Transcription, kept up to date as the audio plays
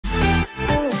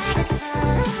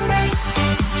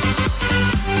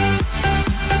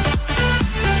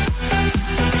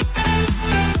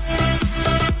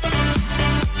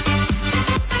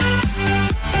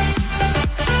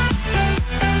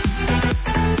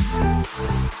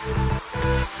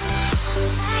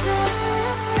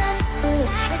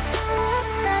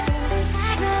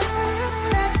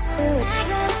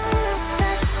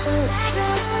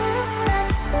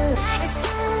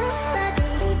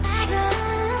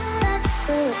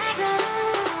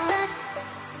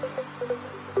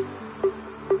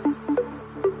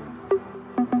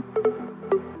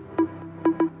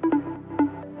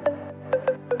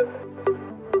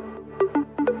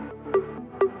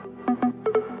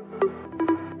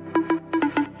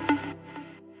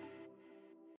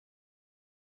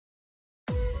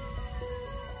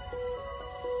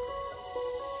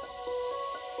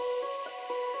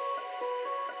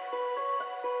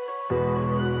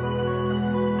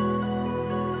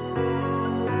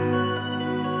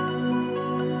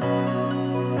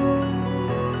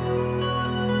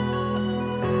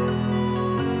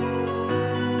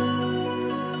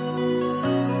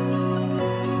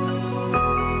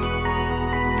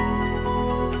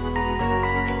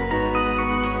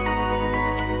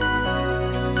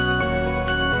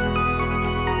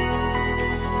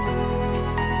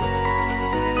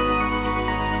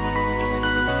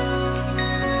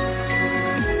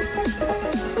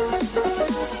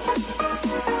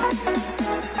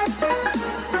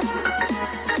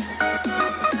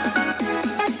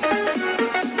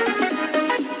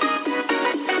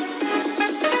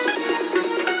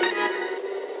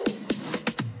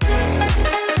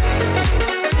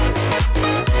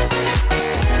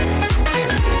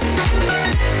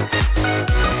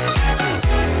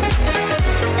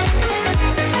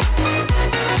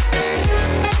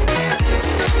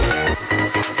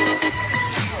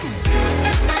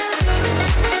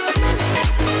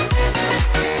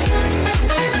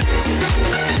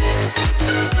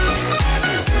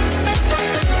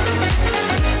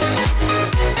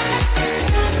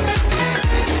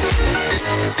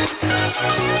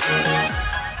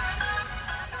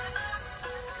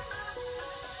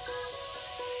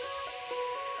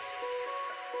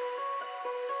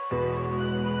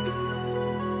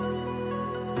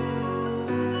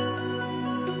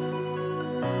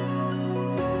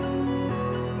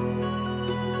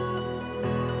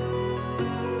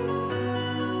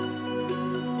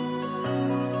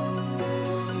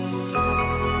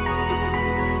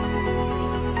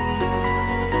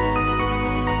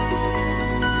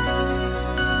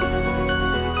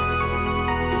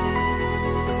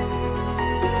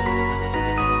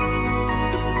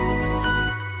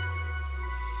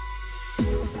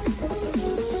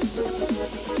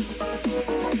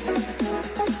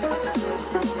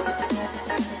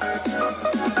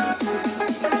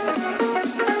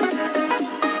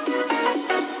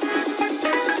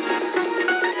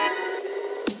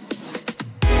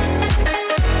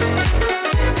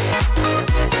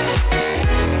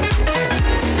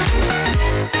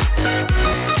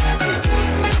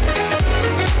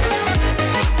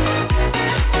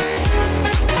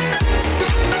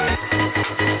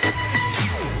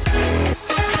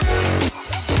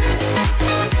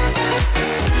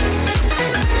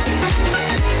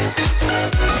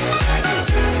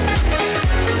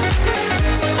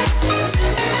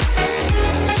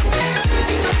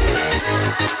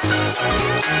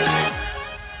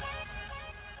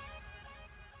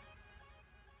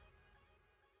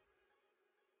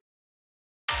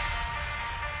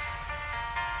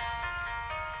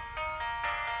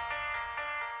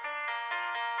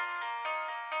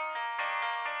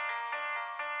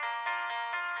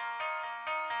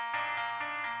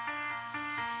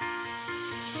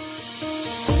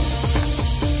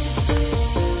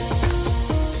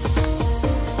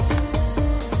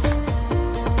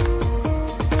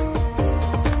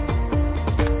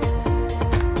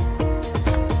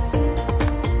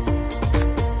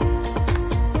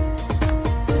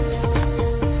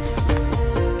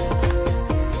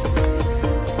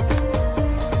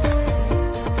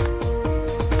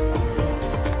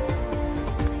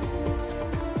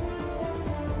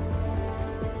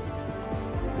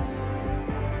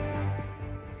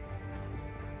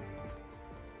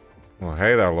Well,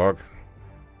 hey there, Log.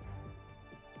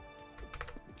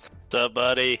 What's up,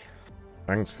 buddy?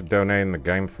 Thanks for donating the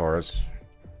game for us.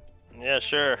 Yeah,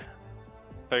 sure.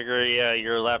 Figure, yeah,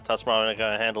 your laptop's probably not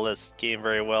gonna handle this game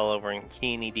very well over in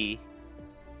Keeny D.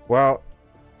 Well,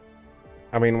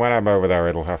 I mean, when I'm over there,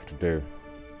 it'll have to do.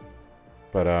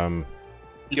 But,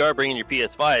 You are bringing your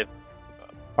PS5.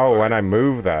 oh, when I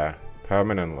move there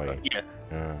permanently. Yeah,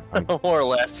 Yeah, more or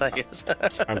less, I guess.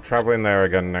 I'm traveling there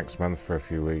again next month for a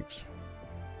few weeks.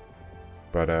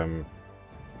 But, no,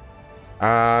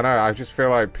 I just feel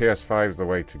like PS5 is the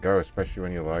way to go, especially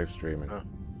when you're live streaming.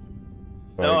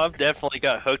 No, I've definitely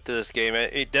got hooked to this game.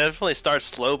 It definitely starts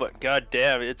slow, but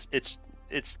goddamn, it's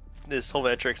this whole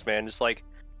metrics, man. Just like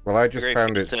Well, I just great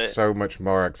found feel it to it. so much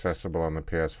more accessible on the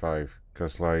PS5,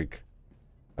 because, like,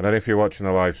 I don't know if you're watching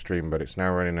the live stream, but it's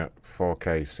now running at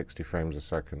 4K, 60 frames a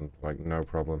second, like, no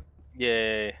problem.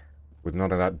 Yay! With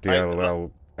none of that I,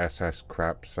 DLL SS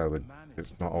crap, so that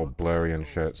it's not all blurry and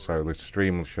shit, so the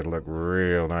stream should look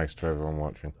real nice to everyone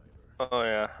watching. oh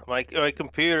yeah, my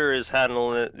computer is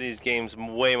handling these games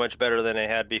way much better than it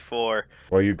had before.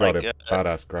 Well, you got Like a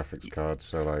badass graphics card,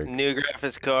 so, like, new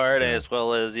graphics card yeah. as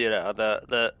well as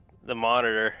the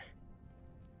monitor.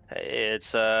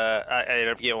 It's I ended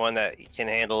up getting one that can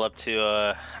handle up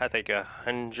to I think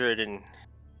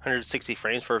 160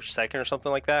 frames per second or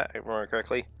something like that, if I remember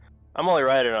correctly. I'm only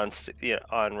riding on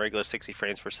on regular 60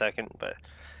 frames per second, but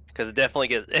because it definitely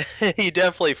gets you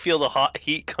definitely feel the hot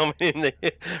heat coming in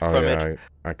Oh, from it. yeah,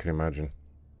 I can imagine.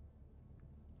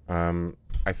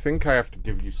 I think I have to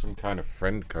give you some kind of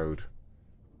friend code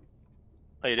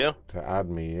Oh, you do? to add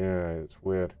me, yeah, it's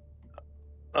weird.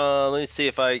 Let me see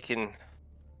if I can.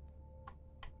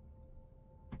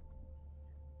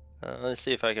 Let's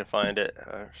see if I can find it.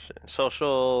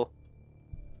 Social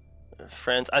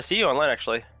friends. I see you online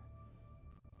actually.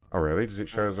 Oh, really? Does it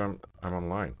show as I'm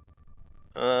online?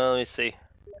 Let me see.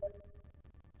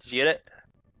 Did you get it?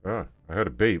 Oh, I heard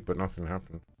a beep, but nothing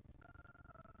happened.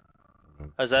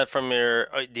 Is that from your?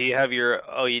 Do you have your?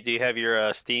 Oh, you do you have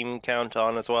your Steam count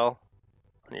on as well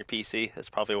on your PC? That's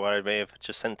probably what I may have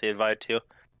just sent the invite to.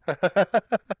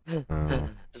 Oh.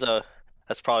 So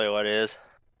that's probably what it is.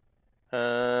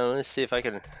 Let's see if I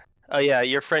can. Oh yeah,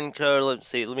 your friend code. Let's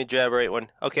see. Let me generate one.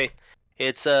 Okay,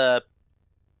 it's Do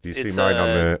you see it's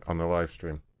mine on the live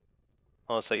stream?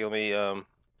 hold on a second. Let me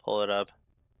pull it up.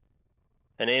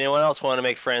 And anyone else want to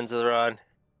make friends with Ron?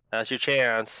 That's your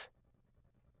chance.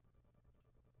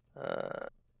 Uh,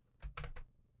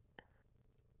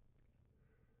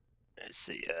 let's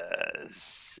see.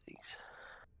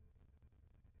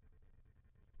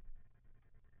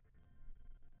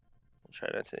 I'm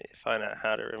trying to find out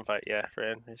how to invite. Yeah,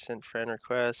 friend. Recent friend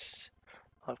requests.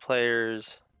 All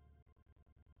players.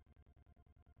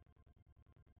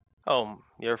 Oh,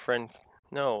 your friend.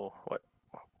 No. What?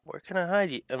 Where can I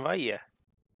hide you? Invite you?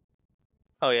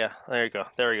 Oh yeah. There you go.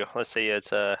 There we go. Let's see.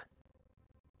 It's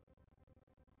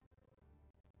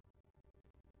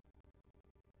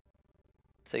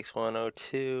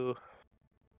 6102.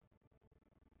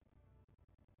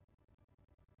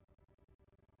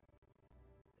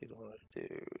 You don't want to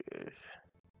do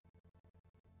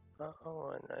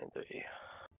 193.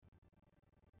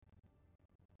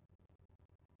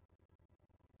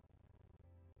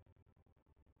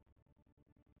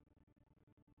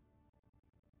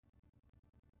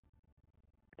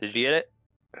 Did you get it?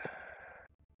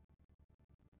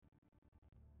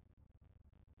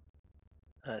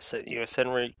 Sent you a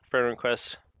friend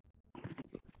request.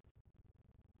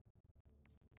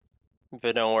 If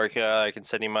it don't work, I can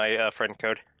send you my friend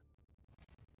code.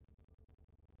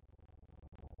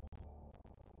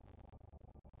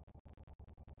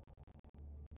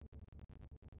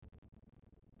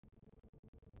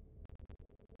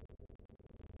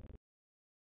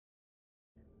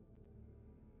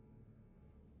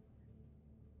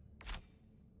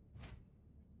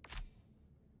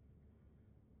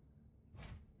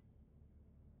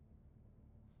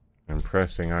 I'm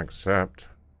pressing accept.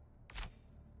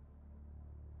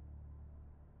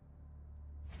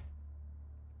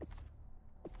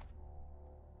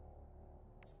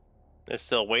 It's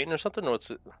still waiting or something?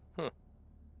 What's it?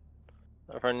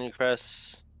 A friend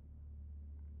request.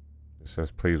 It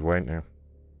says please wait now.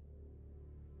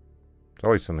 It's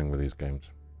always something with these games.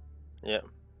 Yeah.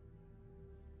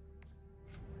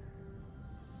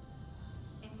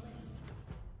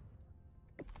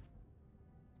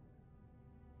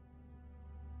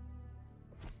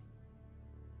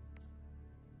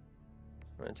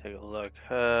 Let me take a look.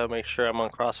 Make sure I'm on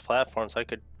cross platforms. I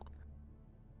could.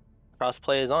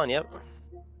 Crossplay is on. Yep.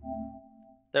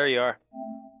 There you are.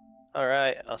 All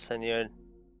right. I'll send you in.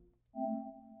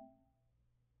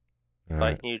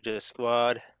 Alright. Invite you to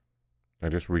squad. I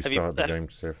just Have you restarted the game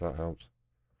to see if that helps.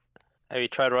 have you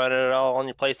tried running it all on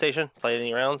your PlayStation? Played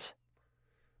any rounds?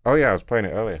 Oh yeah, I was playing it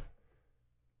earlier.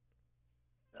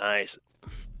 Nice.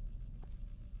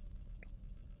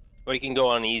 We can go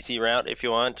on easy route if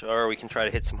you want, or we can try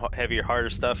to hit some heavier, harder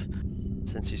stuff.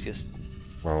 Since he's just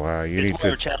Well, you it's need more to.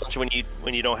 of a challenge when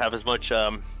you don't have as much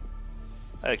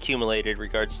accumulated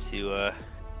regards to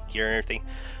gear and everything.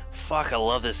 Fuck, I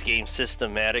love this game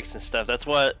systematics and stuff. That's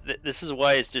what this is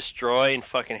why it's destroy and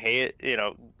fucking hate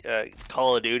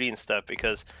Call of Duty and stuff,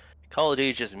 because Call of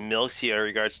Duty just milks you in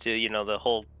regards to the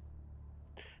whole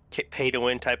pay to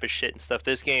win type of shit and stuff.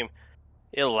 This game,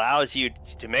 it allows you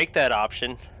to make that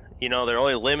option. Their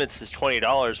only limits is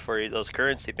 $20 for those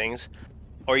currency things,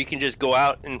 or you can just go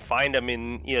out and find them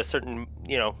in certain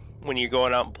when you're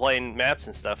going out and playing maps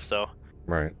and stuff. So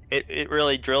Right. it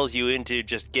really drills you into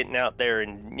just getting out there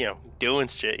and doing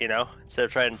shit, instead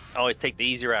of trying to always take the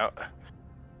easy route.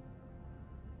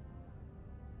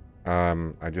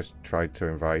 I just tried to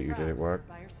invite you. Did it work?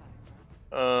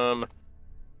 Um,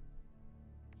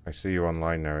 I see you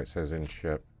online now. It says in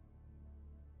ship.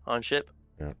 on ship.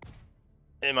 Yeah.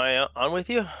 Am I on with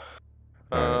you? It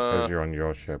says you're on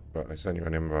your ship, but I sent you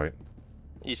an invite.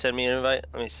 You send me an invite.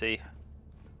 Let me see.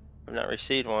 I've not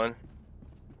received one.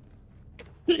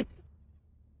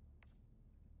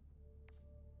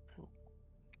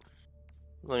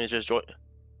 Let me just join.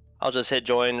 I'll just hit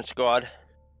join squad.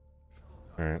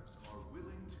 Alright.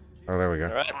 Oh, there we go.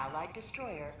 All right. Allied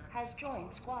destroyer has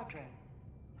joined squadron.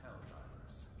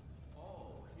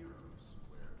 All heroes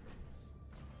wear capes.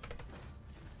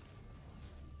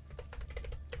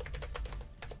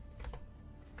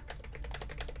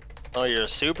 Oh, you're a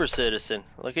super citizen.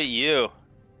 Look at you.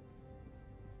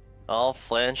 All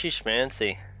flanchy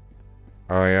schmancy.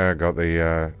 Oh yeah, I got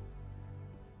the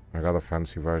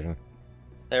fancy version.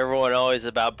 Everyone always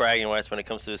about bragging rights when it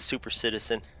comes to a super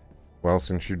citizen. Well,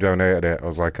 since you donated it, I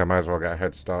was like, I might as well get a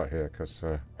head start here, because,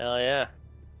 Hell yeah.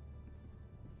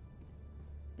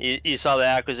 You saw the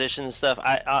acquisition and stuff.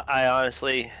 I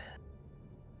honestly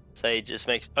say just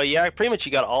make. Oh yeah, pretty much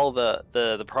you got all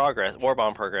the progress,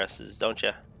 Warbond progresses, don't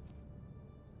you?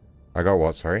 I got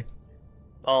what, sorry?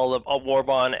 All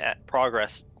Warbond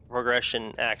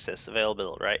progression access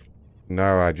available, right?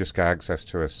 No, I just got access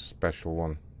to a special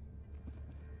one.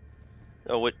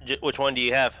 Oh, which one do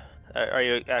you have? Are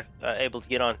you able to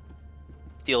get on?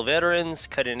 Steel Veterans,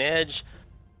 Cutting Edge,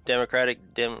 Democratic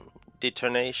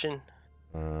Detonation.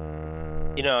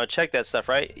 Check that stuff,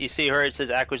 right? You see where it says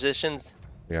acquisitions?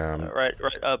 Yeah, right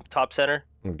up top center.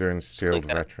 I'm doing Steeled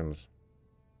Veterans.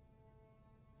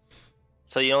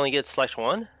 So you only get select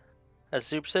one as a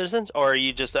super citizen, or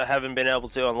you just haven't been able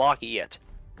to unlock it yet?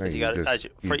 No, you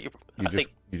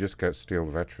just get Steeled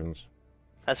Veterans.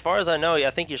 As far as I know, I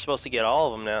think you're supposed to get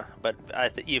all of them now, but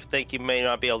you think you may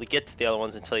not be able to get to the other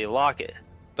ones until you lock it.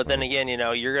 But then again,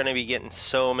 you're going to be getting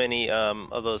so many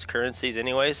of those currencies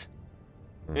anyways.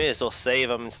 You may as well save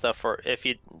them and stuff for if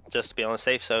you just to be on the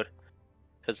safe side.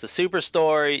 Because the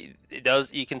superstore,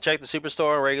 you can check the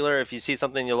superstore on regular. If you see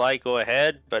something you like, go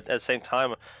ahead. But at the same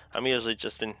time, I'm usually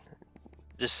just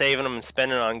saving them and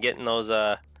spending on getting those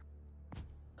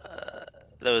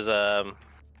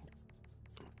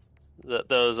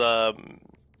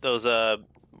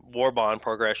Warbond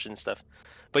progression stuff.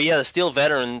 But yeah, the Steel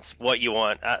Veterans, what you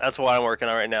want. That's what I'm working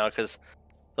on right now, because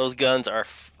those guns are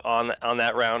on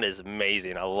that round is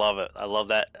amazing. I love it. I love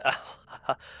that.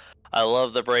 I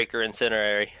love the Breaker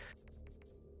Incinerary.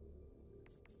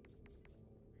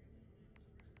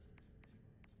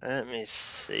 Let me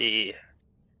see.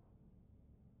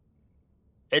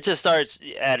 It just starts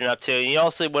adding up to. And you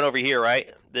also went over here,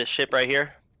 right? This ship right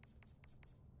here.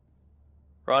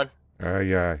 Ron?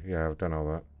 Yeah, I've done all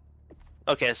that.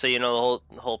 Okay, so you know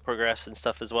the whole progress and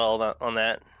stuff as well on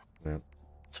that. Yeah.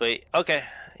 Sweet. Okay.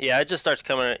 Yeah, it just starts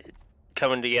coming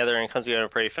together and comes together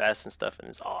pretty fast and stuff, and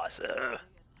it's awesome.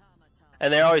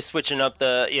 And they're always switching up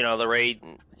the the raid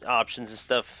options and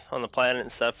stuff on the planet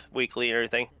and stuff weekly and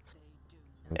everything.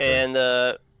 Okay. And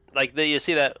you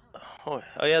see that. Oh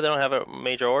yeah, they don't have a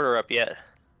major order up yet.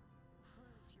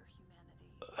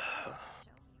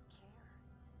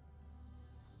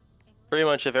 Pretty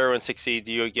much, if everyone succeeds,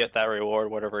 you get that reward,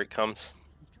 whatever it comes.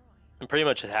 And pretty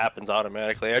much it happens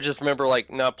automatically. I just remember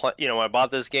when I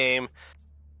bought this game,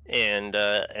 and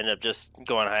ended up just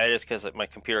going on hiatus because my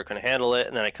computer couldn't handle it,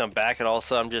 and then I come back and all of a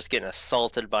sudden I'm just getting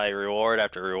assaulted by reward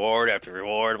after reward after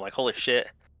reward. I'm like, holy shit!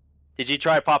 Did you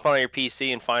try popping on your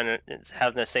PC and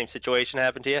having the same situation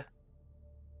happen to you?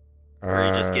 Or are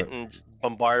you just getting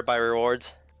bombarded by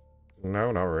rewards?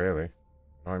 No, not really.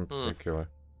 Not in particular.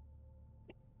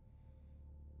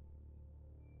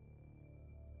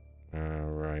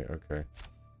 Right, okay.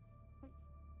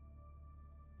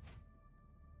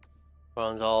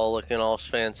 Ron's all looking all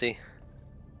fancy.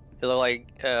 He look like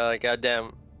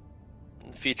goddamn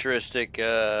futuristic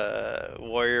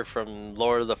warrior from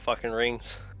Lord of the fucking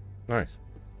Rings. Nice.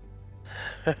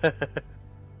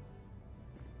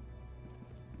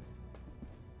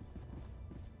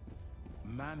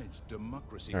 Managed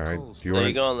democracy All right. calls Do you There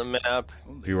want you go on the map.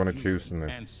 Only Do you wanna you choose can something?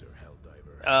 answer,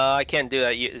 Helldiver. I can't do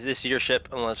that. This is your ship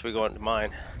unless we go into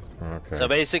mine. Okay. So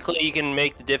basically, you can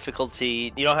make the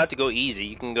difficulty. You don't have to go easy.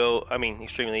 You can go, I mean,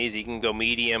 extremely easy. You can go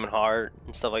medium and hard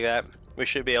and stuff like that. We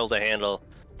should be able to handle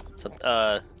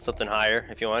something higher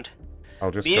if you want.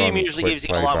 I'll just Medium go on usually quick gives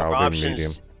you a play, lot but more I'll do options.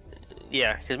 medium.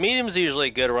 Yeah, because medium is usually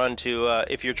a good run to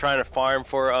if you're trying to farm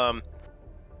for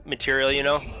material, you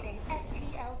know.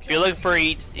 If you're looking for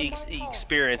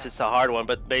experience, it's a hard one.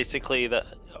 But basically, the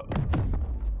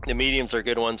mediums are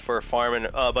good ones for farming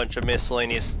a bunch of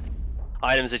miscellaneous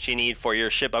items that you need for your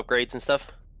ship upgrades and stuff.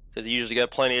 Because you usually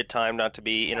got plenty of time not to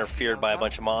be interfered by a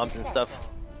bunch of mobs and stuff.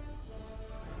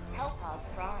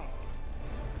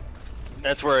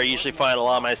 That's where I usually find a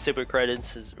lot of my super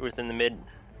credits is within the mid.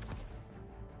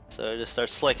 So just start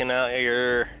slicking out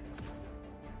your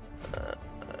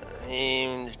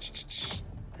aim.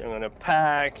 I'm gonna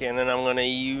pack, and then I'm gonna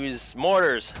use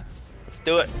mortars. Let's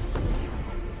do it.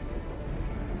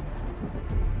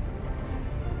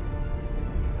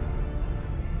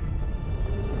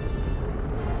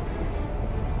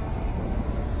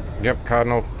 Yep,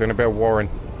 Cardinal, doing a bit of warring.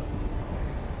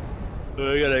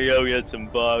 We gotta go get some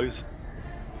bugs.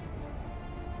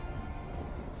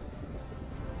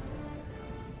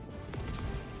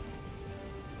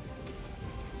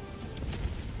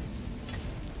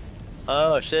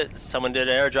 Oh shit, someone did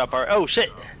an airdrop our— oh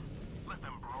shit!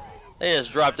 They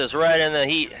just dropped us right in the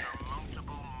heat.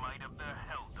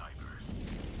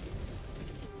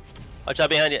 Watch out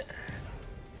behind you.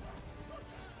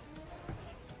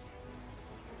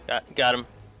 Got him.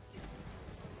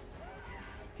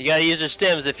 You gotta use your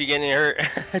stems if you're getting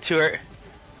hurt. Too hurt.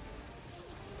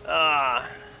 Ah.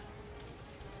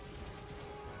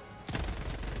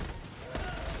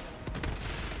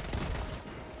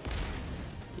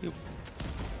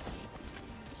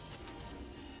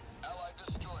 Allied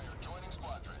destroyer joining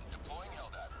squadron, deploying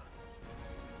Helldiver.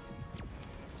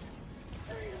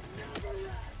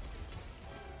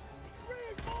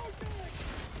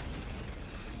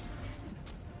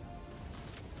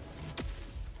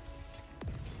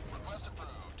 Request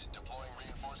approved. Deploying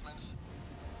reinforcements.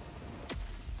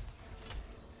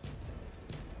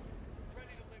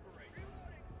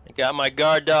 I got my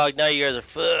guard dog. Now you guys are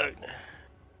fucked.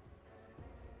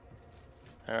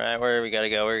 All right, where we gotta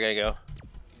go? Where we gotta go?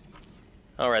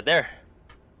 Oh, right there.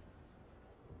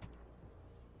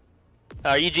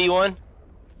 Are you G1?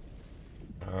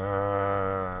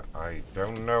 I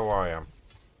don't know I am.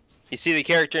 You see the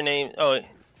character name? Oh,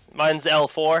 mine's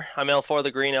L4. I'm L4,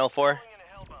 the green L4.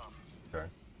 Okay.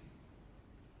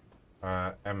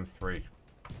 M3.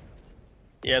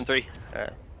 Yeah, M3. All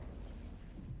right.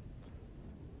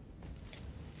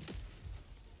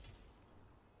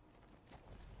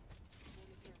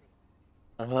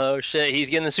 Oh shit, he's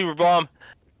getting the super bomb.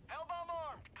 Hellbomb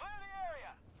armed. Clear the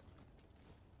area.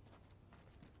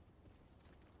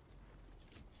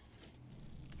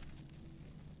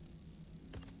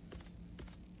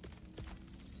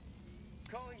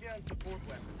 Calling down support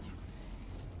weapons.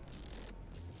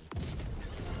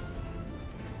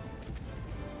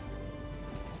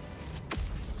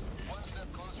 One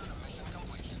step closer to mission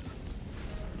completion.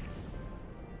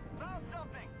 Found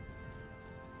something.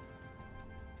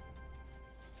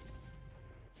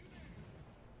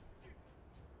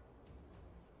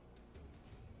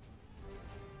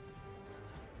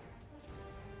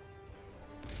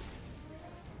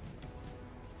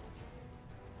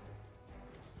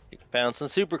 Found some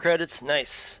super credits.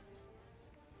 Nice.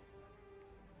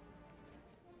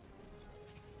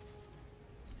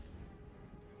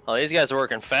 Oh, these guys are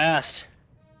working fast.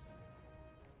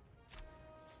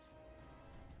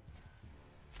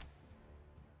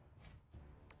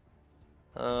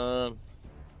 Um.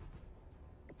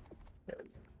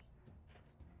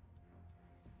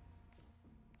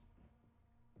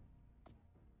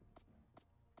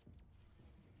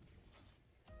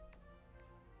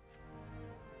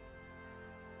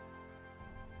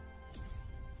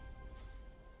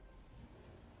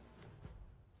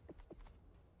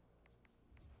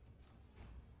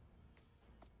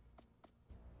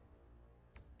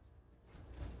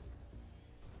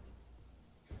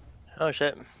 Oh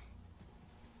shit.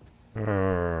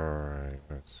 Alright,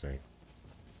 let's see.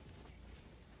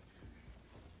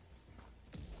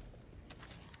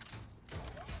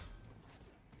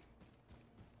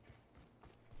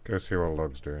 Go see what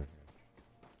Log's doing.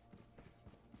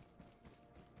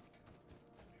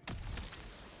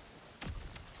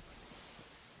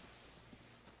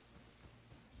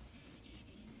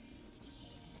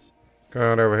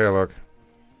 Go on over here, Log.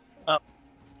 Oh.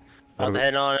 I'll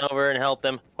head on over and help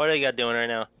them. What do they got doing right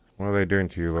now? What are they doing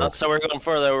to you, Log? So we're going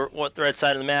further. What, the right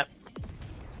side of the map?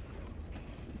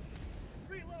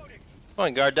 Reloading. Come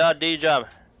on, guard dog, do your job.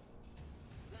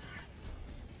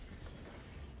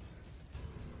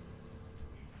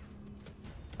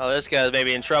 Oh, this guy's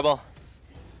maybe in trouble.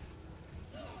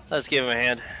 Let's give him a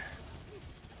hand.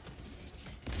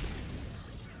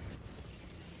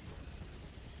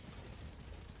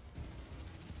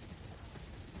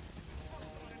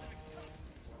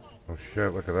 Oh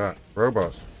shit, look at that.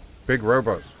 Robots. Big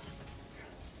robots.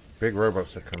 Big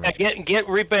robots are coming. Yeah, get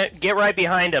right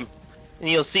behind him, and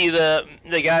you'll see the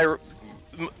guy,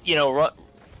 you know,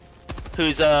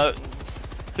 who's on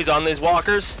these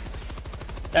walkers.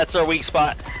 That's our weak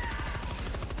spot.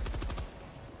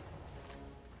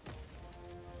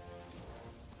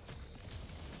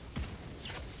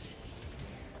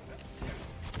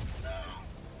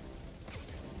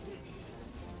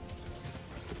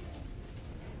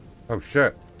 Oh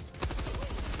shit.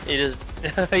 You just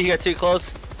you got too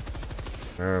close.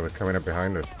 Oh, they're coming up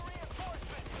behind us.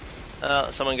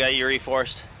 Someone got you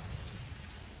reinforced.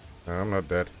 No, I'm not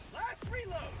dead. Last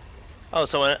reload. Oh,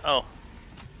 someone. Oh,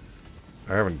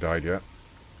 I haven't died yet.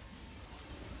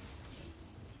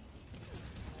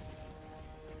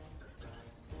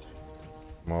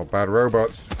 More bad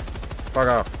robots. Fuck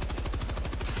off.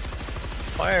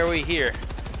 why are we here?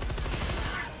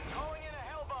 Calling in a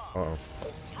hellbomb. Uh-oh.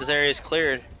 This area's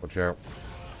cleared. Watch out.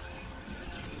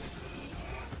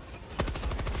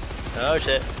 Oh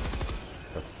shit.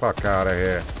 The fuck out of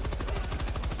here.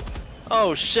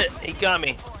 Oh shit, he got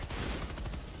me.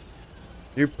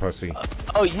 You pussy.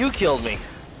 Oh, you killed me.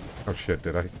 Oh shit,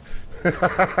 did I?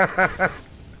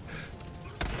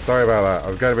 Sorry about that. I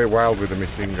was getting a bit wild with the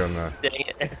machine gun there. Dang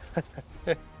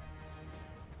it.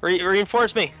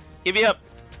 Reinforce me. Give me up.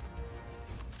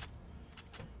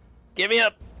 Give me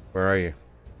up. Where are you?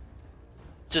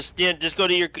 Just go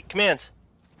to your commands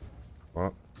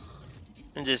What?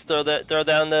 and just throw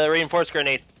down the reinforced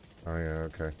grenade. Oh yeah,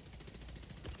 okay.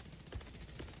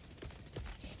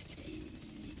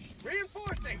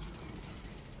 Reinforcing.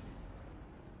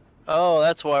 Oh,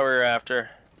 that's why we're after.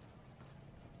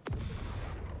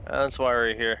 That's why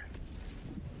we're here.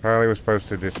 Apparently we're supposed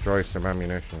to destroy some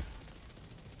ammunition.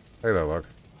 Hey there, Log.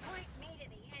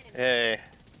 Hey.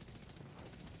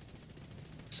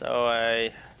 So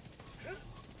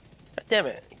God damn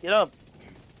it! Get up.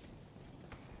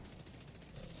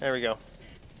 There we go.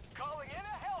 Calling in a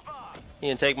hellbomb. You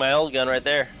can take my old gun right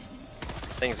there.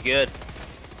 Thing's good.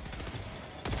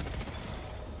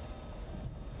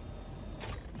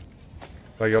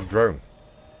 Oh, your drone.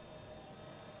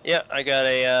 Yeah, I got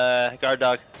a guard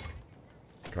dog.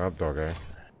 God dog, eh?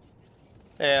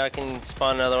 Yeah, I can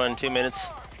spawn another one in 2 minutes.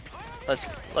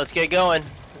 Let's get going.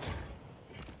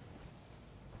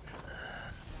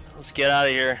 Let's get out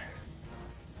of here.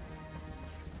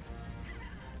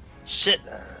 Shit.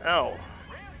 Ow.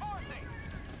 Reinforcing.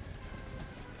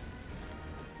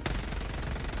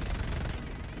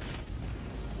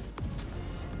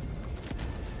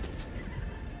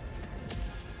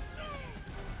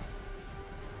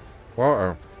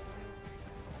 Whoa.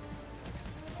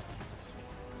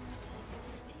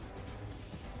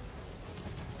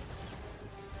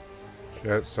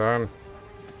 Shit, son.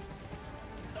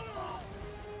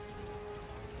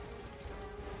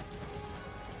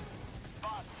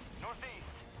 Bots. Northeast.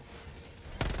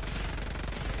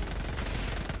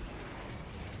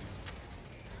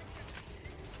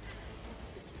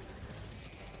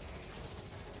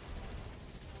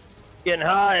 Getting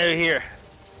hot out here.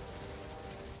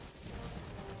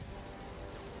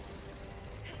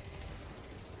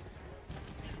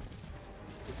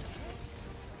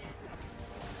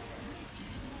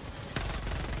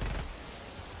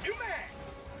 New mag.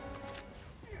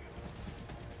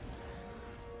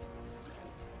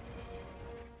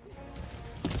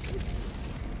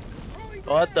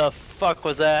 What the fuck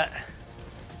was that?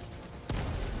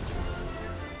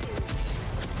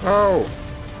 Oh!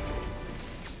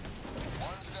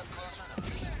 One step closer to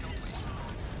mission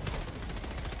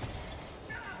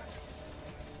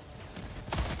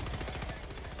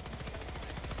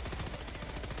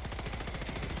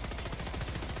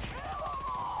completion.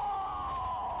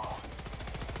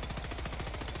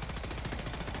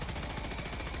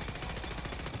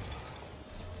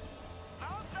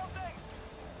 Found something.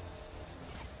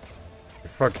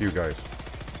 Fuck you guys.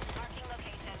 Marking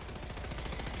location.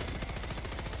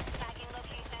 Tagging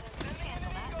location.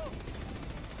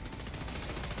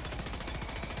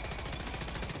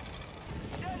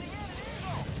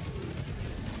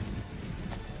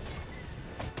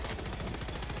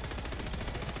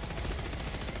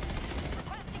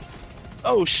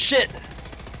 Oh shit!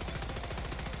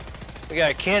 We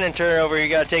got a cannon turret over here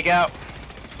you gotta take out.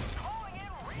 Calling in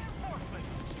reinforcements.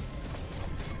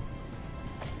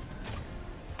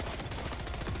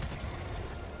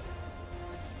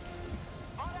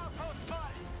 On outpost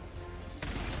spotted.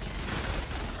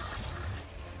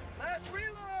 Let's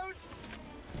reload.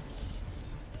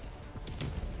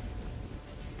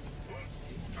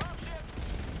 Dropship.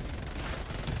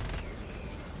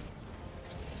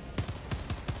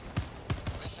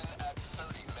 Mission at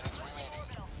 30 minutes remaining.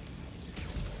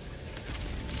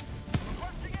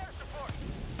 Requesting air support.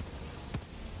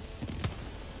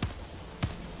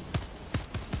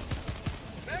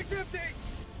 Mag's empty.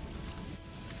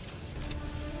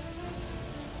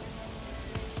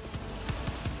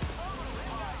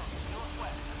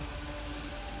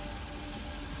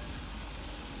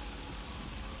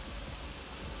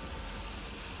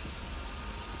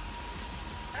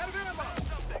 Out of ammo.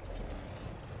 Something.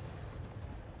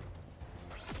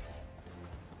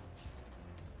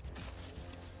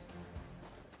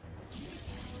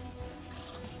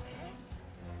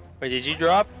 Wait, did you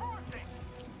drop? Forcing.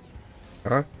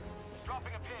 Huh?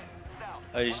 Dropping a pin. South.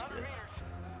 Oh, did you... 100 meters.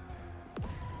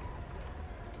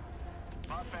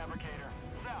 Bot fabricator.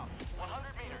 South.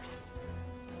 100 meters.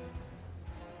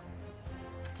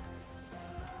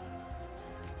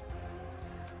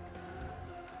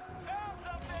 Found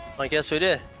something. I guess we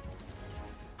did.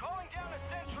 Calling down a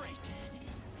sentry.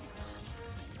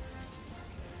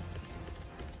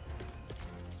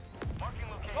 Marking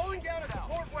location. Calling down a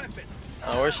support weapon.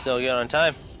 Oh, we're still good on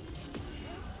time.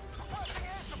 Requesting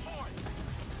air support.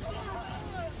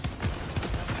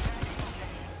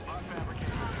 Bot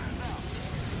fabricator. South.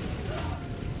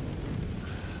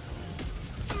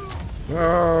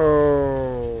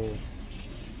 No!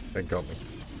 They got me.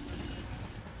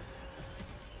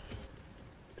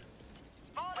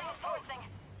 Reinforcing.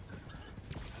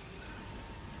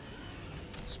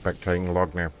 Spectating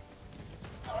log now.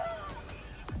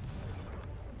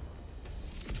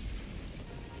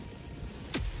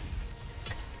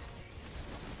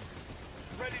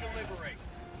 Ready to liberate.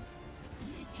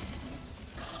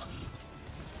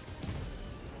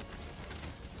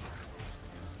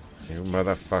 You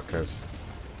motherfuckers.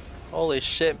 Holy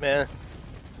shit, man.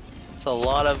 It's a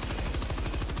lot of...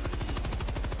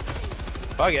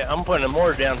 Fuck it, I'm putting a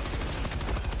mortar down.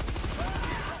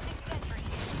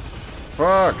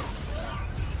 Fuck!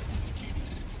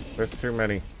 There's too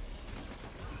many.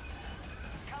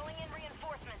 Calling in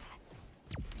reinforcements.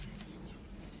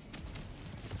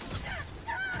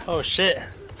 Oh shit.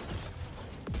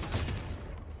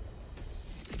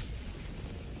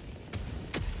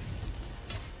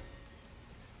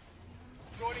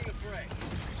 Joining the fray.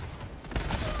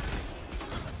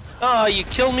 Oh, you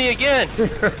killed me again!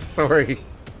 Sorry.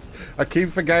 I keep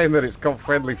forgetting that it's got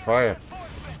friendly fire.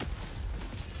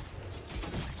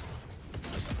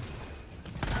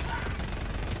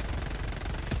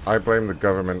 I blame the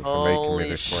government for making me Holy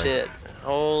this way. shit.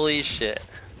 Holy shit.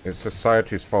 It's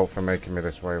society's fault for making me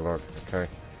this way, look, okay?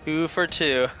 2 for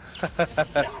 2.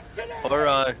 Hold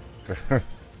on.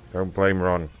 Don't blame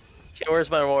Ron. Okay, where's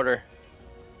my mortar?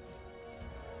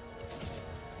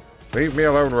 Leave me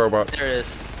alone, robot. There it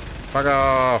is. Fuck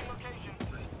off!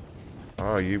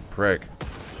 Oh, you prick.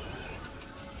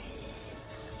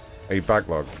 A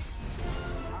backlog.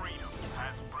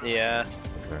 Yeah.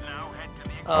 Okay.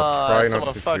 Oh, try not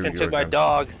someone to fucking shoot you took my again.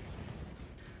 dog.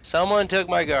 Someone took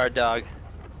my guard dog.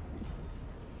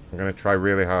 I'm gonna try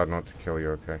really hard not to kill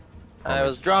you, okay? I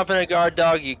was dropping a guard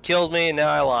dog, you killed me, and now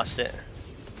I lost it.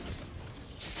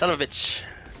 Son of a bitch.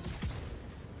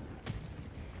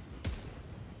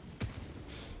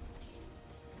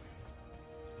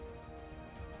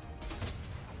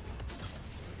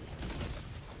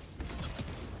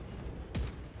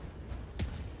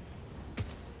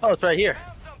 Oh, it's right here.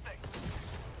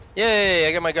 Yay,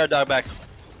 I got my guard dog back.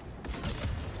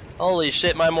 Holy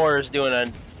shit, my mortar's doing a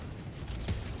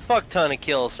fuck ton of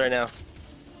kills right now.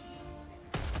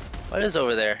 What is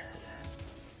over there?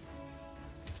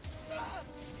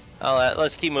 Oh,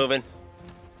 let's keep moving.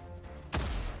 I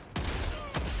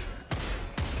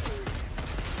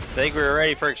think we were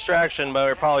ready for extraction, but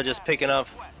we're probably just picking up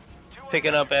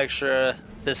extra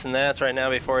this and that right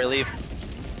now before we leave.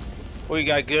 We're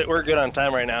good on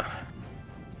time right now.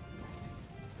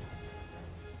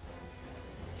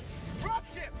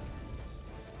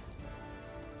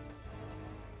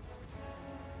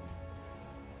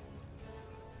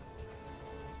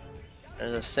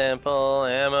 There's a sample,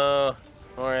 ammo,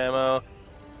 more ammo.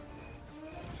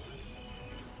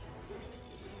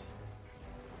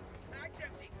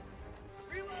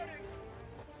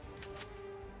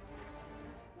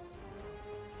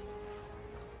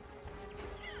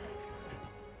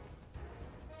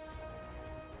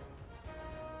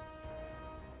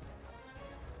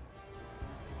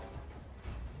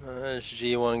 There's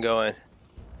G1 going.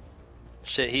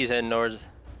 Shit, he's heading north.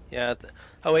 Yeah.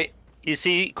 Oh wait, you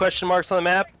see question marks on the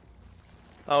map?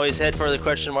 Always head for the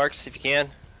question marks if you can.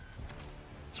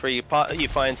 That's where you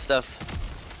find stuff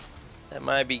that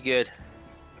might be good.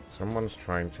 Someone's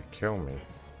trying to kill me.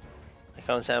 I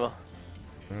found Samuel.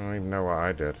 I don't even know what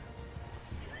I did.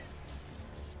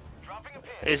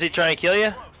 Is he trying to kill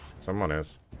you? Someone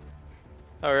is.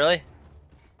 Oh really?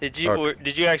 Did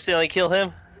you accidentally kill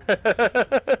him?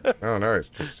 Oh no, it's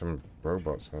just some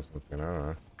robots or something. I don't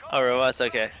know. Oh, robots.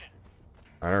 Okay.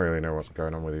 I don't really know what's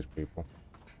going on with these people.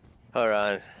 Hold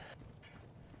on.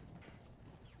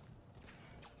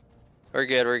 We're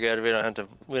good. We're good. We don't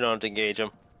have to engage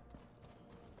them.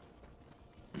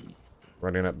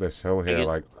 Running up this hill here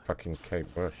like fucking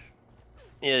Kate Bush.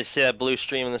 Yeah, you see that blue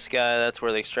stream in the sky? That's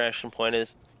where the extraction point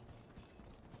is.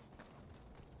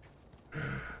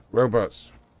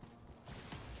 Robots.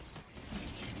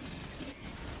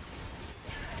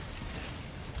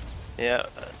 Yeah.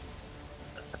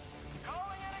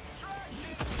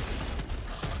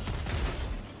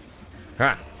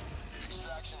 Ha!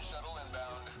 Extraction shuttle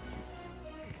inbound.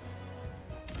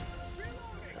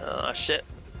 Oh shit.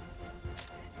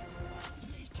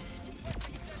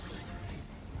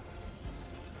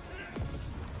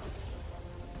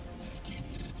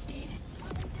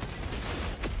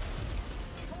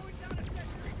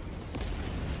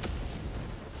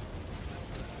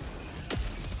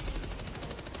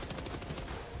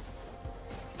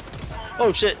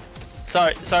 Oh shit.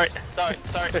 Sorry.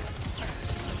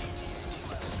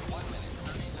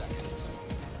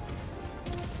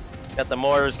 Got the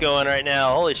mortars going right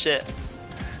now. Holy shit.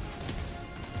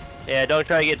 Yeah, don't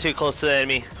try to get too close to the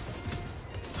enemy,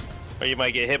 or you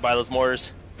might get hit by those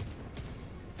mortars.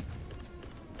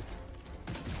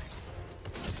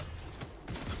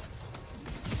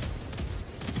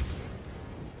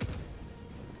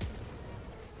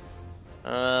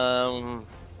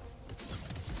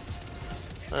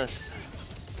 Let's...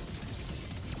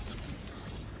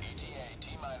 ETA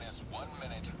T-minus 1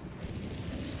 minute.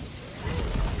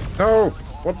 No!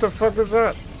 What the fuck was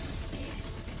that?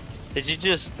 Did you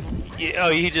just... oh,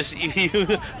 you just... You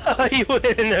went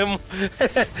in him...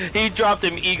 He dropped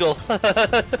him eagle.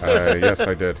 Yes,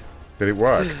 I did. Did it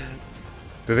work?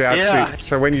 Does it actually... Yeah.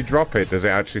 So when you drop it, does it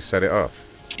actually set it off?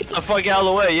 Get the fuck out of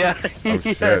the way, yeah. Oh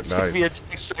shit, Yeah, it's gonna nice. be a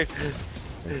texture.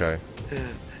 Okay.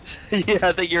 Yeah,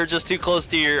 I think you're just too close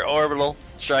to your orbital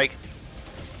strike.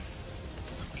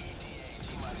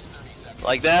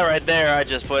 Like that right there, I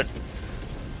just put.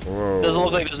 Whoa. Doesn't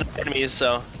look like there's enemies,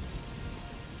 so.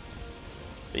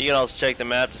 But you can also check the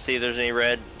map to see if there's any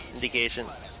red indication.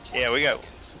 Yeah, we go.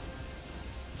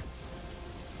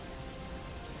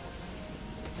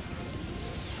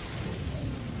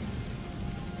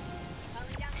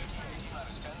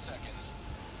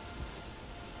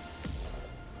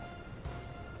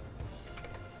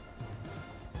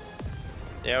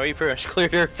 Yeah, we pretty much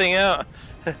cleared everything out.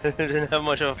 Didn't have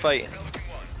much of a fight. Pelican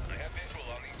 1, I have visual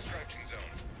on the extraction zone.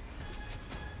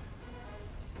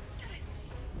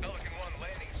 Pelican 1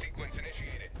 landing sequence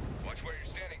initiated. Watch where you're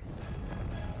standing.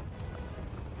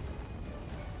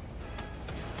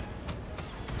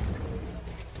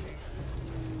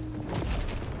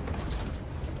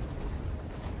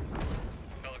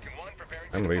 Pelican 1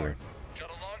 preparing to I'm depart. leaving.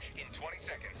 Shuttle launch in 20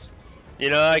 seconds. You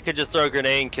know, I could just throw a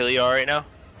grenade and kill you all right now,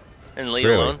 and leave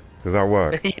Really? alone. Does that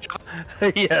work?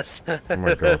 Yes. Oh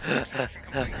my god.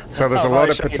 So there's a lot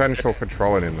of potential for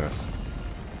trolling in this.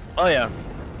 Oh yeah.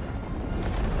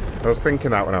 I was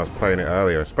thinking that when I was playing it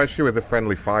earlier, especially with the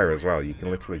friendly fire as well. You can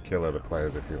literally kill other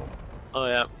players if you want. Oh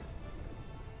yeah.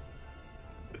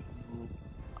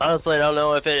 Honestly, I don't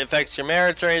know if it affects your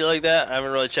merits or anything like that. I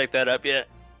haven't really checked that up yet.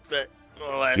 But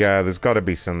alas. Yeah, there's got to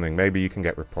be something. Maybe you can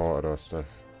get reported or stuff,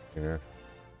 you know.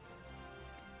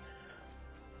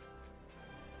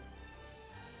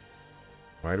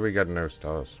 Why do we get no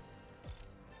stars?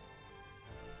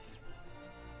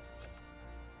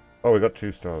 Oh, we got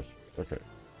 2 stars. Okay.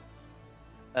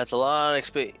 That's a lot of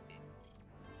XP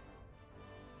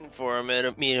for a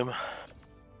medium.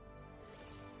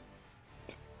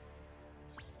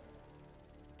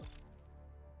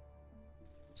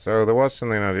 So there was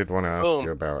something I did want to ask Boom.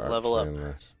 you about Level actually up.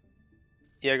 in this.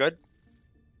 Yeah, good.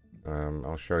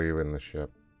 I'll show you in the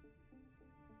ship.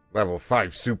 Level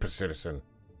 5 super citizen.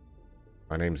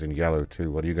 My name's in yellow too.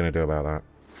 What are you going to do about that?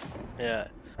 Yeah.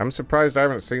 I'm surprised I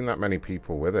haven't seen that many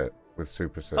people with it, with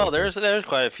super citizen. Oh, there's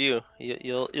quite a few.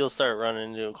 You'll start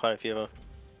running into quite a few of them.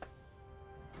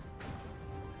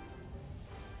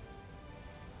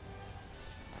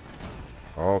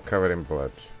 All covered in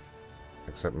blood.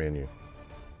 Except me and you.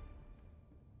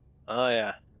 Oh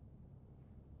yeah.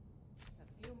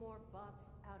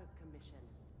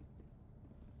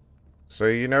 So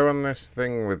you know on this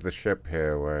thing with the ship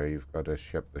here where you've got to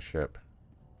ship the ship.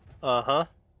 Uh-huh.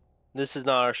 This is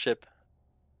not our ship.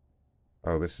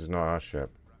 Oh, this is not our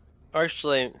ship,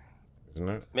 Actually, isn't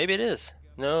it? maybe it is.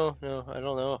 No, I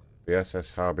don't know. The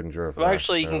SS Harbinger of Well, Wrath.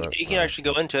 actually, No, that's you can not. actually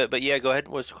go into it, but yeah, go ahead.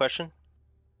 What's the question?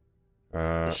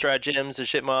 The stratagems, the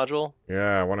ship module.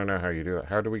 Yeah, I want to know how you do it.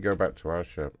 How do we go back to our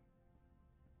ship?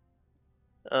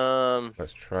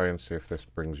 Let's try and see if this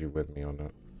brings you with me or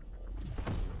not.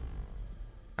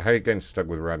 I hate getting stuck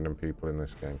with random people in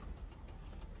this game.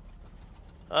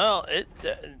 Well,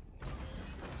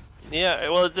 yeah.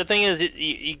 Well, the thing is,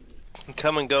 you can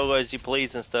come and go as you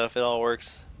please and stuff. It all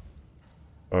works.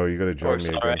 Oh, you got to join Works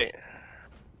me all again. right.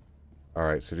 All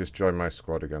right, so just join my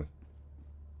squad again.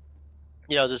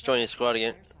 Yeah, I'll just join your squad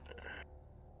again.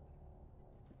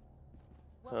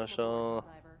 Welcome So- aboard,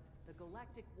 Helldiver. The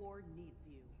Galactic War needs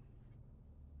you.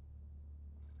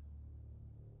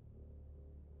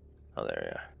 Oh,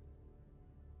 there, yeah.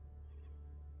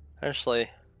 Actually,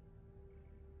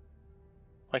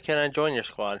 why can't I join your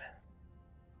squad?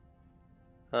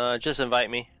 Just invite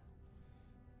me.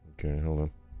 Okay, hold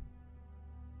on.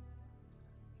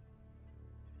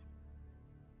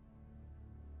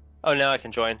 Oh, now I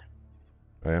can join.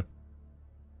 Oh, yeah?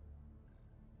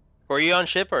 Were you on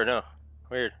ship or no?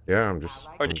 Weird. Yeah, I'm just...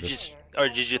 Or I'm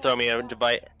did you throw me an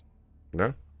invite? No,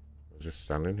 I was just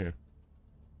standing here.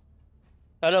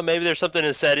 I don't know. Maybe there's something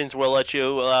in settings where let you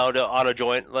allow to auto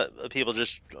join, let people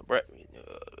just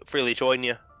freely join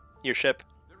your ship.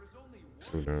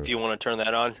 Who knows? If you want to turn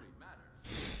that on,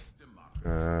 you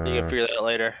can Uh, figure that out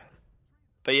later.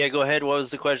 But yeah, go ahead. What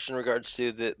was the question in regards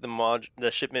to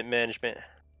the shipment management?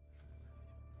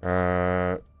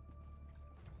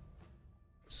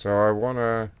 so I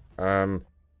wanna,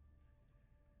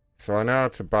 so I know how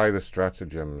to buy the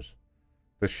stratagems.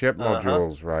 The ship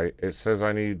modules, right? It says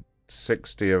I need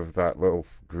 60 of that little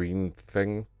green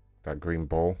thing, that green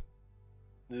ball.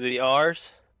 The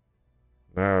R's?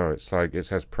 No, it's like, it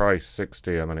says price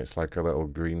 60 and then it's like a little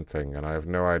green thing and I have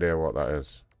no idea what that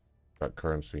is, that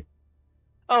currency.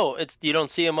 Oh, you don't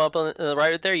see them up on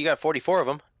right there. You got 44 of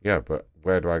them. Yeah, but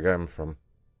where do I get them from?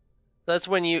 That's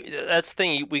when that's the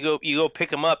thing. You go pick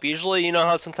them up. Usually, you know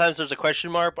how sometimes there's a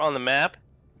question mark on the map,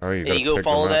 Oh, you and gotta you go pick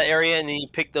follow them up. that area, and then you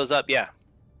pick those up. Yeah.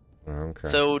 Oh, okay.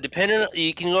 So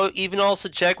you can go even also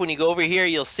check when you go over here.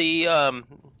 You'll see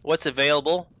what's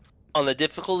available on the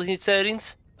difficulty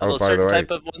settings of Oh, those by the certain way,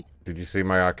 type of ones. did you see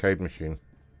my arcade machine?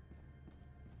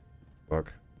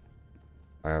 Look.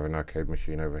 I have an arcade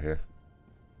machine over here.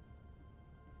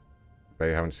 Bet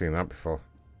you haven't seen that before.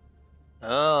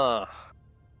 Oh.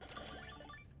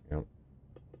 Yep.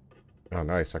 Oh,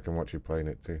 nice. I can watch you playing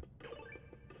it too.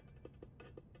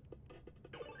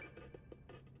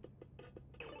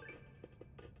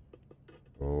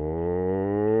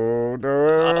 Oh,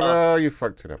 no, you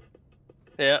fucked it up.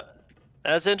 Yeah.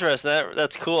 That's interesting.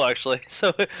 That's cool, actually.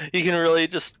 So you can really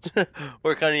just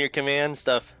work on your command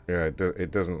stuff. Yeah, it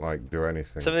doesn't like do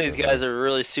anything. Some of these guys are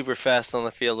really super fast on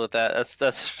the field with that.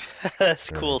 That's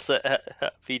cool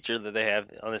feature that they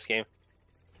have on this game.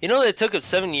 You know, it took them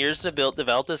 7 years to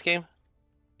develop this game.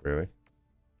 Really?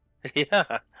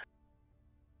 Yeah.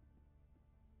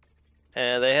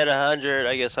 And they had 100,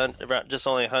 I guess, just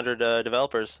only 100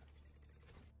 developers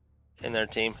in their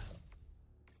team.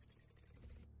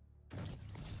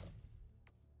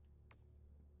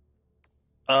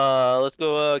 Let's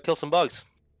go kill some bugs.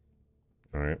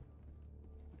 All right.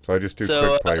 So I just do So,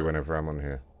 quick play whenever I'm on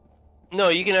here. No,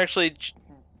 you can actually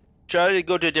try to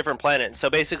go to a different planet. So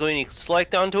basically, when you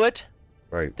select onto it,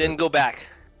 Right. then go back.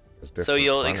 So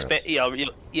you'll expand.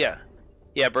 Yeah.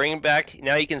 Bring it back.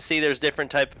 Now you can see there's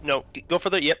different type. No, go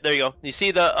further. Yep, there you go. You see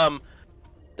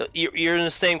you're in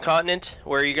the same continent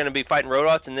where you're going to be fighting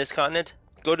robots in this continent.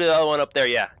 Go to the other one up there.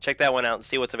 Yeah, check that one out and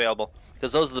see what's available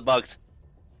because those are the bugs.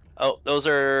 Oh, those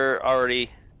are already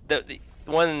the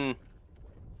one.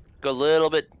 Go a little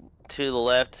bit to the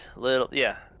left.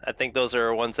 Yeah. I think those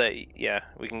are ones that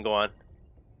we can go on.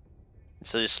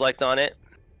 So just select on it.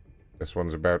 This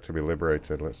one's about to be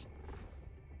liberated. Let's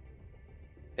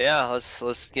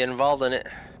get involved in it.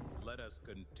 Let us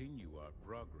continue our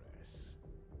progress.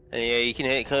 And yeah, you can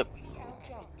hit TL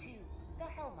jump to the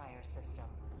Hellmeyer system.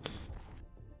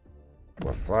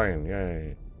 We're flying,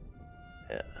 yay.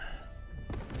 Yeah.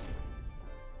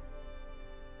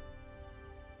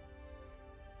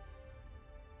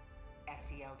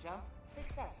 FTL jump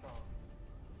successful.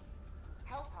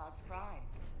 Hellpods prime.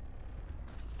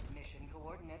 Mission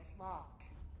coordinates locked.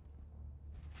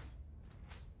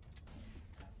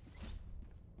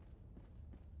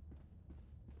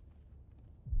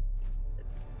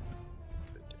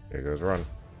 Here goes run.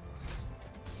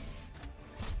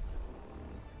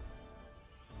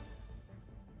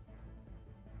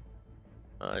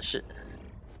 shit.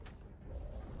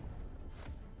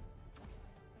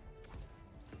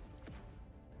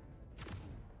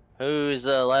 Who's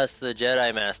the last of the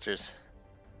Jedi Masters?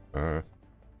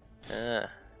 Yeah.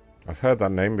 I've heard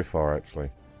that name before, actually.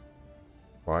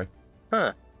 Why?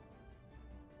 Huh.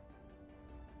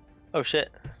 Oh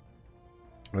shit.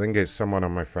 I think it's someone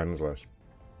on my friends list.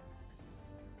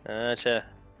 Gotcha.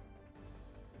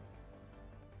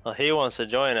 Well, he wants to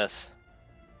join us.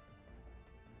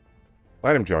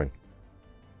 Let him join.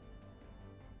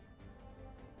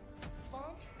 Launch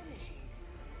initiated.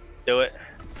 Do it.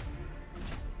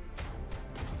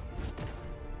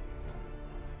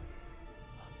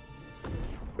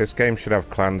 This game should have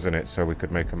clans in it, so we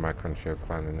could make a Macron show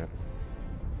clan in it.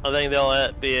 I think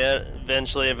they'll be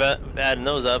eventually adding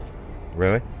those up.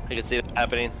 Really? I can see that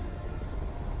happening.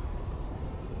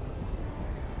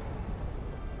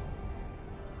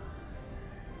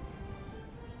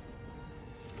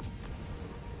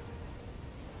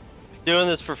 Doing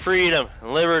this for freedom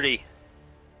and liberty.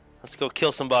 Let's go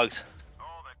kill some bugs.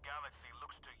 All the galaxy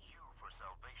looks to you for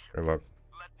salvation. Good luck.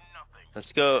 Let nothing.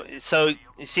 Let's go. So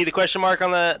you see the question mark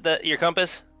on your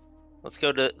compass? Let's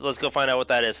go find out what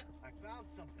that is.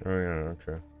 Oh yeah,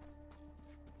 okay.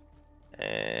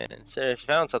 And so if you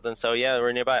found something, so yeah,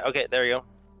 we're nearby. Okay, there you go.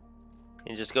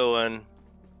 You just go and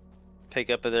pick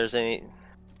up if there's any.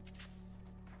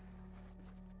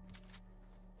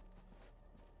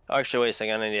 Oh, actually, wait a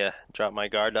second. I need to drop my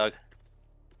guard dog.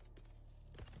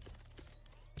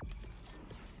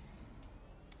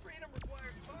 Freedom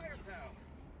requires firepower.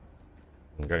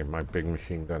 I'm getting my big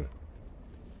machine gun.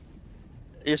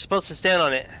 You're supposed to stand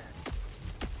on it.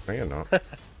 No, you're not.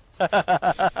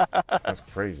 That's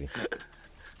crazy.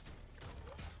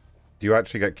 Do you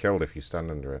actually get killed if you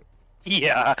stand under it?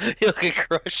 Yeah, you'll get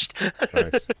crushed.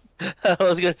 Nice. I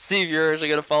was gonna see if you're actually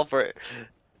gonna fall for it.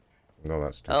 No,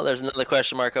 that's too. Oh, there's another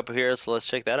question mark up here, so let's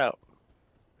check that out.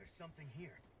 There's something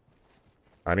here.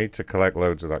 I need to collect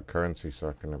loads of that currency so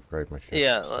I can upgrade my ship.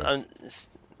 Yeah, so.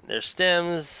 there's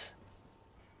stems.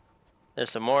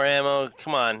 There's some more ammo.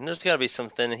 Come on, there's gotta be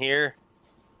something here.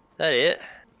 Is that it?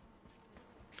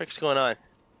 What the frick's going on?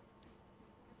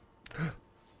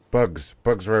 Bugs.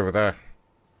 Bugs are over there.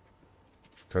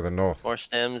 To the north. More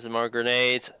stems and more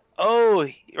grenades. Oh,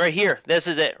 right here. This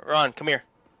is it. Ron, come here.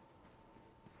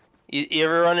 You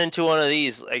ever run into one of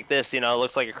these like this, you know, it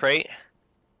looks like a crate?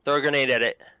 Throw a grenade at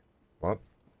it. What?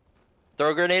 Throw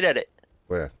a grenade at it.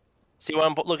 Where? See what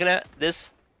I'm looking at?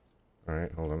 This?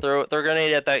 Alright, hold on. Throw a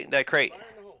grenade at that crate.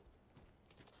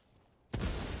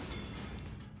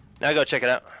 Now go check it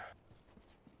out.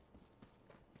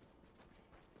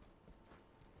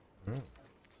 Oh.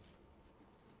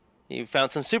 You found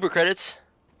some super credits.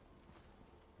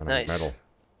 And Nice. a medal.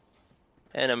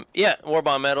 And yeah, war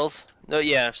bond medals. No,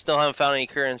 yeah, still haven't found any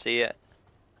currency yet.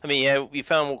 I mean, yeah, we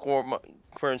found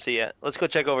currency yet. Let's go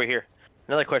check over here.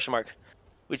 Another question mark.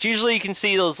 Which usually you can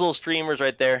see those little streamers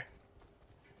right there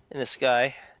in the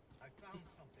sky. I found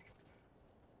something.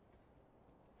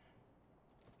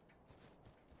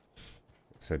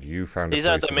 It said you found a These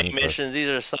aren't place the of main interest.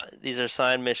 missions. These are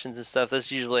side missions and stuff.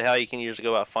 That's usually how you can usually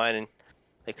go about finding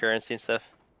the currency and stuff.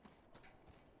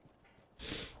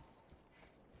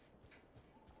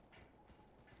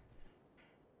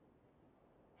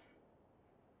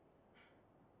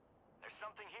 There's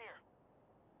something here.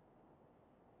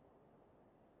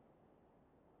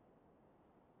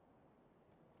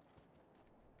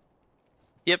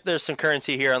 Yep, there's some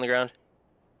currency here on the ground.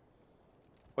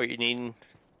 What you needing.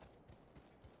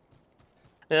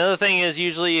 Another thing is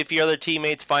usually if your other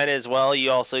teammates find it as well,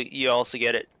 you also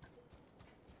get it.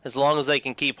 As long as they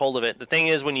can keep hold of it. The thing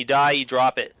is when you die, you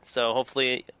drop it. So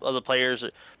hopefully other players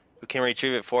can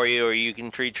retrieve it for you, or you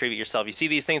can retrieve it yourself. You see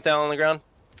these things down on the ground?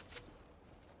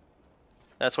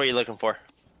 That's what you're looking for.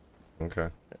 Okay.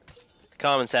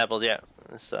 Common samples, yeah.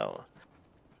 So,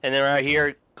 and then right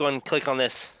here, go and click on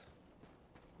this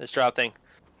drop thing.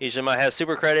 Usually might have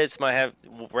super credits, might have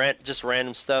just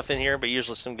random stuff in here, but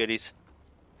usually some goodies.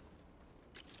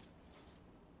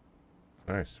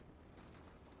 Nice.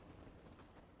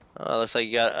 Oh, looks like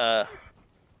you got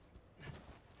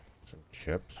Some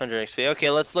chips. 100 XP. Okay,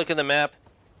 let's look at the map.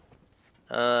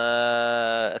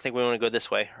 I think we want to go this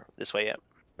way. This way, yeah.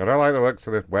 I don't like the looks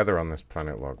of the weather on this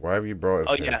planet log. Why have you brought us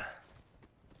Oh here? yeah.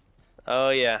 Oh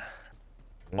yeah.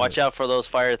 Watch out for those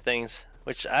fire things,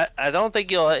 which I don't think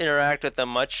you'll interact with them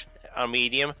much on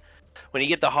medium. When you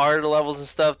get the harder levels and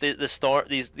stuff, these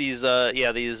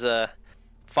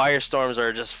firestorms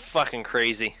are just fucking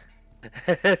crazy.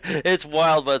 It's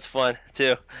wild, but it's fun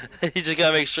too. You just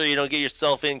gotta make sure you don't get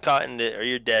yourself caught in it, or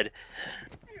you're dead.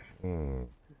 Hmm.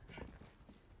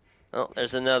 Oh,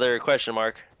 there's another question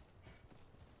mark.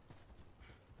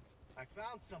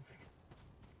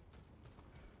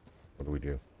 What do we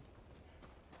do?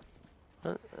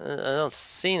 I don't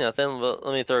see nothing, but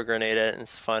let me throw a grenade at it and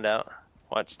find out.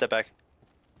 Watch, step back.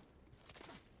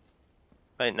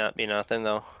 Might not be nothing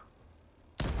though.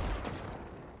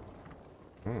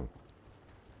 Hmm.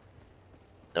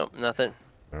 Nope, nothing.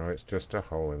 No, it's just a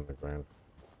hole in the ground.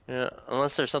 Yeah,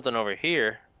 unless there's something over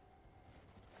here.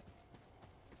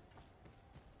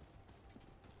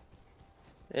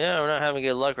 Yeah, we're not having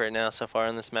good luck right now so far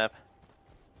on this map.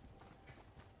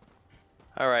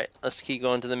 Alright, let's keep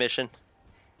going to the mission.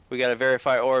 We gotta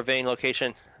verify ore vein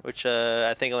location, which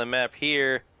I think on the map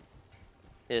here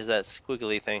is that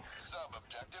squiggly thing.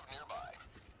 Sub-objective nearby.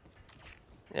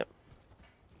 Yep.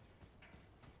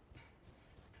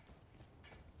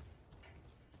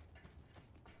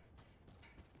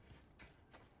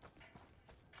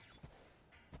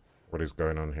 What is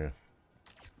going on here?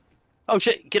 Oh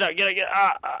shit! Get out! Get out! Get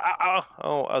out!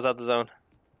 Oh, I was out the zone.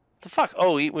 The fuck?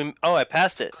 Oh, oh, I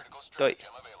passed it. Critical Wait. stratagem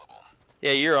available.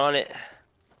 Yeah, you're on it.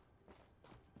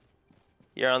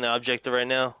 You're on the objective right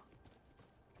now.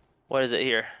 What is it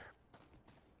here?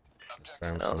 Objective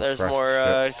Found Oh, some there's crashed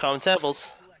more ships. common samples.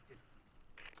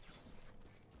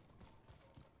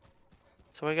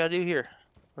 So what I gotta do here?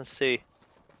 Let's see.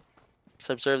 Let's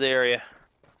observe the area.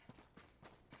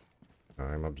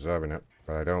 I'm observing it,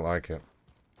 but I don't like it.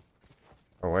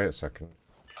 Oh, wait a second.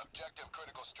 objective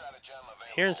critical stratagem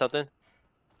available. Hearing something.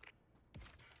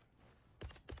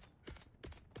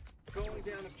 Calling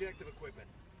down objective equipment.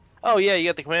 Oh yeah, you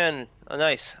got the command. Oh,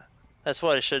 nice. That's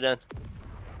what I should have done.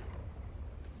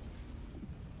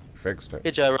 Fixed it.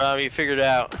 Good job, Rob. You figured it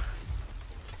out. What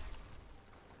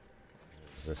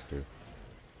does this do?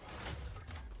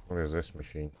 What is this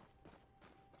machine?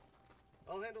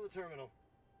 I'll handle the terminal.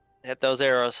 Hit those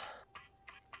arrows.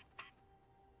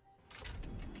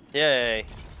 Yay.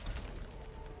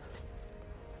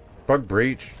 Bug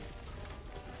breach.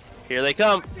 Here they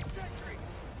come.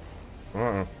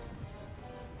 Uh-uh.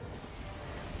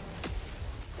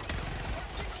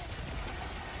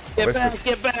 Get This back, is-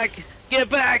 get back, get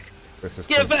back. This is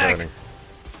Get back! concerning.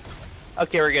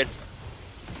 Okay, we're good.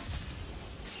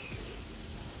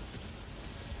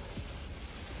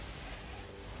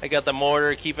 I got the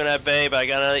mortar keeping at bay, but I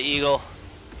got another eagle.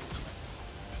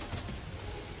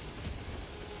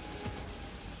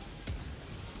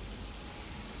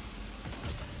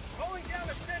 Calling down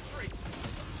a sentry.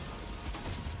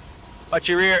 Watch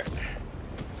your rear.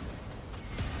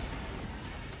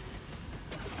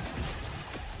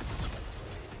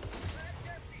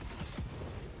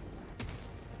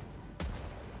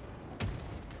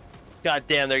 God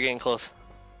damn, they're getting close.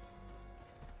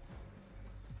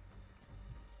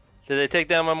 Did they take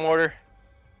down my mortar?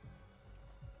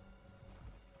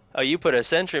 Oh, you put a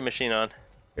sentry machine on.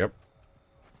 Yep.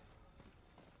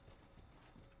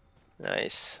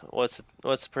 Nice. What's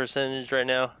the percentage right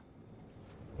now?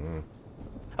 Mm.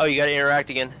 Oh, you got to interact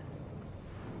again.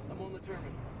 I'm on the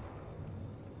terminal.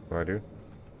 What do I do?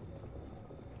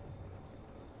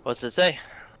 What's it say?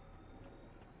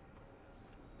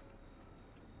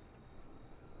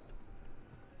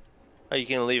 Oh, you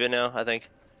can leave it now, I think.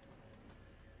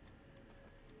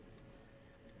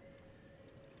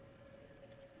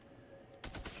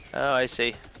 Oh, I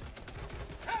see.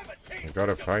 I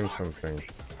gotta find something.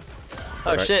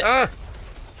 Oh But shit! Ah!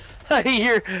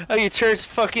 Your turret's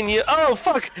fucking you. Oh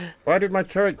fuck! Why did my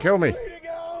turret kill me?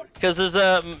 Because there's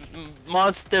a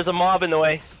there's a mob in the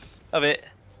way of it.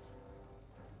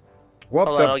 What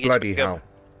Hold on, I'll the get you bloody back up. hell?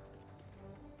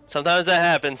 Sometimes that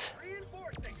happens.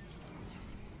 Reinforcing.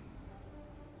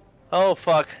 Oh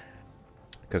fuck!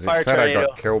 Because it Fire said I tornado.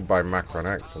 got killed by Macron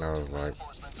X, and I was like,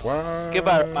 what?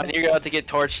 Goodbye, Ron. You're about to get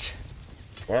torched.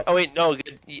 What? Oh wait, no.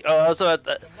 Good. Oh, also at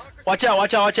the... Watch out!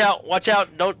 Watch out! Watch out! Watch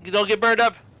out! Don't get burned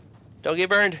up. Don't get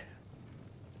burned.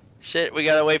 Shit, we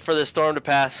gotta wait for the storm to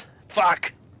pass.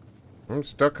 Fuck. I'm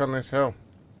stuck on this hill.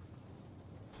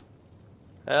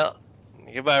 Well,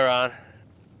 goodbye, Ron.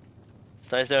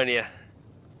 It's nice knowing you.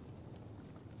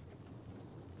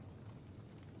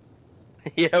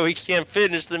 Yeah, we can't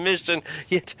finish the mission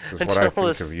yet This is what I until think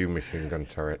this. of you, machine gun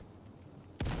turret.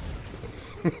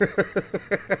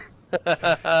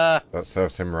 That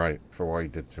serves him right for what he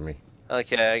did to me.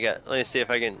 Okay, I got. Let me see if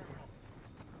I can.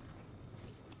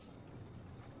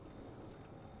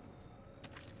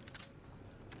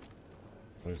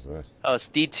 What is this? Oh, it's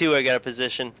D2. I got a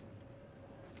position.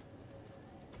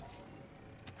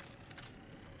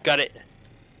 Got it.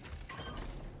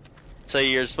 So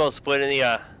you're supposed to put in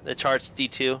the charts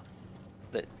D2.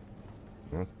 That.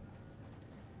 Hmm?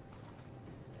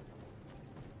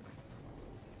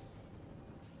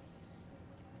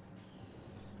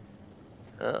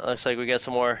 Looks like we got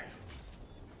some more.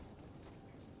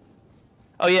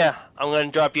 Oh yeah, I'm gonna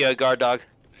drop you a guard dog.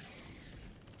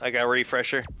 I got a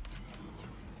refresher.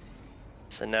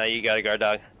 So now you got a guard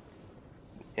dog.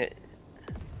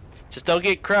 Just don't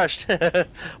get crushed.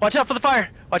 Watch out for the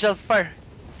fire! Watch out for the fire!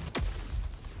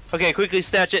 Okay, quickly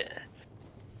snatch it.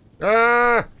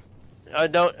 Ah!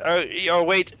 Don't, or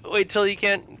wait till you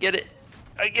can't get it.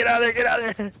 Get out of there! Get out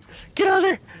of there! Get out of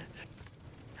there!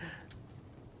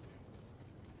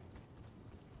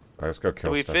 Alright, let's go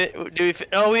kill stuff.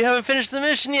 Oh, we haven't finished the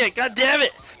mission yet. God damn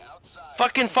it!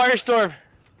 Fucking firestorm!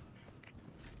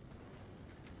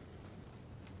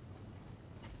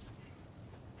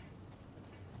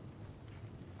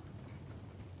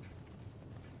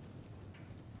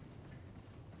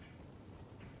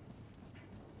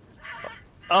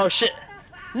 Oh shit!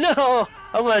 No!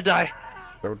 I'm gonna die.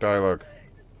 No dialogue.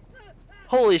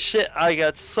 Holy shit! I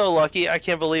got so lucky. I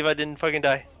can't believe I didn't fucking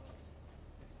die.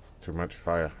 Too much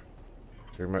fire.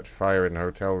 Too much fire in the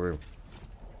hotel room.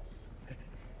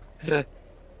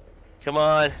 Come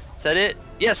on. Is that it?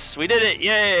 Yes, we did it!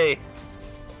 Yay!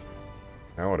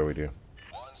 Now what do we do?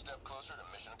 One step closer to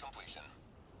mission completion.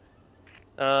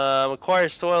 Acquire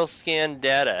soil scan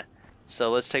data.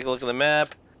 So let's take a look at the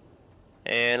map.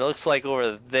 And it looks like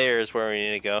over there is where we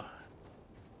need to go.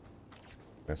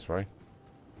 This way?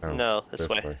 No, this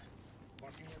way.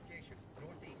 Marking location,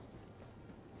 northeast.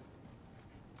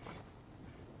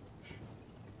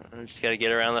 I just gotta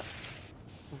get around the.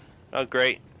 Oh,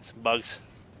 great! Some bugs.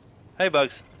 Hey,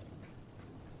 bugs.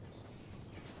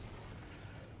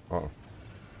 Uh-oh.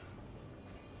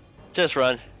 Just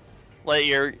run. Let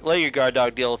your guard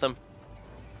dog deal with them.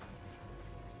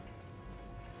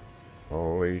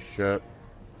 Holy shit.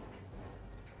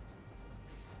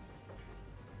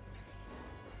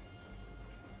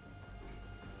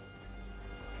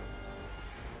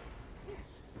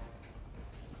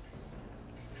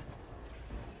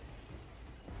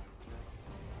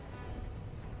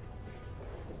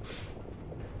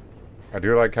 I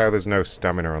do like how there's no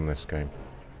stamina on this game.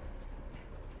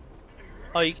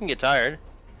 Oh, you can get tired.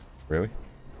 Really?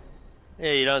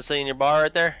 Yeah, you don't see in your bar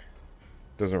right there.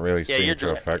 Doesn't really Yeah, seem you're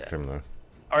to affect him though.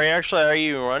 Are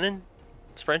you running?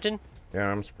 Sprinting? Yeah,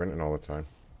 I'm sprinting all the time.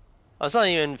 Oh, it's not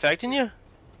even affecting you?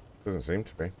 Doesn't seem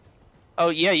to be. Oh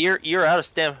yeah, you're out of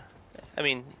stamina.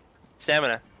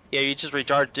 Yeah, you just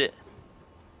recharged it.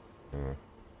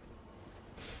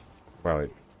 Well,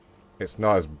 it's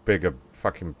not as big a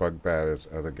fucking bugbear as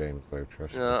other games though,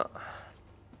 trust me. No.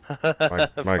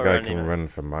 My guy can run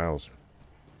for miles.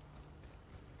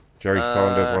 Jerry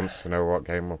Saunders wants to know what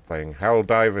game we're playing.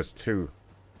 Helldivers 2.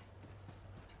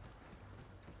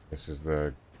 This is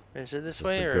the Is it this It's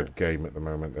way the or? good game at the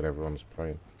moment that everyone's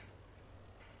playing.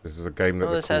 This is a game that Oh,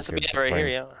 the this cool has to be kids it are right here,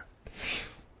 playing.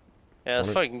 yeah. Yeah,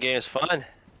 this fucking game is fun.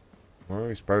 What are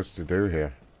we supposed to do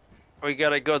here? We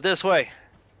gotta go this way.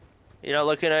 You're not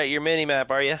looking at your mini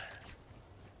map, are you?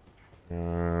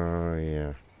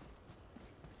 Yeah.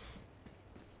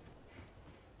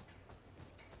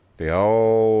 The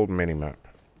old mini map.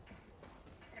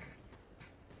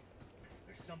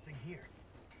 There's something here.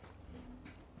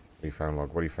 What you found,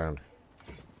 Log? What have you found?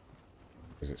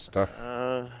 Is it stuff?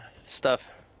 Stuff.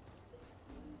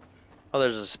 Oh,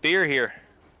 there's a spear here.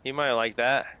 You might like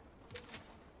that.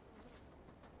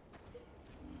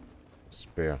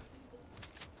 Spear.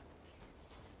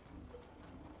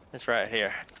 It's right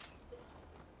here.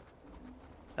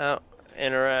 Oh,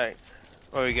 interact.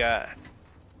 What we got?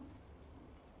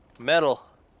 Metal.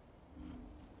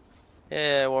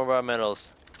 Yeah, more about metals.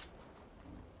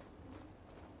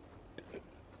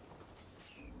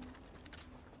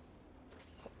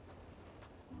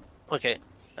 Okay,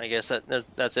 I guess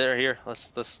that's it right here.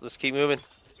 Let's keep moving.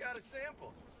 Got a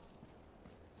sample.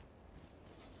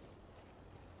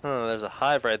 Oh, there's a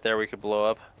hive right there we could blow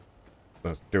up.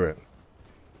 Let's do it.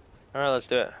 All right, let's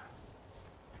do it.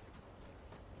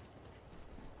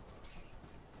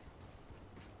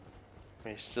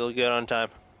 We're still good on time.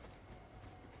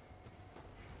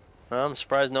 Well, I'm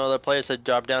surprised no other players had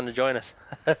dropped down to join us.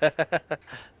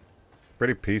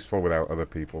 Pretty peaceful without other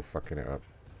people fucking it up.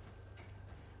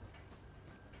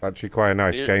 Actually quite a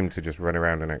nice game to just run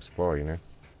around and explore, you know?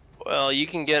 Well, you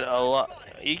can get a lot.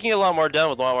 You can get a lot more done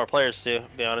with a lot more players too. To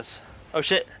be honest. Oh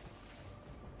shit!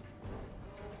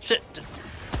 Shit!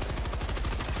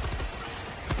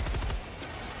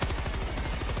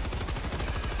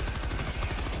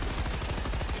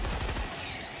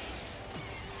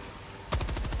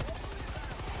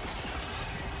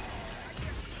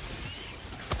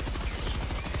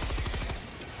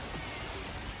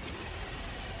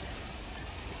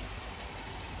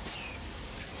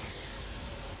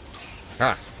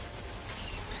 Ha!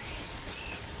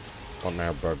 What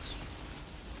now, bugs?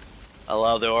 I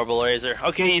love the orbital laser.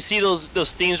 Okay, you see those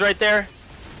steams right there?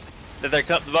 That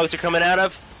the bugs are coming out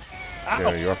of? Ow.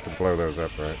 Yeah, you have to blow those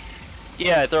up, right?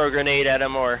 Yeah, throw a grenade at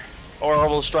them or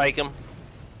orbital strike them.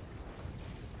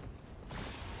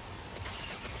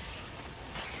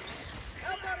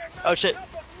 Oh shit!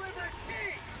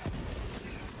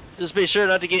 Just be sure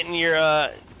not to get in your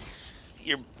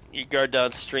guard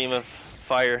downstream of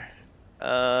fire.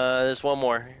 There's one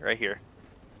more right here.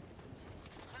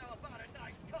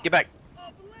 Get back.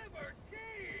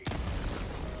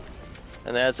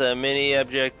 And that's a mini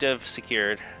objective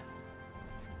secured.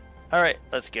 Alright,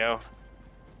 let's go.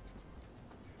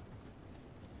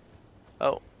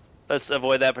 Oh, let's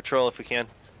avoid that patrol if we can.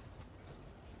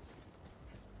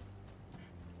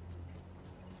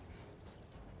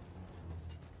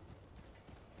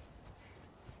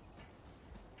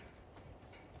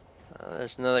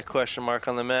 There's another question mark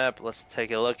on the map. Let's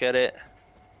take a look at it.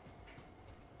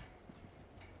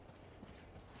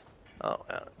 Oh,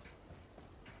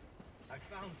 I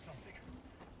found something.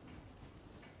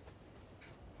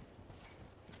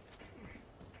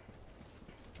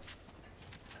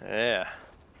 yeah.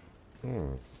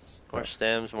 Hmm. More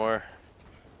stems, more.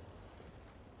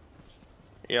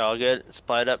 You're all good?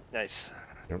 Supplied up? Nice.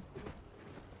 Yep.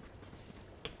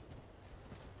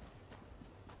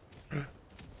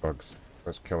 Bugs.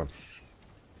 Let's kill him.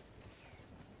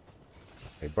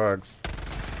 Hey, bugs.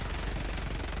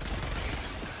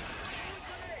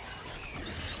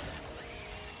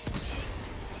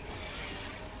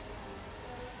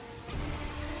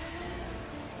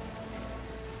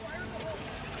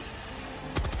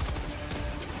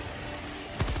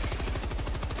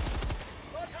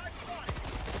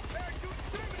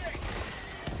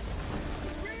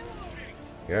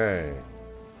 Yay.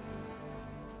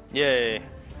 Yay.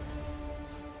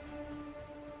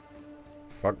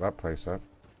 Fuck that place up.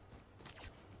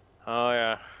 Oh,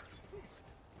 yeah.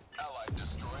 Allied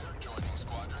destroyer joining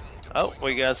squadron. Oh,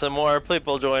 we got some more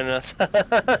people joining us.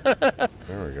 There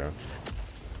we go.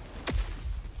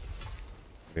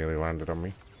 Nearly landed on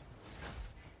me.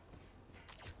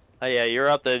 Oh, yeah, you're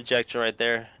up the objection right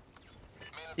there.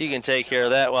 You can take care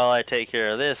of that while I take care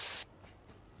of this.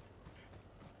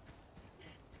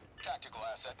 Tactical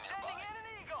asset nearby.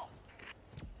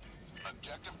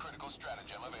 Objective critical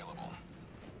stratagem available.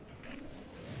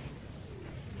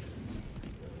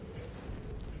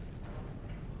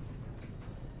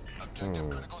 Objective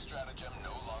critical stratagem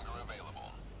no longer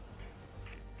available.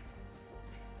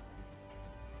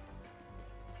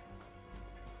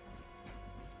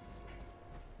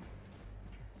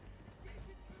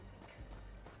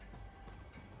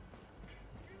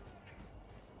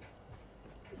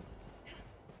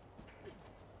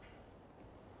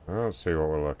 Let's see what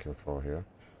we're looking for here.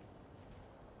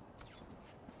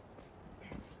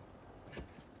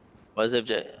 What's the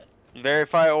object?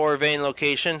 Verify or vein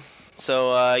location.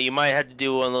 So you might have to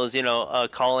do one of those, you know,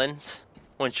 call-ins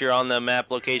once you're on the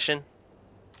map location.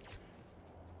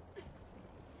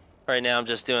 Right now I'm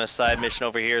just doing a side mission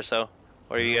over here, so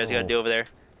what are you guys gonna do over there?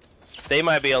 They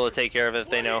might be able to take care of it if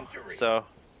they know, so.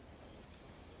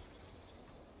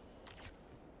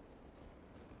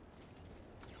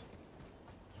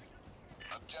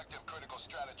 Objective critical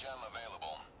stratagem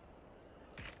available.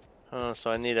 Oh, so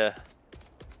I need a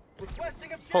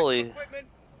Requesting objective pulley. equipment.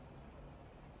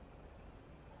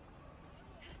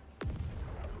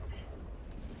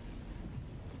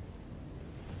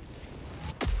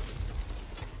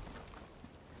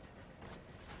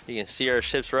 You can see our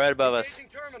ships right above us.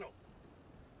 Engaging terminal.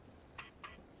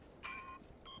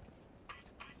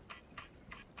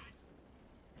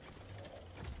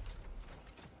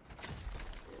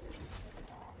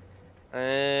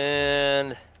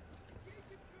 And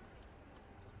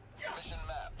Mission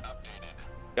map updated.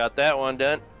 got that one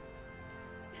done.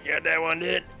 Got that one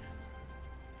done.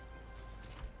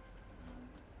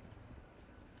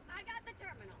 I got the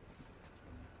terminal.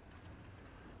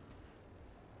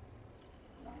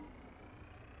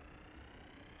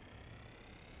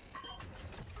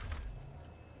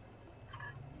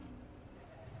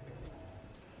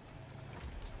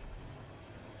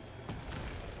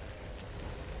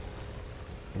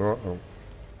 Uh-oh.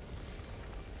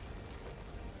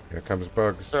 Here comes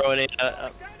bugs. Throwing it.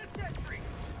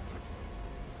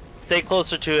 Stay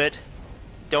closer to it.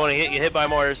 Don't want to get hit by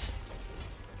mortars.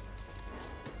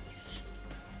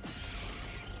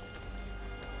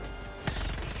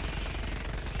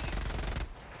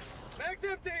 Mag's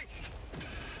empty.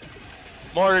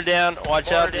 Mortar down.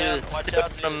 Watch out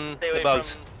from the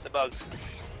bugs.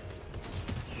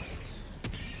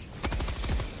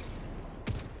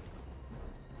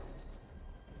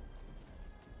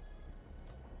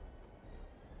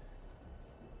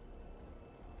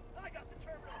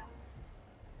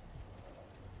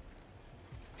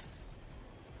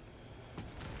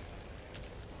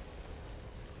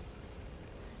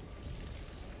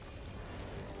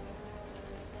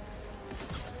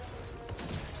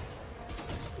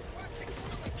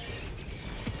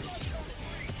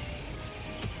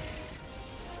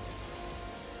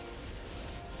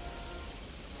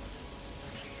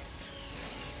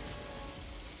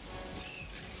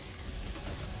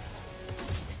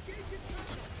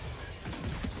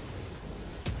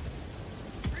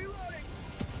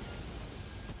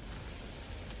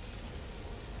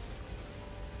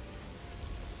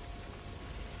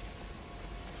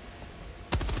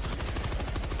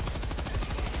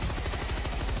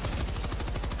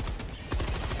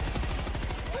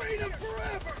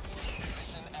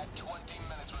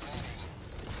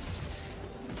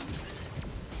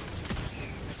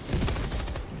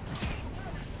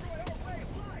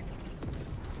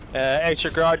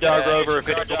 Extra guard dog rover if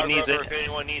anyone needs it. If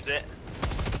anyone needs it.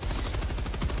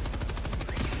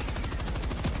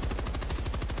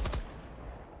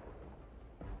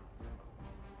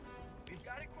 We've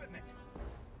got equipment.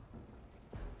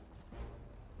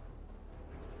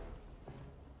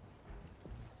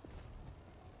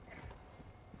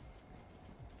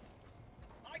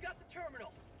 I got the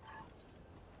terminal.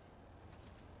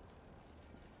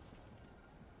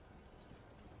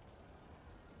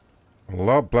 A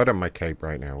lot of blood on my cape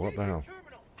right now. What the hell?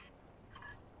 Terminal.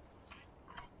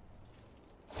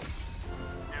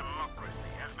 Democracy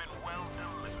has been well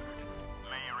delivered.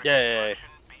 May your Yay.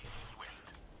 extraction be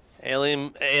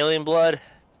swift. Alien blood.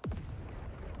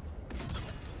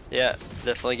 Yeah,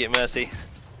 definitely get messy.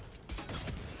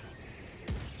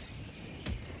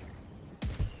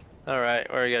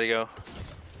 Alright, where we gotta go?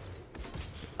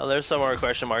 Oh, there's some more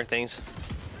question mark things.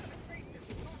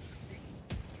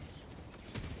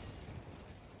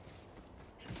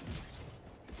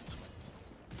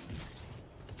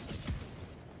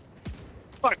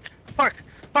 Fuck! Fuck!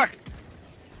 Fuck!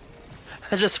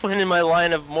 I just went in my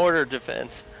line of mortar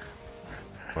defense.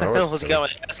 Well, I almost got my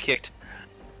ass kicked.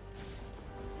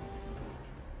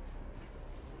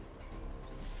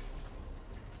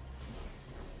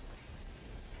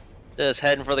 Just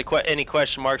heading for the any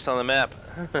question marks on the map.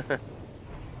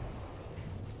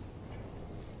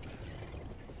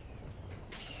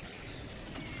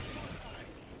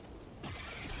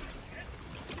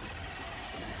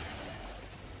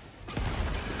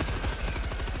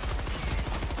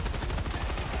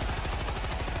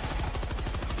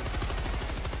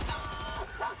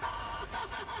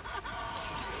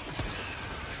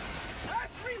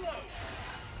 Let's reload.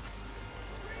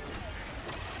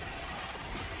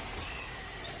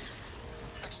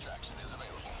 Extraction is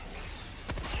available.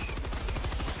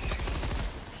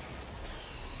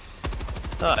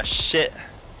 Oh shit.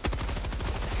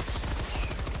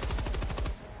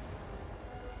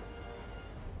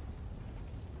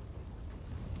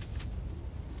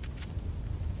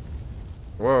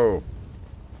 Whoa.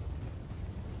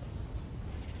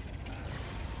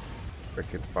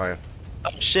 Freaking fire. Oh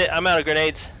shit, I'm out of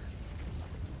grenades.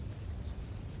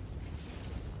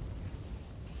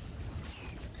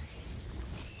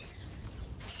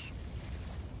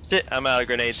 Shit, I'm out of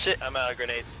grenades. Shit, I'm out of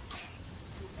grenades.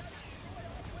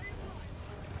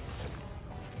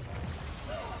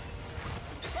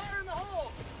 Fire in the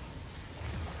hole.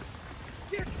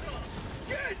 Get some.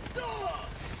 Get some.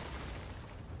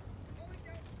 Going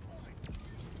down the line.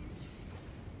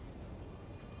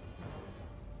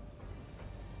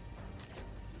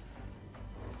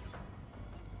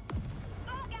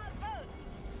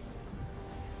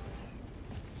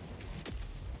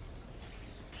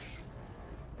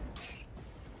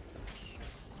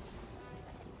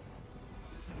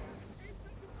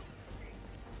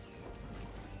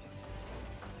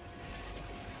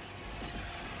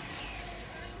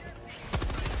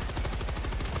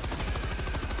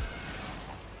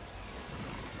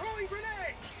 Throwing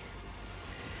grenades.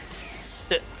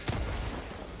 Shit.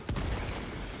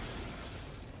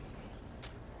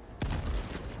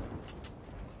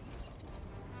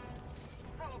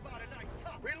 How about a nice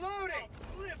cup? Reloading.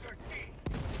 Liberty.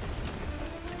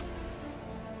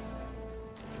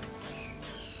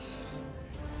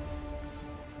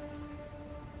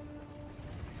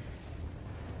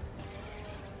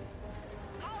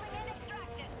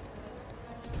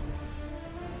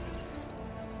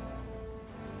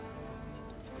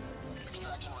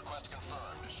 Extraction request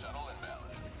confirmed. Shuttle inbound.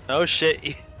 Oh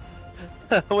shit.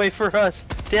 Wait for us.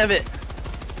 Damn it.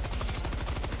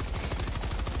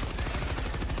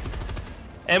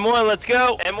 M1, let's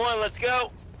go. M1, let's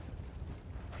go.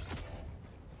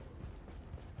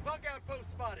 Bug outpost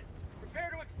spotted.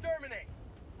 Prepare to exterminate.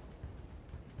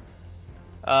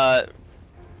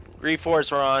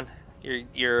 Reforce, we're on.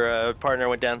 Your partner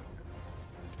went down.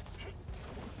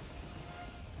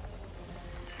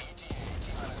 ETA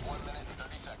T-minus 1 minute and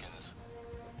 30 seconds.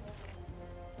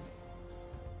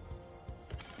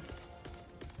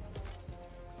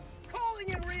 Calling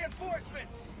in reinforcement.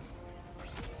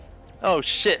 Oh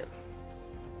shit.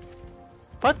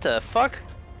 What the fuck?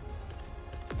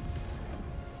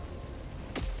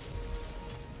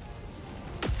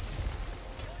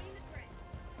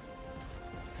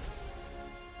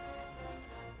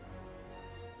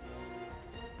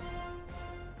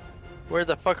 Where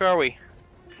the fuck are we?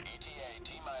 ETA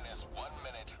T-minus 1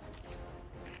 minute.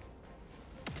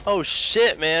 Oh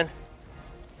shit, man.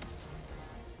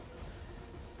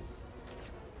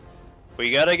 We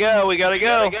gotta go, we gotta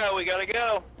go. We gotta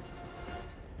go.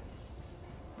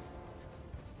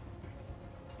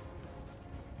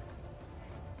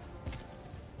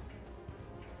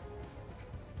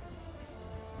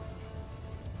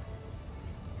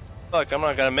 Fuck, I'm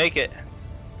not gonna make it.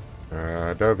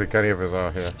 I don't think any of us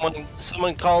are here.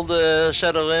 Someone called the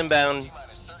shuttle inbound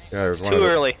Yeah, it was one too of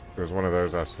early. It was one of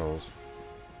those assholes.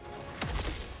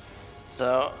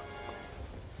 So,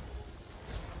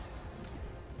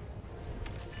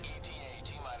 ETA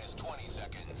T-minus 20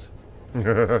 seconds.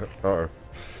 Uh-oh.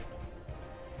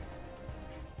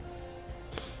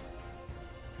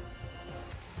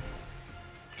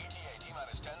 ETA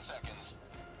T-minus 10 seconds.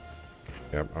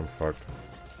 Yep, I'm fucked.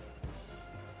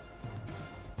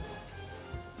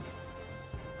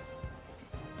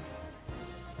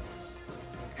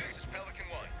 This is Pelican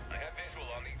 1. I have visual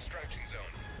on the extraction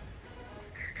zone.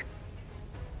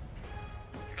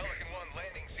 Pelican 1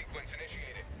 landing sequence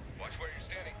initiated. Watch where you're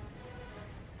standing.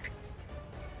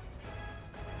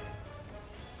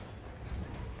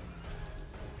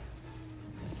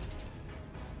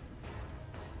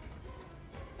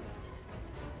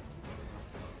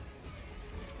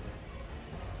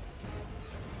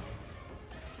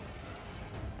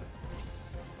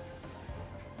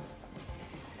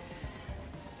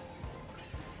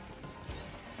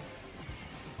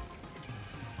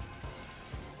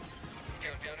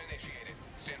 Countdown initiated.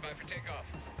 Stand by for takeoff.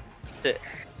 shit.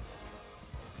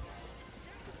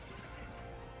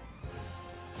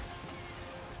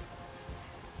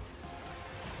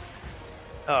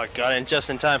 Oh, got in just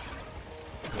in time.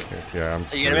 Yeah, I'm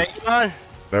Are you gonna screwed. make it on?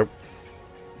 Nope.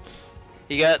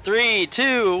 You got 3,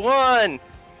 2, 1,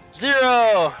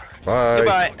 0. Bye.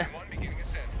 Goodbye. Pelican 1 beginning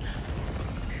ascent.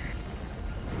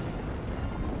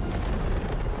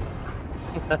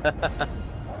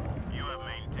 You have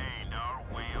maintained our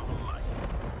way of life.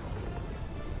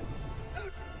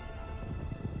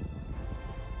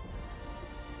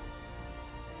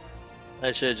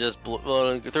 I should have just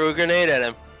threw a grenade at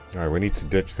him. Alright, we need to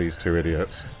ditch these two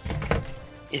idiots.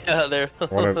 Yeah, they're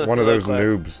One of those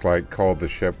noobs like called the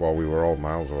ship while we were all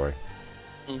miles away.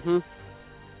 Mm-hmm.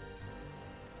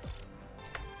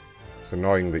 It's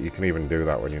annoying that you can even do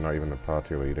that when you're not even the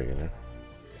party leader, you know?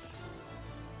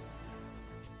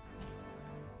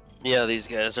 Yeah, these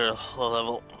guys are low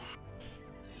level.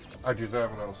 I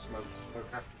deserve a little smoke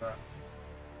after that.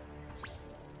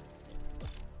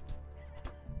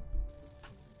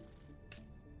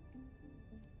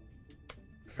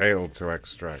 Failed to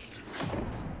extract.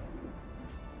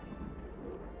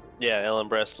 Yeah, Ellen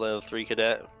Breast level 3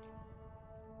 cadet.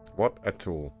 What a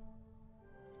tool.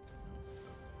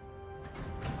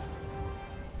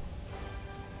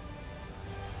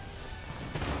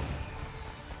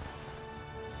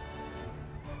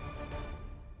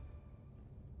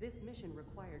 This mission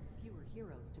required fewer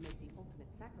heroes to make the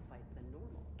ultimate sacrifice than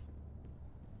normal.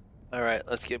 Alright,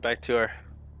 let's get back to her.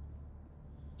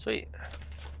 Sweet.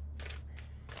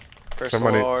 First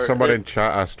Someone Lord- in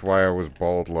chat asked why I was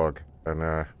bald log,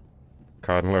 and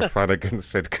Cardinal Flanagan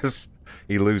said because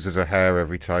he loses a hair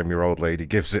every time your old lady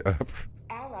gives it up.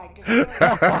 Allied destroyer.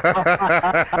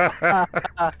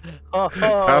 Oh,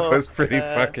 That was pretty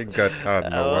fucking good,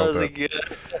 Cardinal. that Well was a done.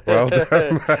 good Well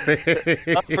done,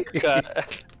 buddy.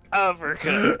 uppercut.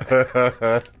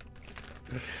 Uppercut.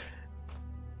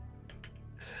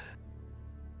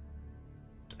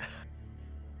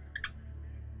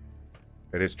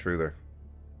 It is true, though.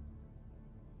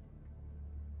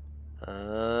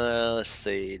 Let's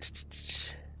see.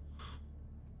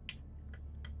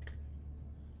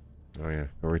 Oh yeah,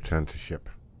 we'll return to ship.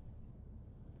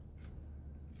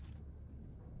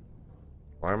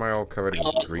 Why am I all covered in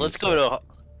green Let's stuff?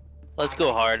 let's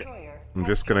go hard. Destroyer. I'm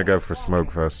just gonna go for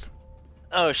smoke first.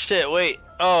 Oh shit! Wait.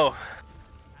 Oh.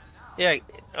 Yeah.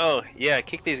 Oh yeah.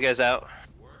 Kick these guys out.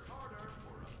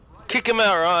 Kick them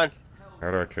out, Ron. How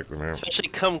do I kick them out?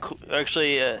 Especially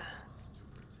actually.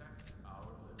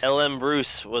 LM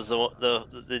Bruce was the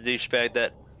douchebag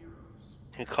that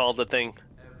who called the thing.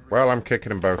 Well, I'm kicking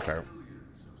them both out.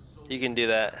 You can do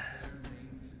that.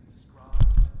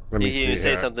 Let me You see can say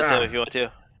here. something to him if you want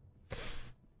to.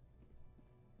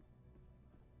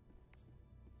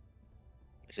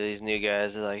 So these new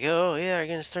guys are like, oh yeah, we're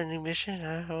gonna start a new mission.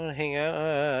 I want to hang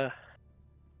out.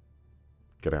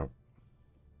 Get out.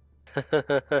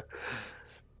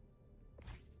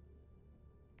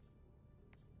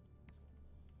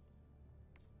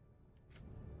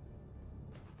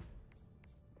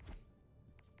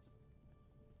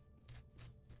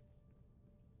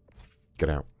 Get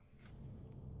out.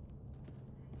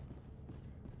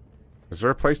 Is there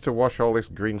a place to wash all this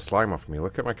green slime off me?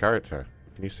 Look at my character.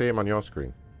 Can you see him on your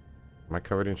screen? Am I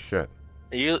covered in shit?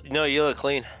 You look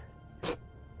clean.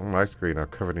 On my screen, I'm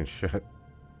covered in shit.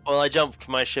 Well, I jumped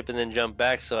my ship and then jumped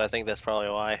back, so I think that's probably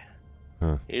why.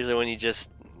 Huh. Usually when you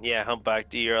just hump back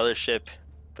to your other ship,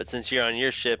 but since you're on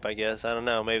your ship, I guess I don't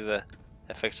know. Maybe the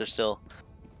effects are still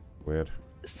Weird.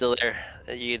 there.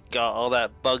 You got all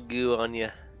that bug goo on you.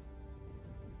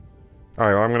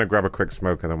 Alright, well, I'm gonna grab a quick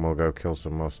smoke and then we'll go kill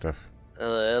some more stuff. A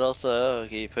little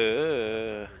smoky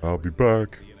poo. I'll be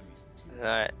back. The enemy's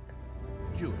Alright.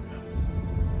 Junior.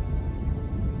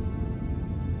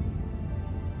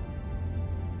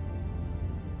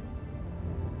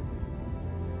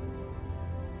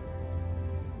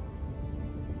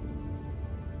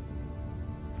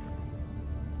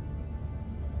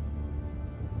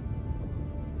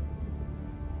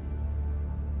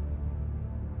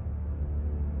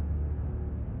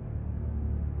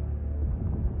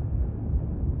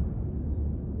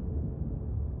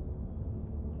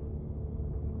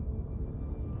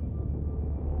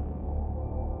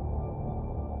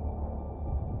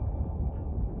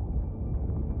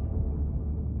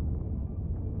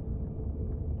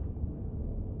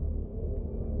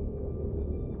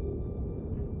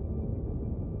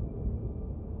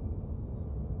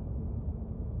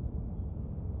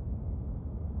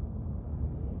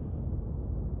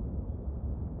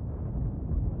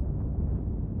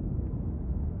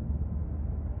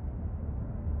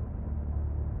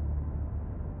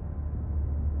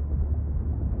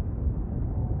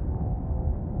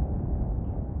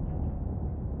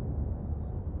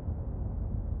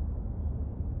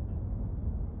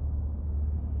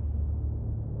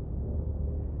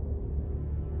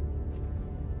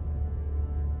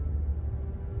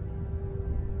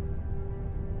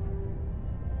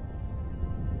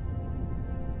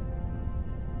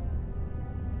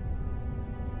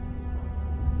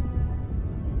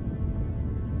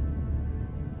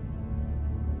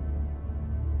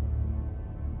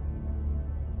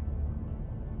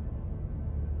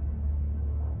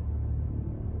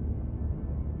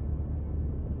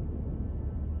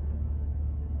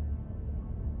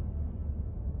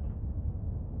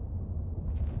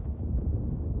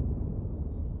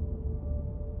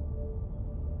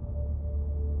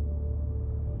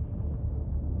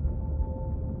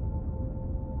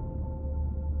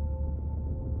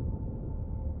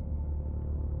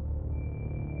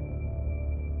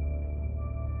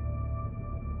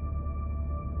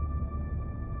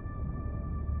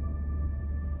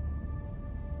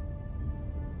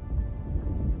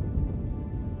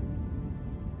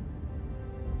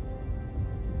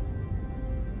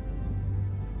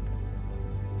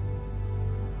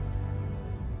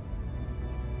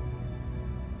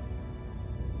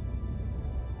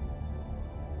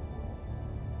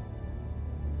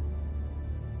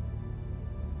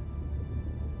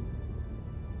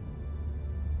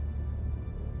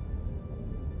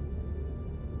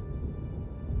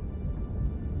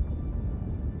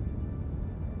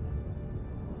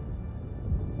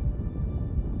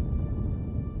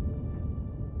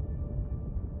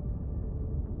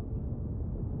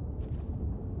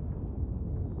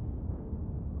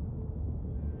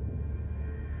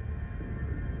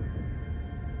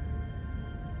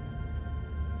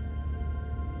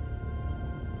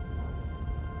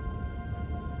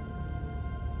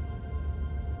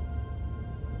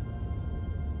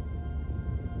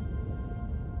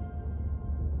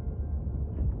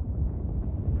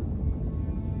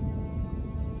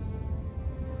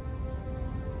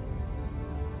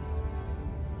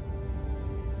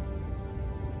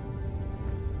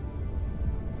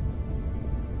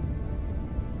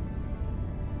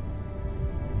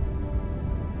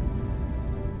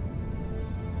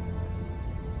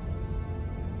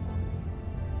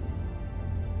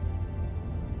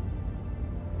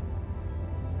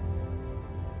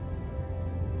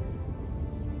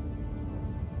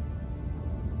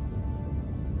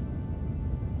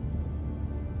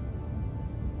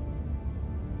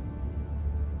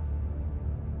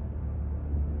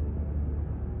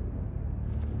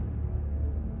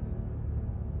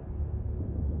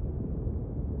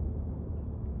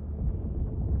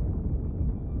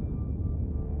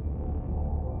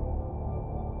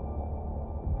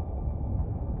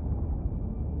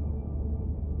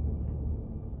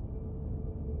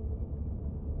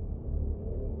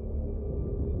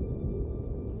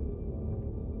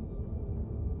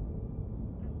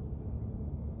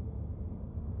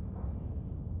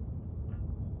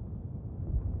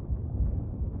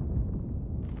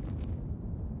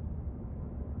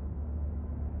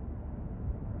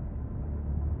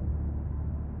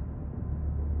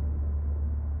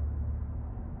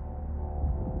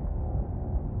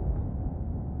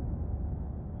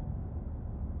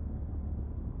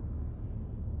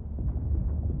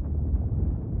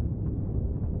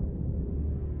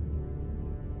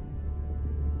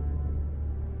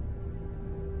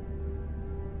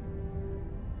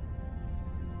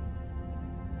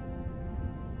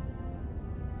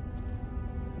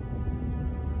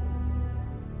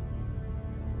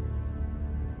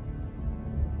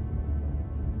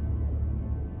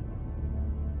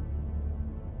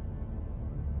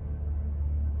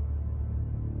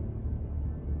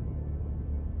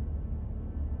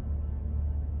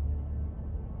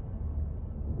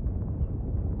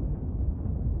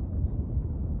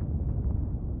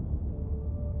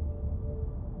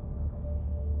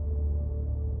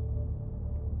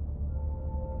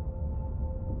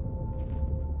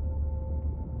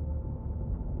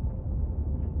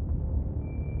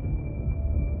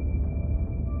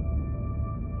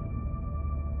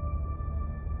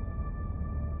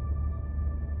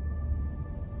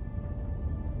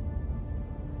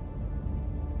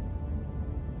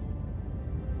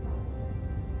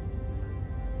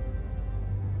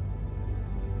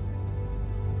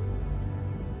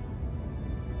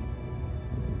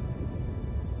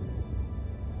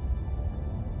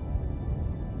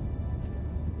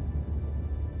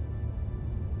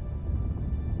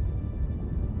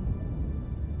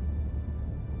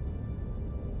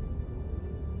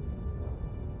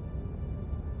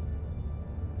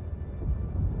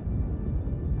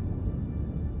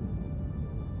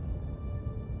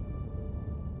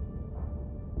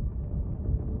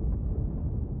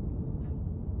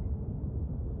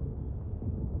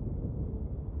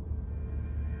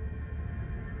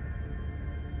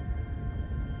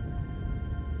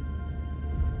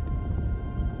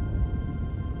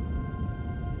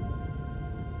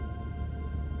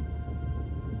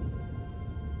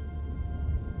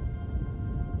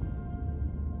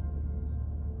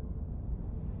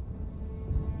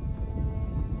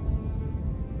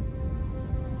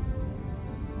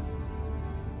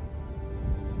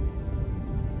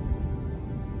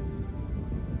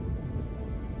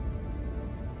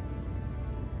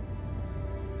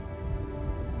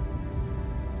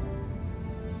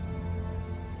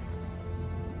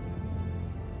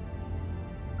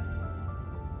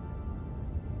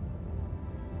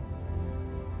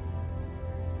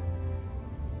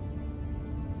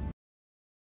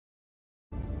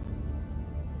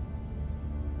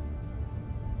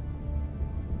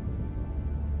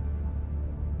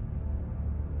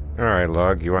 Alright,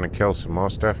 Log, you want to kill some more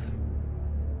stuff?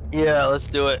 Yeah, let's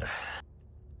do it.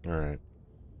 Alright.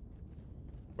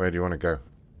 Where do you want to go?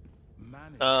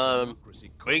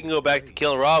 We can go back to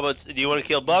killing robots. Do you want to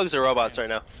kill bugs or robots right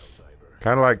now?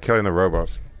 Kind of like killing the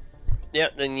robots. Yeah,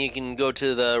 then you can go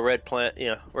to the red plant,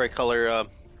 red color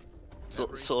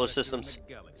solar systems.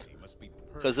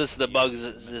 Because this is the bugs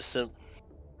system.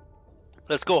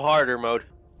 Let's go harder mode.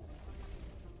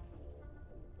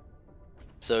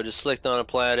 So just select on a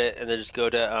planet and then just go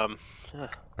to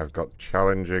I've got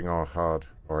challenging or hard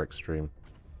or extreme.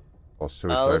 Or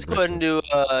suicide let's go ahead and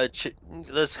mission.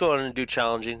 do let's go ahead and do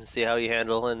challenging and see how you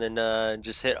handle, and then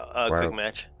just hit a quick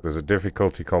match. There's a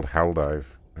difficulty called Hell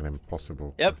Dive and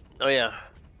Impossible. Yep. Oh yeah.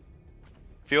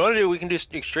 If you want to do, we can do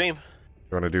extreme.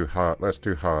 You want to do hard? Let's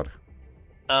do hard.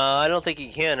 I don't think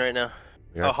you can right now.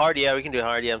 Yeah. Oh, hard. Yeah, we can do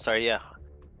hard. Yeah, I'm sorry. Yeah.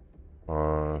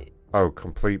 Oh,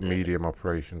 complete medium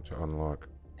operation to unlock.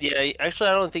 Yeah. Actually,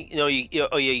 I don't think. No.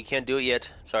 Oh yeah, you can't do it yet.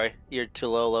 Sorry, you're too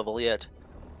low level yet.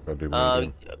 Gotta do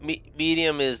medium.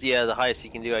 Medium is the highest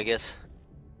you can do, I guess.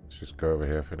 Let's just go over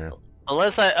here for now.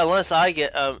 Unless I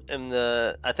get in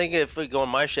the. I think if we go on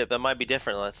my ship, that might be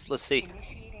different. Let's see.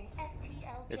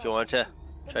 If you want to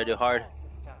try to do hard.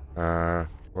 Well,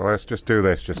 let's just do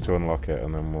this just to unlock it,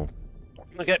 and then we'll.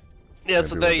 Okay. Yeah,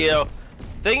 so the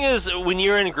thing is, when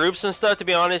you're in groups and stuff, to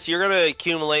be honest, you're gonna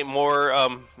accumulate more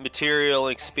material,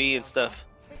 XP, and stuff.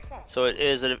 So it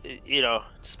is,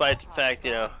 despite the fact,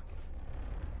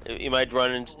 you might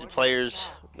run into players.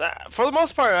 For the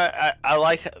most part, I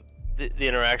like the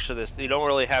interaction of this. You don't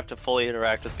really have to fully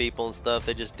interact with people and stuff.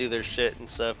 They just do their shit and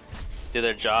stuff, do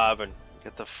their job, and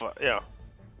get the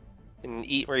and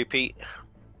eat and repeat.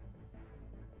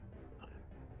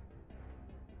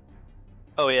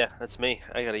 Oh yeah, that's me.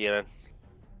 I gotta get in.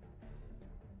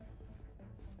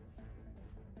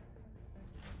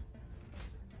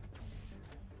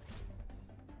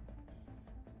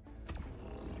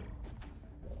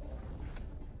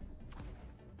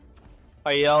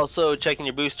 Are you also checking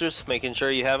your boosters, making sure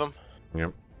you have them? Yep.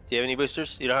 Do you have any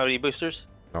boosters? You don't have any boosters?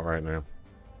 Not right now.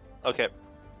 Okay.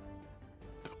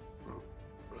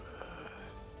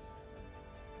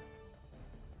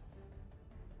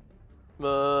 Do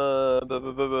I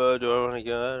want to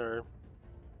get that or?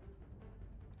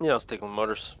 Yeah, I'll stick with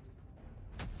motors.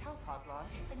 Helipod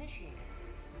launch initiated.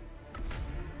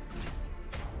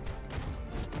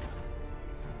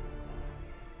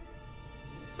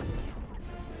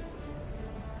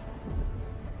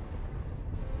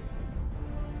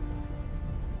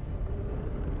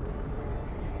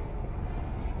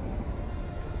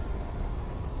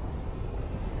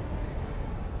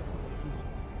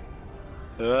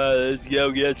 Alright, let's go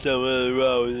get some of the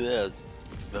road. Yes.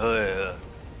 Oh yeah.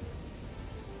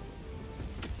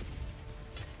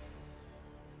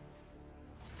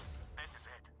 This is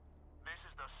it. This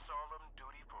is the solemn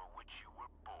duty for which you were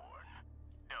born.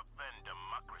 Defend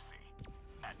democracy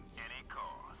at any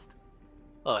cost.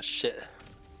 Oh shit.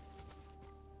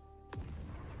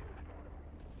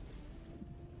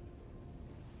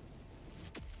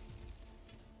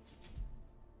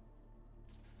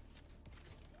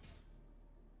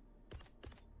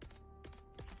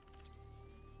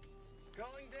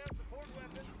 Calling down support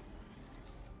weapon.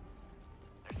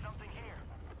 There's something here.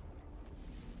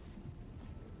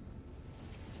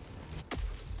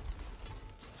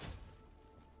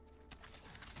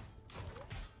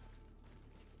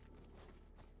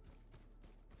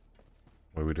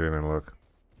 What are we doing then, look?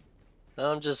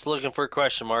 I'm just looking for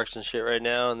question marks and shit right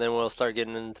now, and then we'll start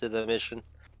getting into the mission.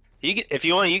 You can, if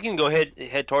you want, you can go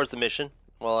head towards the mission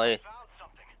while I Found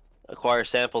something. acquire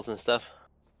samples and stuff.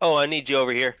 Oh, I need you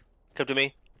over here. Come to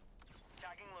me.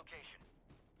 Tagging location.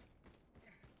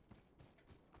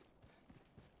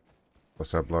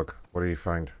 What's up, look? What do you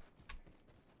find?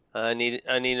 I need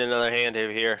another hand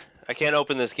over here. I can't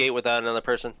open this gate without another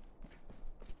person.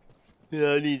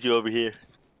 Yeah, I need you over here.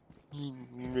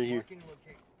 Right here.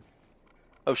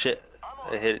 Oh shit!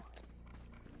 I hit it.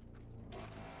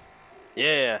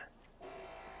 Yeah.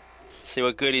 Let's see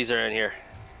what goodies are in here.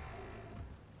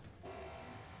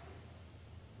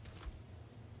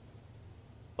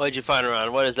 What did you find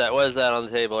around? What is that? What is that on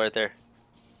the table right there?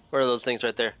 What are those things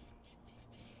right there?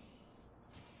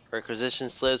 Requisition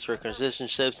slips, requisition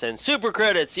ships, and super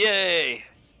credits! Yay!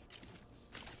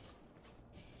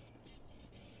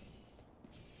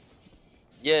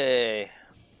 Yay!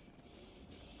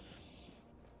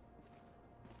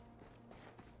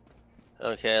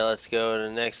 Okay, let's go to the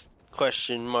next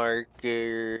question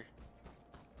marker.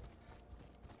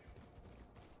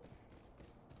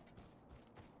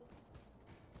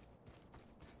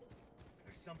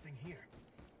 There's something here.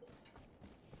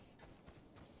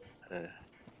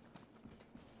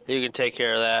 You can take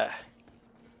care of that.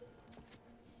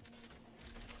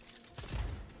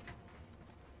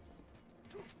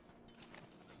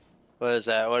 What is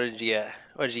that? What did you get?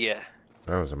 What did you get?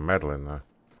 There was a medal in there.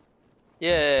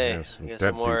 Yay! There's some I got dead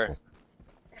some more,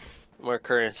 people. more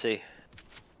currency.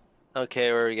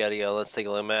 Okay, where we gotta go? Let's take a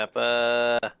look at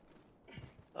the map.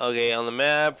 Okay, on the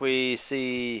map we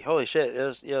see. Holy shit!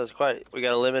 It was quite. We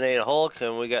gotta eliminate a Hulk,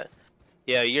 and we got.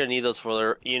 Yeah, you're gonna need those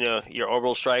for the, your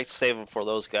orbital strikes. Save them for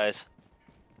those guys.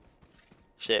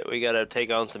 Shit, we gotta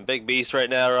take on some big beasts right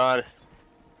now, Ron.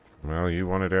 Well, you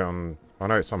wanted it on... Oh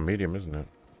no, it's on medium, isn't it?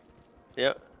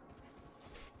 Yep.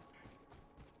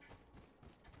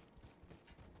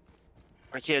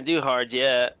 I can't do hard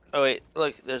yet. Oh wait,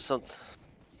 look, there's some.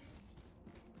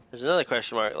 There's another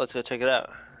question mark. Let's go check it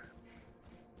out.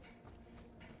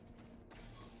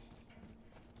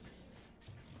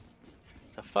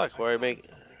 The fuck? Where I make?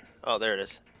 Oh, there it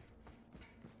is.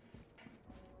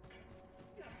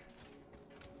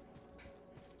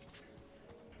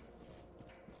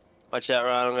 Watch out,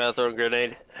 Ron. I'm gonna throw a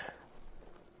grenade.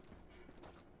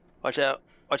 Watch out.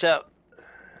 Watch out.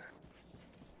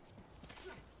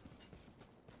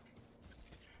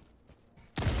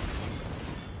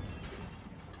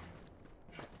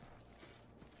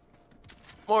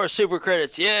 More super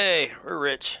credits. Yay. We're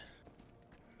rich.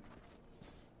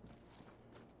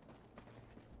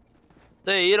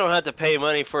 Hey, you don't have to pay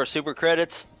money for super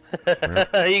credits.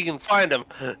 Yeah. You can find them.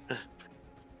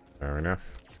 Fair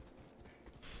enough.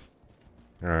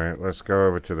 Alright, let's go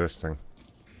over to this thing.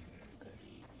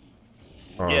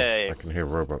 Oh, Yay. I can hear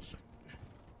robots.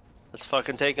 Let's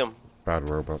fucking take them. Bad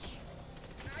robots.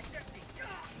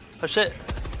 Oh shit.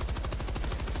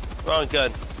 Wrong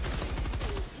gun.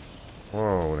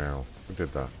 Whoa, now. Who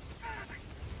did that?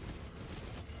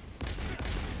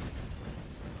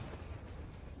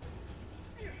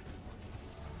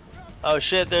 Oh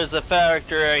shit, there's a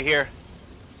factory right here.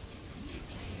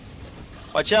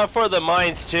 Watch out for the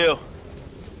mines too.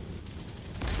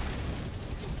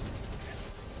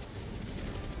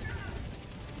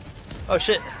 Oh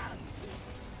shit.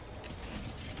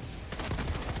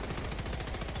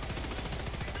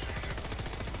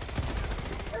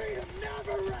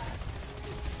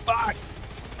 Fuck.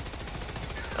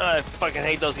 I fucking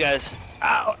hate those guys.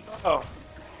 Ow. Oh.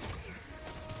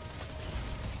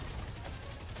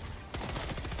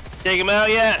 Take him out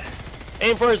yet?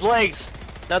 Aim for his legs,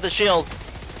 not the shield.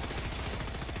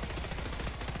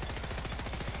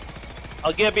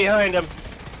 I'll get behind him.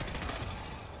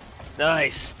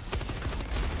 Nice.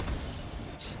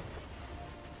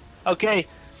 Okay,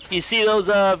 you see those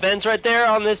vents right there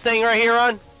on this thing right here,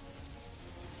 on?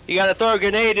 You gotta throw a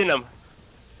grenade in them.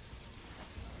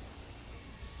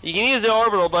 You can use the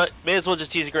orbital, but may as well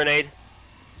just use a grenade.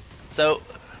 So,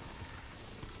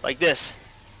 like this.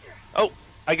 Oh,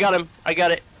 I got him. I got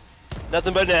it.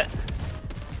 Nothing but net.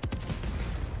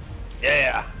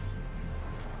 Yeah.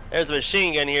 There's a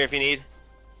machine gun here if you need.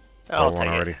 I'll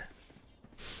take it.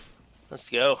 Let's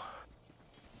go.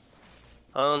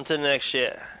 On to the next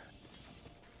shit.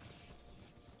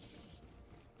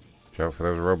 Watch out for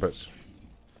those robots.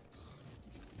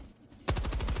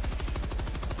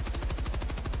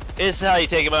 This is how you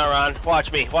take him out, Ron.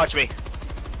 Watch me. Watch me.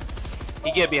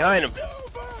 You get behind him.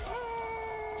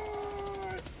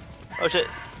 Oh shit.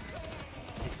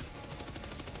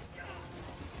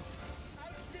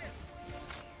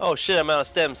 Oh shit, I'm out of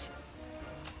stems.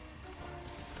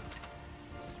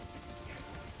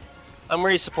 I'm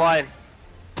resupplying.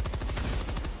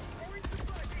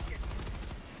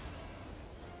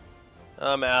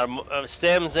 I'm out of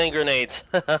stems and grenades.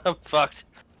 I'm fucked.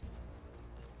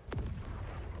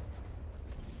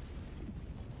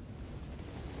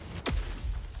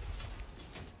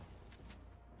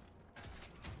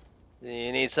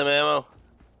 You need some ammo?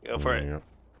 Go for it.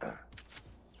 Yep.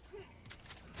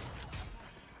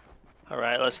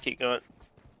 Alright, let's keep going.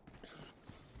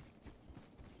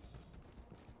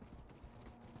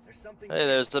 Hey,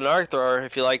 there's an arc thrower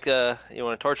if you like, you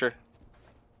want to torture.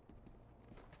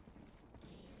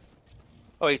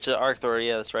 Oh, it's an arc thrower,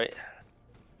 yeah, that's right.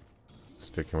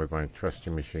 Sticking with my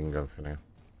trusty machine gun for now.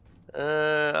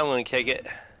 I'm gonna kick it.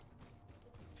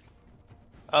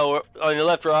 Oh, we're on your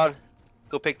left, Ron.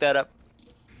 Go pick that up.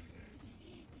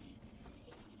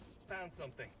 Found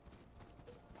something.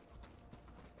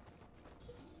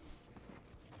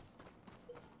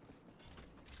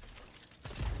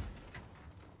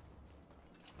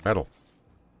 Metal.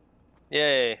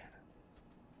 Yay.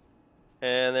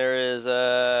 And there is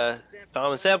a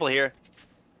common sample here.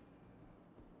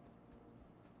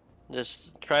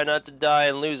 Just try not to die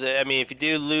and lose it. I mean, if you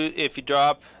do lose, if you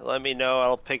drop, let me know.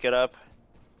 I'll pick it up.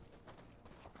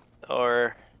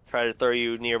 Or try to throw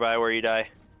you nearby where you die.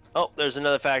 Oh, there's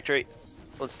another factory.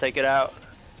 Let's take it out.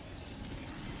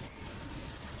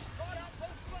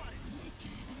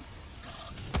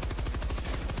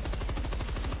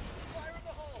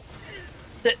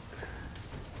 Sit.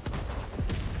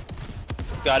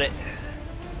 Got it.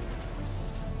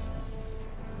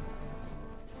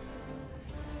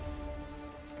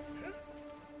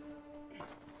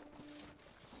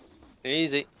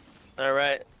 Easy. All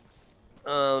right.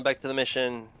 Back to the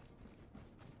mission.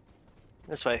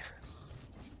 This way.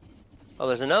 Oh,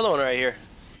 there's another one right here.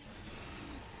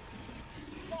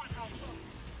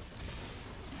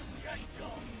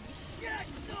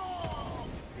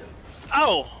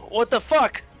 Oh, what the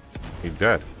fuck? He's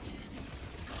dead.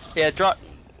 Yeah, drop.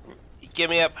 Get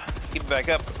me up. Get me back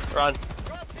up. Run.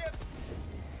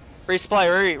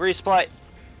 Resupply. Resupply.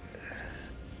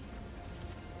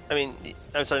 I mean,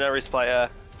 I'm sorry, not resupply.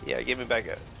 Yeah, get me back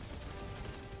up.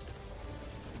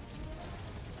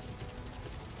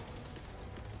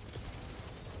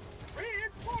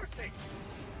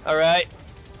 All right.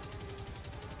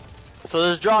 So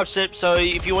there's drop ship. So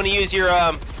if you want to use your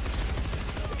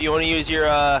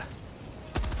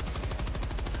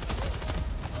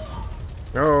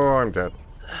Oh, I'm dead.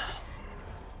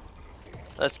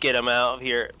 let's get them out of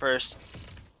here first.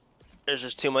 There's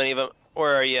just too many of them.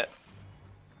 Where are you?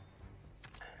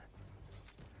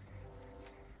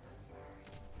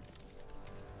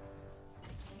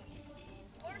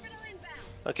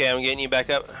 Okay, I'm getting you back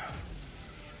up.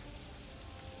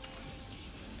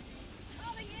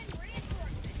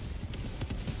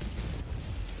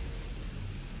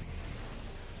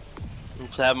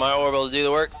 Let's have my orbital do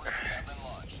the work.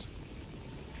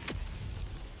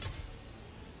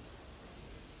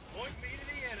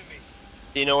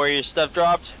 Do you know where your stuff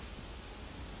dropped?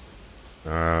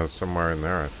 Somewhere in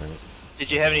there, I think. Did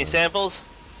you have any samples?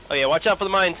 Oh yeah, watch out for the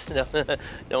mines. No,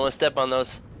 don't want to step on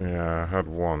those. Yeah, I had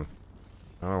one.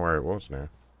 I don't know where it was now.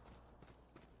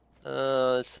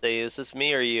 Let's see. Is this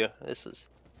me or you? This is.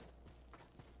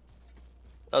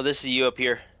 Oh, this is you up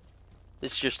here.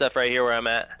 This is your stuff right here where I'm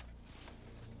at.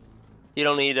 You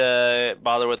don't need to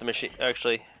bother with the machine.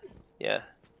 Actually, yeah.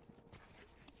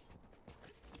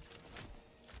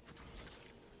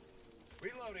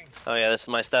 Reloading. Oh yeah, this is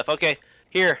my stuff. Okay,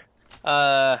 here.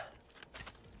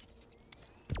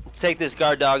 Take this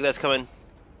guard dog that's coming.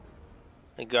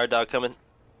 A guard dog coming.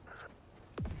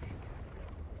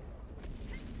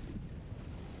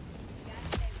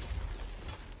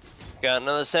 Got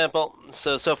another sample.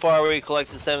 So far we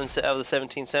collected 7 out of the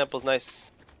 17 samples.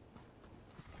 Nice.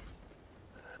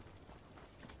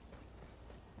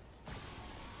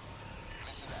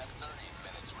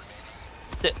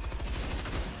 Sit.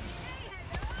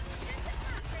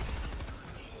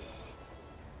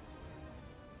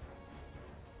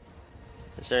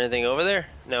 Is there anything over there?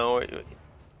 No,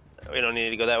 we don't need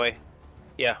to go that way.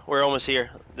 Yeah, we're almost here.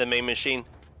 The main machine.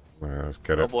 Let's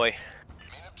get it. Oh boy.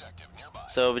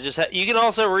 So we just you can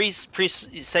also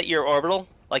preset your orbital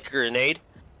like a grenade.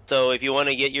 So if you want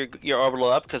to get your orbital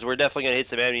up, because we're definitely gonna hit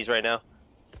some enemies right now.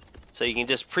 So you can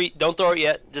just don't throw it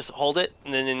yet. Just hold it,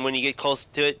 and then when you get close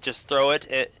to it, just throw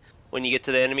it when you get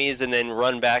to the enemies, and then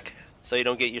run back so you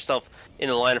don't get yourself in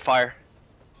the line of fire.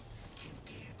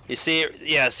 You see it?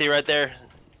 Yeah, see right there.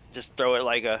 Just throw it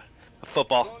like a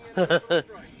football.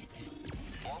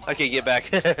 Okay, get back.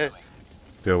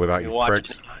 Deal with that, you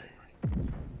pricks.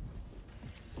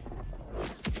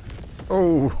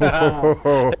 Oh,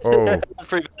 That's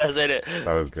pretty bad, isn't it?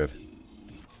 That was good.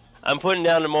 I'm putting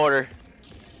down the mortar.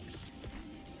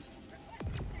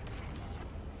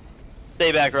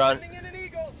 Stay back, Ron.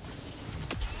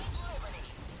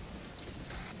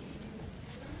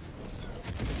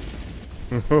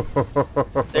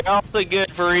 They're also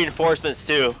good for reinforcements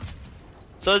too.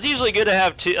 So it's usually good to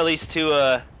have at least two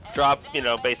drop,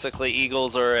 basically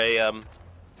eagles or a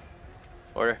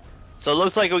order. So it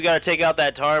looks like we gotta take out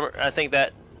that tarm. I think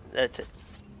that trying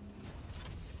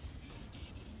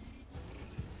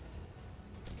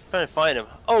to find him.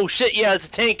 Oh shit! Yeah, it's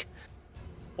a tank.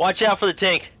 Watch out for the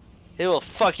tank. It will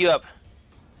fuck you up.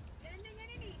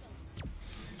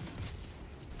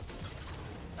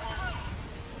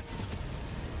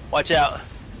 Watch out.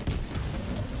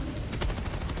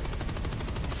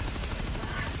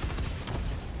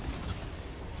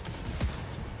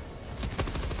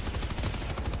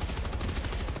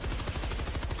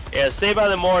 Yeah, stay by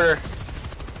the mortar.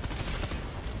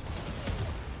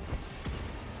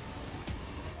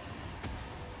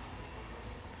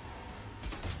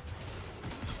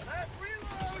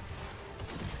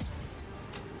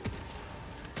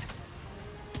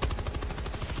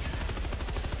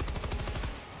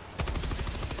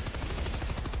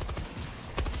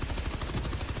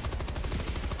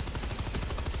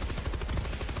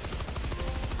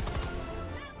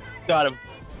 Got him.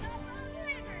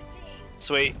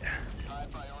 Sweet. High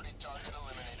priority target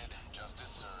eliminated.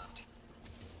 Justice served.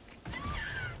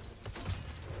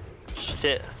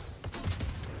 Shit.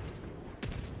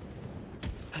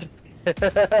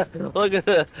 Look at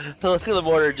the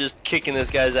mortar just kicking this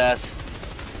guy's ass.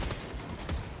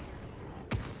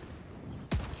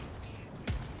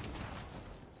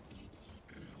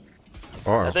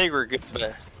 Uh-oh. I think we're good,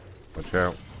 but Watch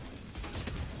out.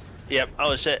 yep.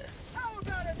 Oh shit. How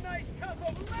about a nice cup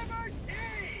of liver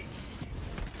tea?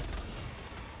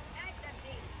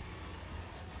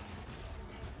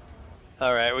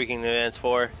 All right, we can advance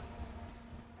forward.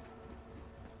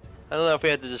 I don't know if we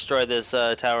had to destroy this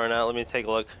tower or not. Let me take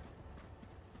a look.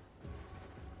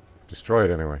 Destroy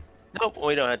it anyway. Nope,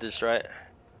 we don't have to destroy it.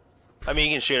 I mean,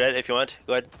 you can shoot it if you want.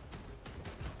 Go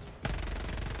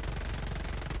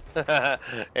ahead.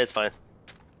 It's fine.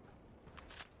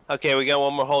 Okay, we got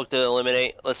one more Hulk to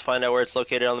eliminate. Let's find out where it's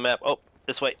located on the map. Oh,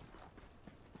 this way.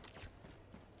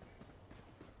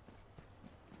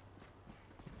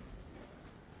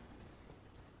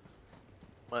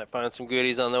 Might find some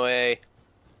goodies on the way.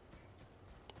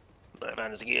 Might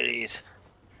find some goodies.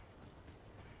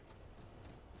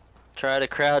 Try to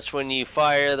crouch when you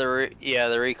fire.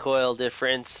 The recoil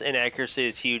difference in accuracy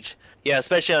is huge. Yeah,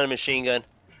 especially on a machine gun.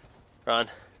 Ron.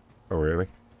 Oh, really?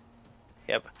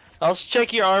 Yep. Also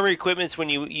check your armor equipments when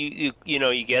you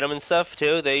get them and stuff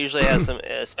too. They usually have some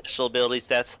special ability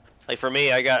stats. Like for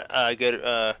me, I got a good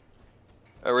a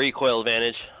recoil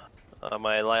advantage on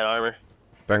my light armor.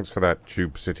 Thanks for that,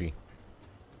 Tube City.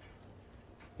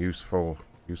 Useful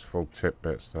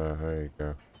tidbits there. There you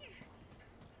go.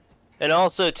 And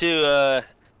also too,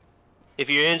 if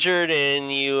you're injured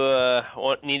and you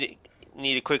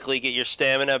need to quickly get your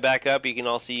stamina back up, you can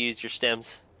also use your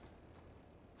stems.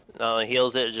 Not only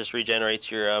heals it, it just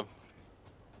regenerates your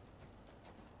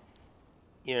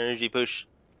energy push.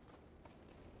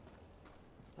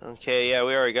 Okay, yeah,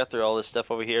 we already got through all this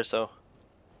stuff over here, so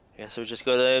I guess we'll just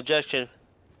go to the objection.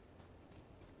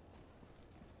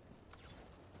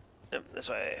 Yep, this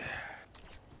way.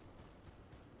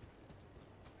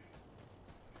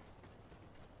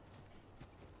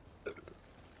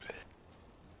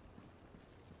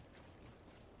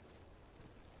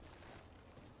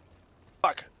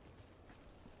 Fuck.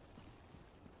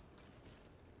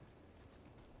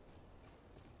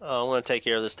 Oh, I'm gonna take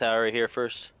care of this tower right here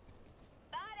first.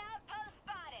 Main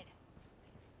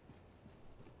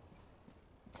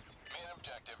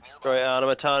objective nearby. Destroy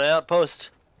automaton outpost.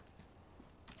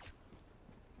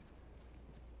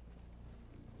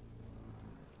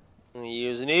 I'm gonna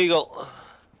use an eagle.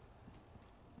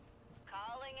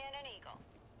 Calling in an eagle.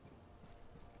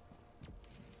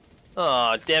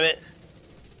 Oh, damn it.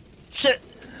 Shit.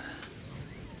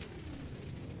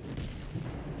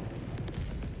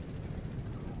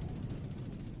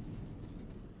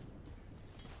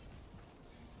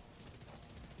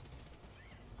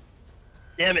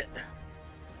 Damn it.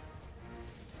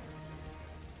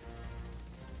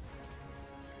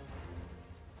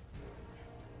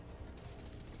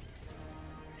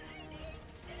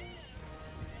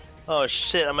 Oh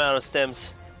shit, I'm out of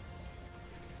stems.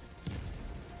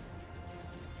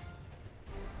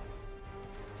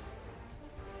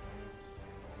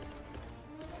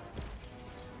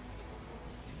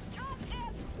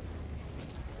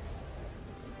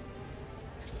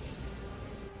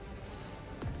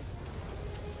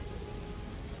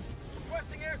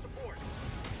 Requesting air support.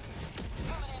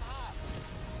 Coming in hot.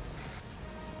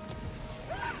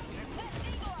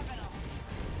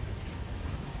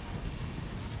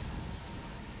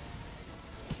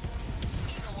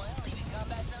 Eagle 1 leaving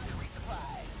combat zone to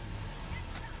resupply.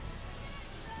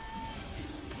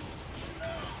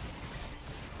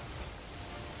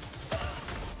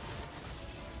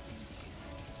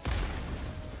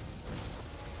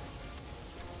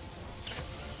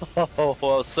 Oh,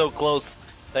 well, so close.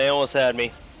 They almost had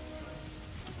me.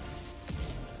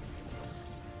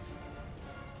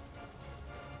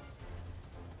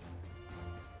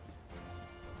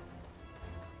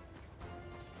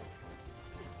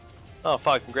 Oh,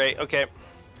 fucking great. Okay.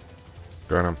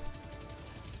 Burn him.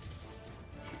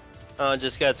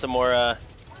 Just got some more,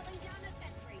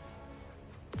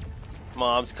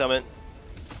 mobs coming.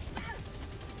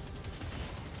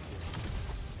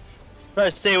 Try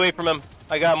to stay away from him.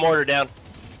 I got mortar down.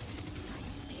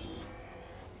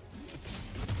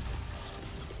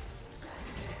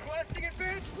 Requesting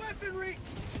advanced weaponry.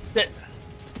 Shit.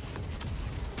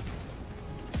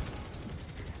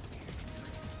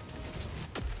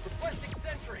 Requesting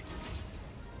sentry.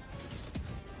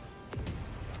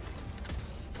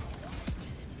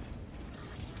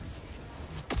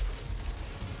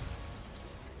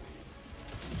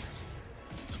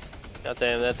 God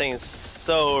damn, that thing is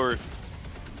so.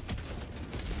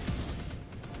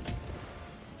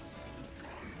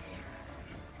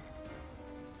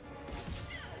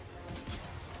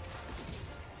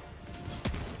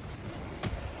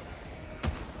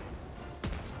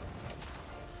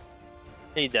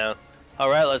 He down. All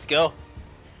right, let's go.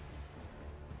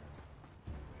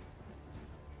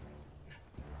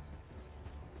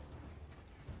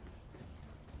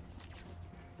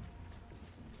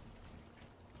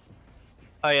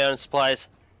 Oh yeah, and supplies.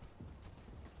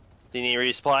 Do you need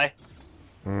resupply?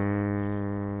 Do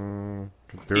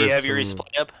you have your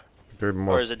resupply up? Do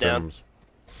more Or is it down? stims.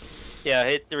 Yeah,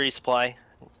 hit the resupply.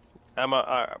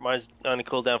 Mine's on a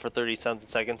cooldown for 30 something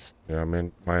seconds. Yeah,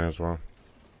 mine as well.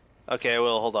 Okay,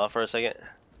 we'll hold off for a second.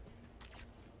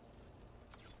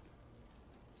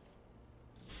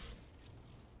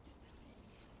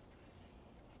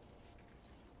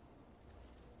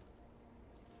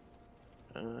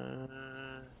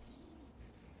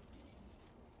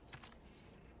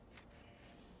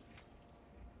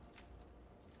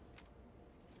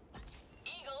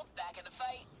 Eagle, back in the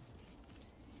fight.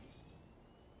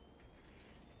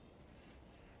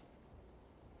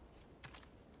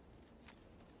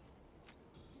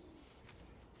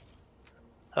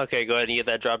 Okay, go ahead and get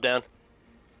that drop down.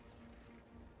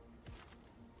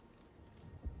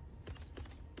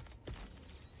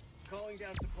 Calling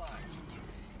down supplies.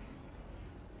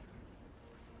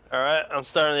 Alright, I'm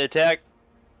starting the attack.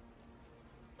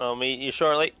 I'll meet you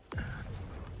shortly.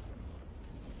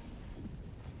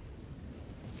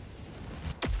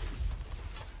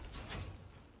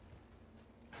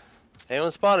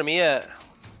 Anyone spotted me yet?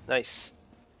 Nice.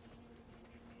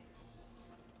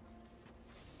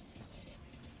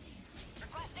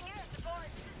 Requesting air support.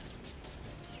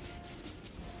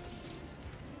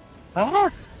 Ah!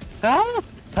 Ah!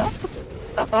 Ah!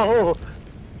 Oh!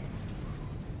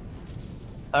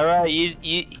 Alright,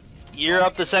 you're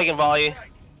up the second volley.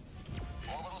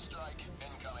 Orbital strike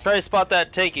incoming. Try to spot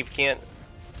that tank if you can.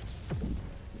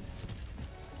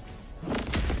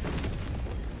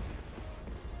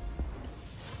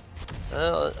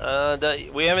 Well,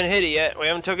 we haven't hit it yet. We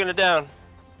haven't taken it down.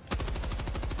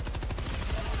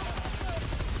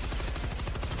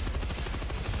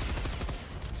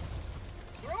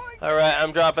 Alright,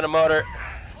 I'm dropping a motor.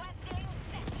 Requesting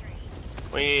sentry.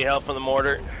 We need help from the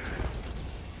mortar.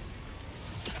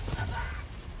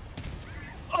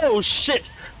 Oh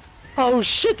shit! Oh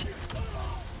shit!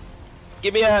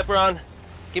 Give me up, Ron.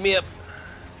 Give me up.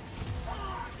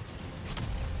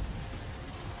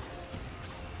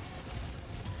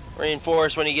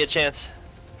 Reinforce when you get a chance.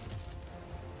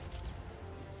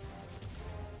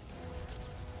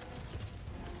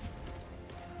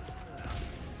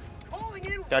 Calling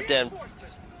in Goddamn.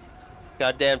 reinforcements.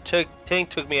 Goddamn tank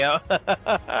took me out. Ready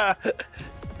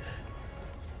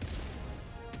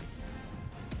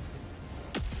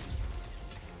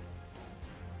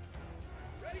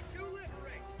to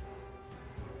liberate.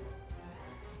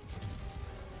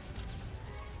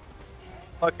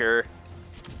 Fucker.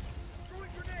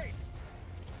 Throwing grenade.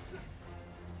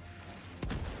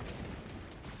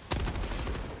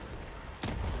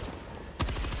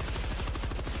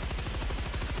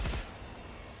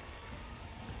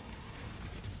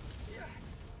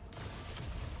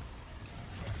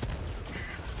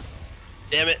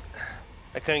 Damn it.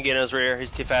 I couldn't get in his rear. He's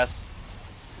too fast.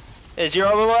 Is your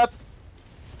orbital up?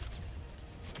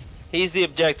 He's the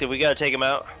objective. We gotta take him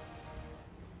out.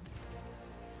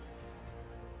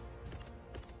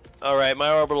 Alright,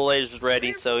 my orbital laser's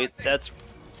ready, so that's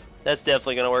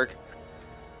definitely gonna work.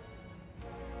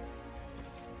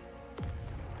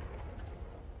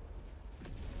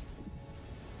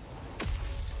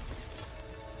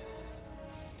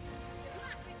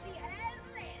 Democracy has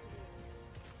landed.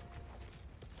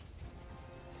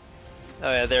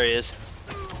 Oh yeah, there he is.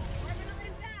 Orbital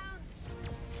inbound.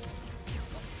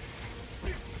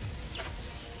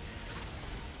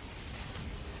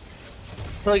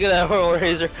 Look at that orbital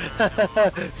laser.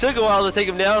 Took a while to take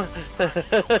him down.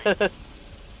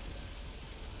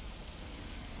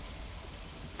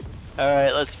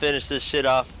 Alright, let's finish this shit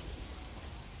off.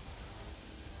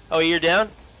 Oh, you're down?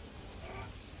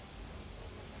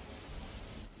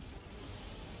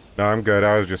 No, I'm good.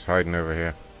 I was just hiding over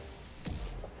here.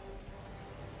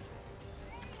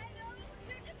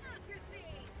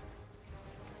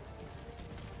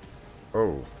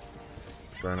 Oh.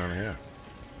 What's going on here?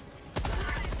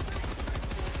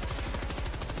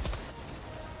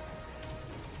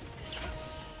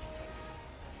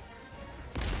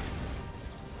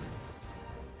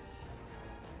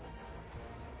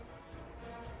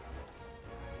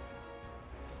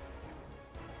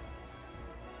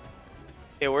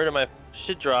 Okay, where did my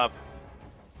Should drop.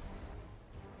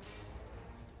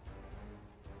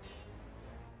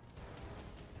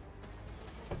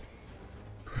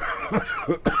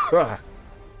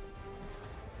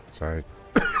 Sorry.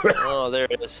 Oh, there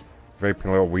it is. Vaping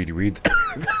a little weedy weed.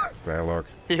 There, look.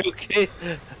 You okay?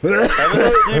 Oh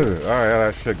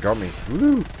yeah, that shit got me.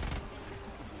 Woo!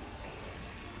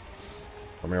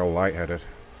 Got me all lightheaded.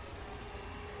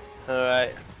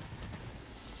 Alright.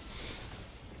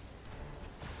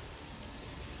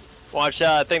 Watch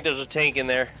out, I think there's a tank in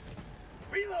there.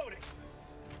 Reloading.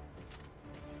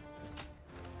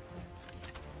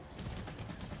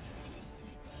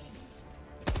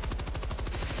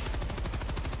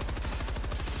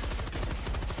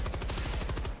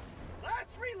 Last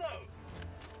reload.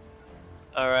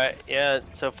 Alright, yeah,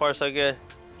 so far so good.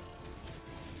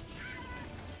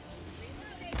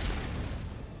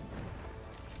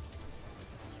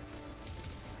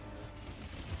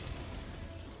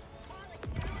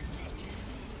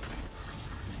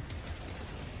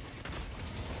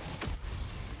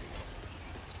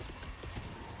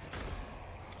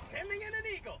 Sending in an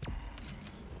eagle.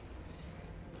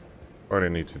 I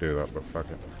didn't need to do that, but fuck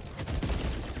it.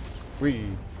 Wee.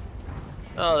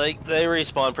 Oh, they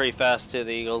respawn pretty fast too,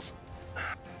 the Eagles.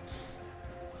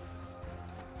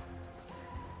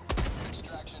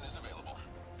 Extraction is available.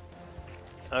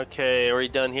 Okay, are we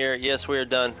done here? Yes, we're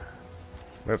done.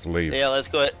 Let's leave. Yeah, let's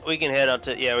go. We can head up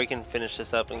to. Yeah, we can finish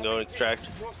this up and go extract.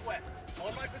 Northwest.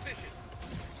 On my position.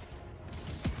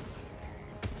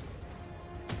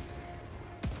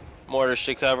 Mortars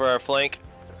should cover our flank.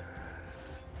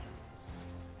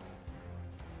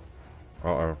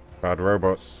 Uh-oh. Bad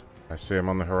robots. I see them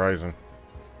on the horizon.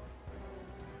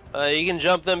 You can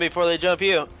jump them before they jump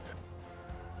you.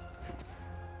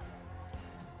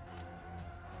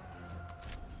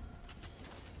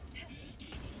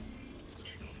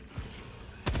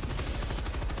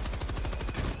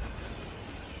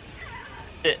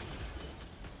 Shit.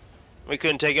 We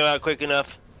couldn't take him out quick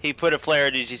enough. He put a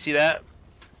flare. Did you see that?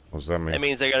 What's that mean? That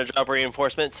means they gotta drop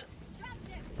reinforcements.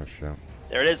 Oh shit.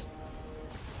 There it is.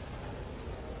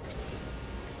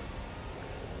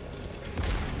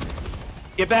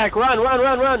 Get back! Run! Run!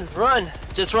 Run! Run! Run!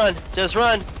 Just run! Just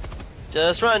run!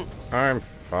 Just run! I'm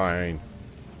fine.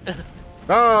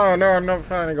 Oh no, I'm not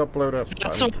fine. I got blowed up.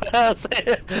 That's what I was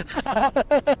saying.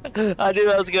 I knew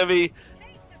that was gonna be.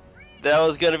 That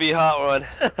was gonna be a hot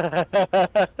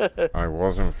one. I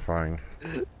wasn't fine.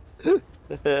 Oh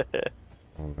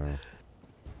no.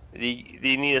 Do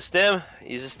you need a stem?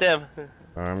 Use a stem.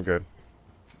 I'm good.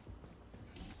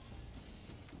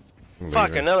 I'm Fuck,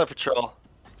 leaving. another patrol.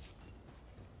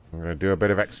 I'm gonna do a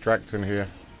bit of extracting here.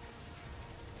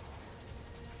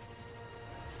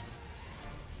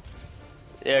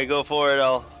 Yeah, go for it.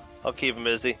 I'll keep him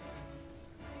busy.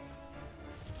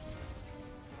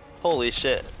 Holy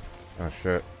shit. Oh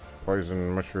shit.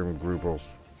 Poison mushroom grubles.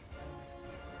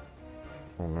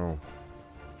 Oh no.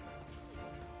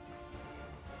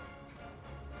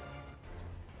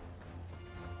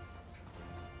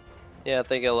 Yeah, I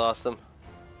think I lost them.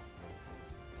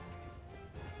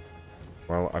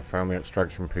 Well, I found the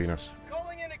extraction penis.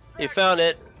 Calling in extraction. You found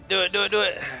it. Do it, do it, do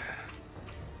it.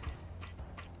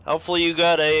 Hopefully you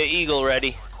got a eagle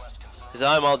ready. Cause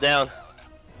I'm all down.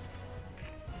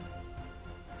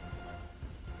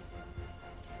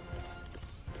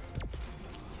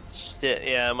 Shit,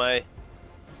 yeah, my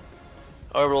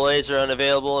orbital laser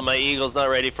unavailable and my eagle's not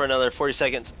ready for another 40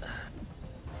 seconds.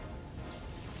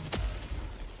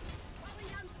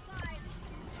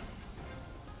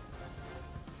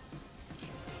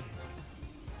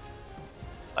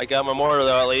 I got my mortar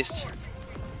though, at least.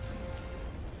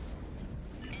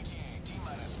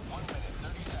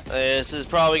 This is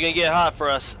probably gonna get hot for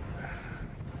us.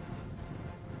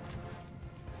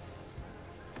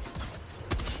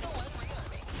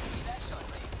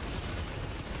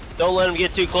 Don't let him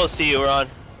get too close to you, Ron.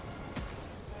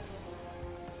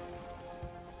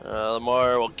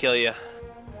 Lamar will kill you.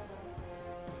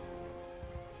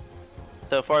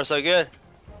 So far, so good.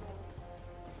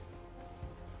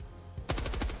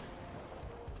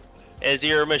 Is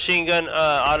your machine gun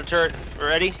auto turret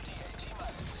ready?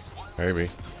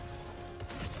 Maybe.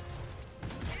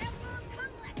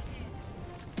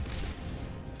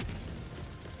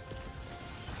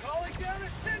 Calling down a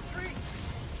sentry.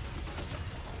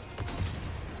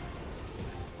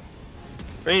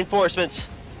 Reinforcements.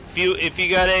 If you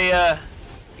got a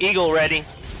eagle ready,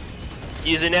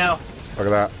 use it now. Look at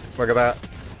that. Look at that.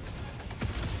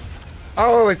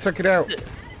 Oh, they took it out.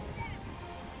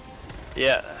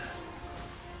 Yeah.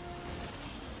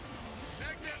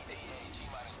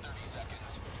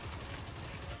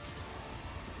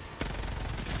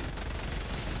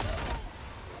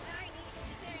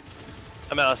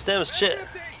 I'm out of stems. Shit.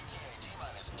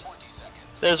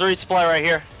 There's a resupply right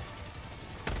here.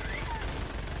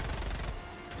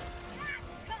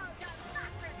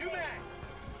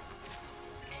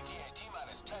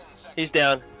 He's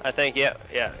down, I think. Yeah.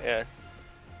 Pelican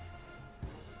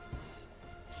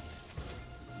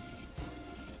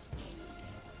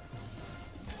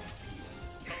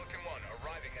 1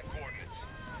 arriving at coordinates.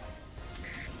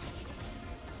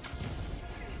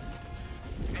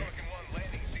 Pelican 1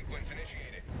 landing sequence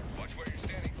initiated. Watch where you're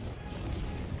standing.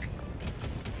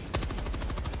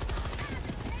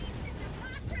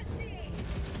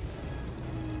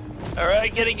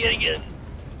 Alright, get it.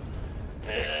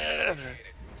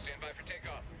 Stand by for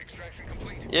takeoff. Extraction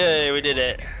complete. Yay, we did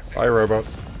it. Bye,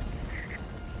 robots.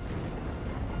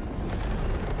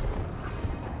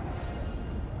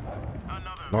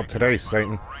 Not today,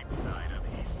 Satan. Right side of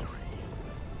history.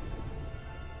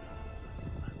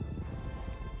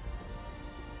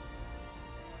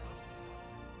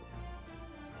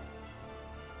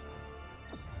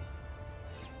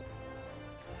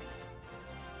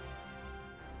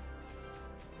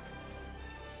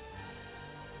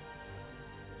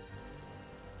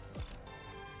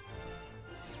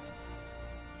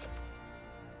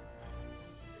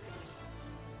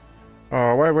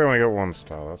 Oh, why we only got 1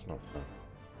 star? That's not fair.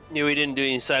 Yeah, we didn't do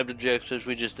any side objectives,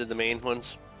 we just did the main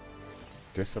ones.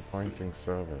 Disappointing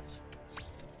service.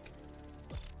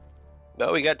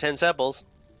 But we got 10 samples.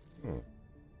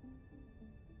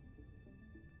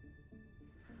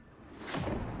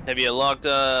 Have you unlocked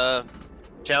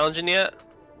challenging yet?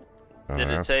 Did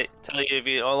it tell you if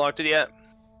you unlocked it yet?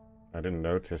 I didn't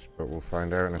notice, but we'll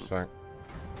find out in a sec.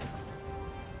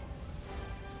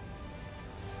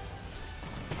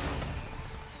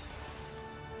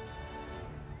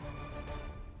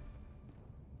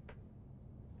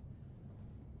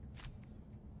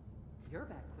 You're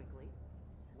back quickly.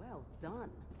 Well done.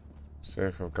 See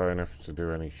if I've got enough to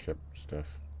do any ship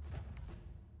stuff.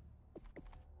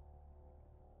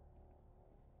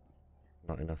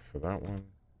 Not enough for that one.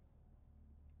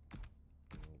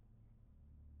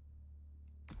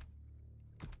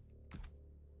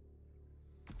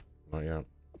 Not yet.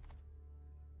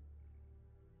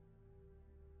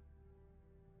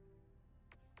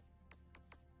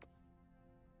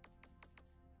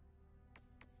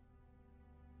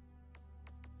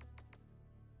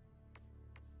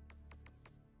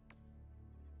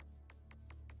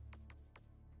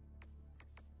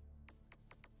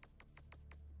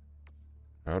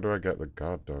 How do I get the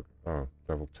guard dog? Oh,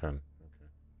 level 10.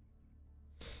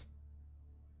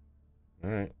 Okay.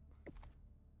 Alright.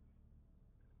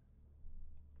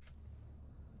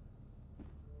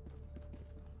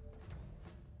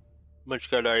 Which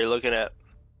gun are you looking at?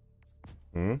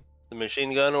 Hmm? The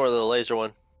machine gun or the laser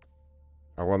one?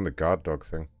 I won the guard dog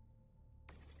thing.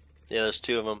 Yeah, there's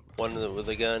 2 of them. One with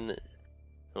the gun, and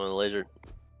one with the laser.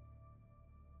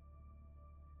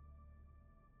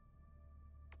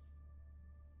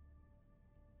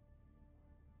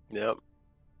 Yep.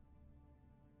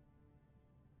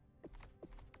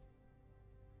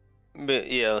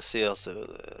 But yeah, let's see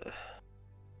also.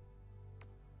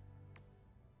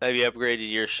 Have you upgraded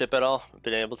your ship at all?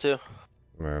 Been able to?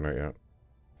 No, not yet.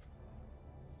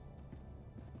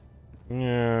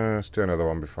 Yeah, let's do another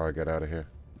one before I get out of here.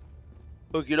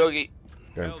 Okie dokie.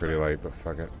 Getting pretty late, but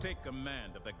fuck it. Take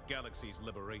command of the galaxy's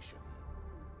liberation.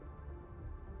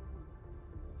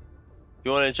 If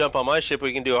you want to jump on my ship,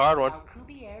 we can do a hard one.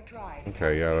 Alcubierre Drive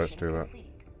Okay, yeah, let's do that. complete.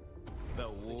 The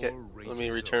war Okay, let me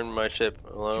rages return on. my ship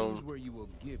Choose alone, where you will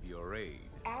give your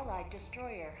aid. Allied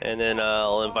destroyer. and then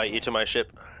I'll invite you to my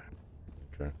ship.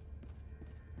 Okay.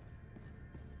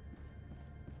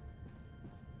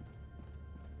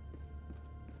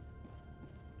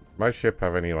 My ship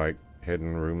have any, like,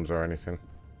 hidden rooms or anything?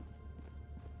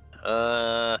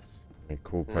 Any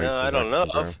cool places? No, I don't know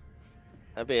can go? of.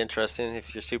 That'd be interesting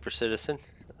if you're super citizen.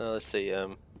 Let's see. I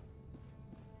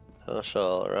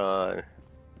shall run.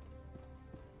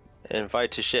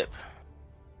 Invite to ship.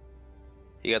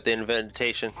 You got the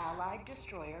invitation. Allied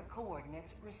destroyer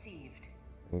coordinates received.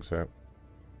 I think so.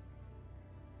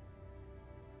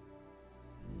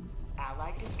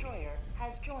 Allied destroyer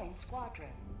has joined squadron.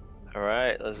 All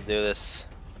right, let's do this.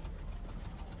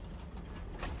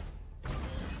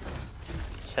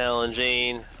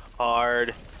 Challenging,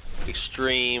 hard,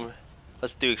 extreme.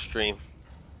 Let's do extreme.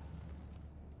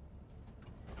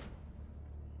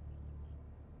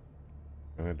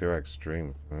 I'm gonna do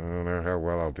extreme. I don't know how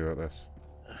well I'll do at this.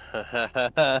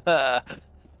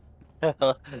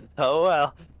 Oh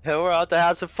well, we're out to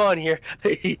have some fun here.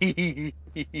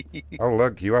 Oh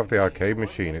look, you have the arcade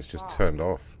machine. It's just turned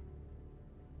off.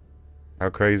 How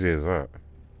crazy is that?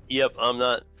 Yep, I'm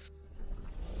not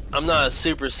a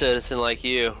super citizen like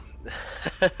you.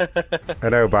 I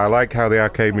know, but I like how the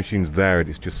arcade machine's there and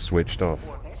it's just switched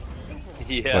off.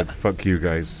 Yeah. Like, fuck you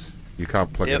guys. You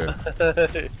can't plug it in.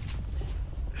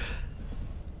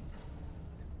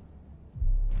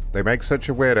 They make such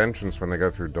a weird entrance when they go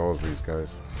through doors, these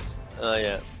guys. Oh,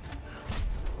 yeah.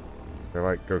 They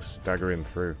like go staggering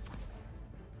through.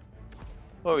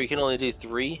 Oh, we can only do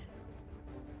 3?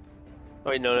 Oh,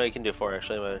 wait, no, you can do 4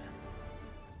 actually. But...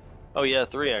 Oh, yeah,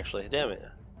 3 actually. Damn it.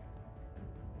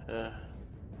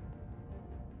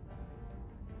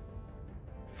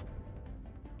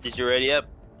 Did you ready up?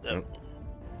 No.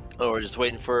 Oh, we're just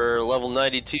waiting for level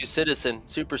 92 citizen,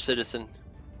 super citizen.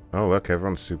 Oh, look,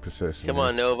 everyone's super citizen. Come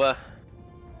on, Nova.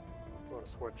 You want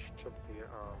to switch to the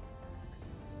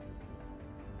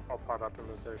pod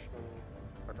optimization?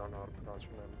 I don't know how to pronounce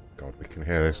your name. God, we can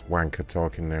hear this wanker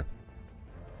talking now.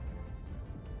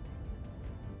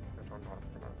 I don't know how to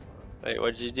pronounce that. Wait,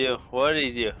 what did you do? What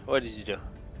did you do? What did you do?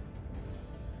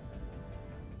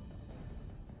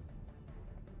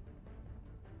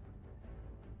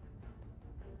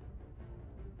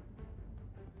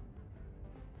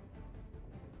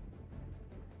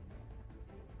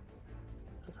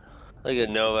 Look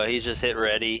at Nova, he's just hit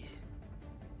ready.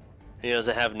 He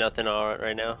doesn't have nothing on it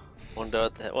right now. Wonder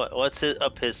what's it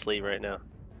up his sleeve right now?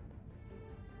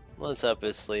 What's up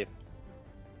his sleeve?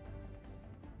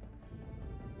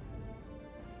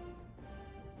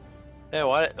 Hey,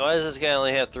 why does this guy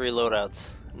only have 3 loadouts,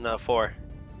 not 4?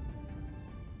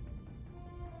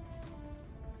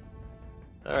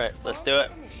 Alright, let's do it.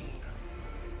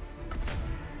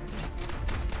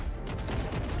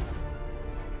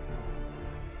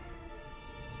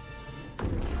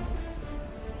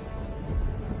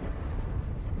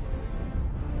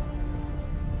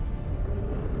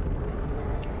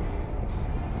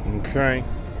 Okay.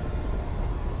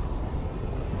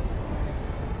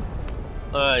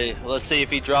 Alright, let's see if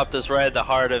he dropped us right at the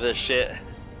heart of this shit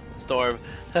storm.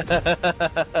 And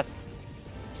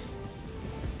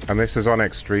this is on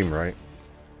extreme, right?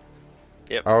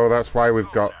 Yep. Oh, that's why we've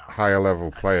got higher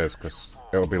level players, because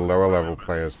it'll be lower level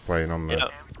players playing on the...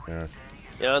 Yep. Yeah.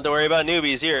 You don't have to worry about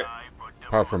newbies here.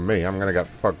 Apart from me, I'm gonna get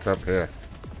fucked up here.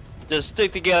 Just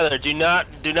stick together. Do not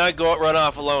go run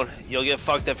off alone. You'll get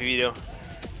fucked up if you do.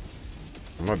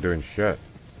 I'm not doing shit.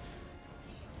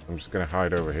 I'm just gonna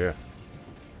hide over here.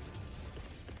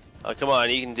 Oh, come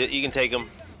on, you can take him.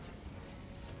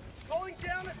 Going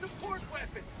down a support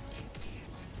weapon.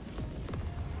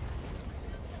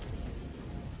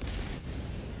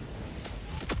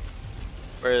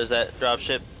 Where is that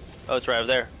dropship? Oh, it's right over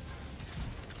there.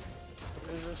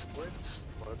 What is this? Splits?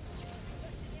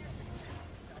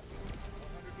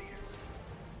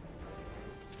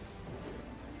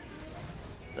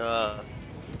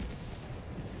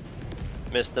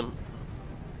 Missed him.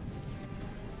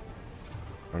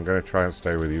 I'm gonna try and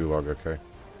stay with you, Log, okay?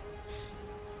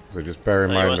 So just bear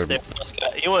in You mind want to that...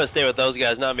 stay with those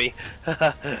guys, not me.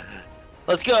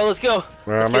 Let's go, let's go.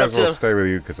 Well, I Let's might get as well up to stay with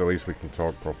you, because at least we can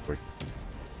talk properly.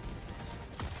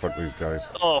 Fuck these guys.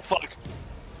 Oh, fuck.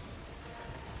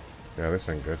 Yeah, this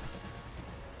ain't good.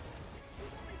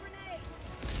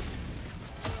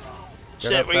 Get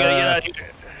Shit, up we gotta get there. out of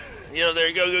here. You know,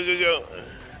 there, go.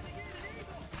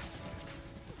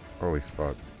 Holy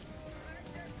fuck.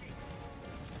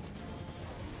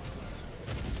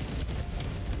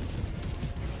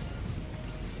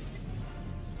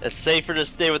 It's safer to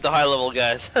stay with the high level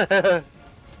guys.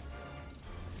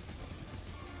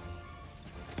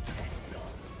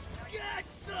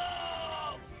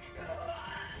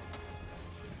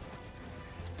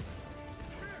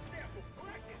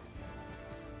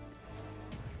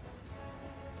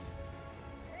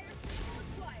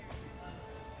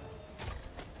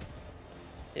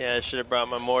 Yeah, I should have brought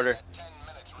my mortar. 10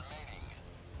 minutes remaining.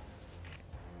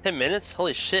 10 minutes?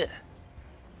 Holy shit.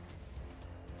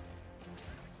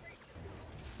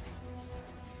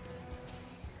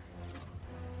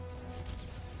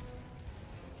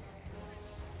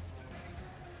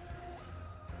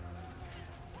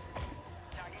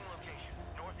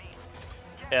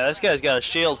 Yeah, this guy's got a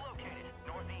shield.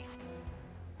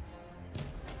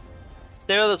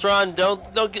 Stay with us, Ron.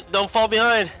 Don't fall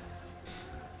behind.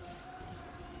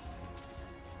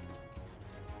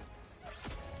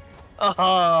 Oh,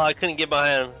 I couldn't get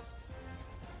behind him.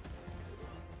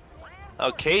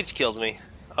 Oh, Cage killed me.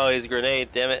 Oh, he's a grenade.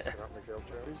 Damn it. Got Miguel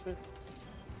Jones.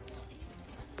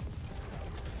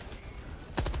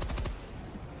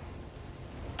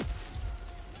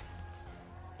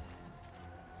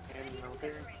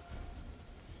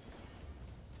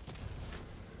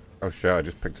 Oh shit, I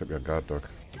just picked up your guard dog.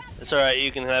 It's alright,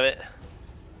 you can have it.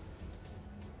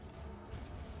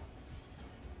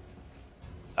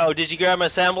 Oh, did you grab my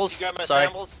samples? Sorry.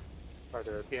 I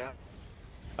did. Yeah.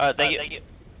 Alright, thank you.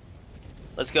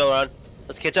 Let's go, Ron.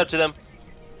 Let's catch up to them.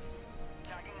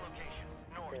 Tagging location.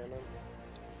 North. Cannon.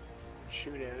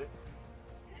 Shoot at it.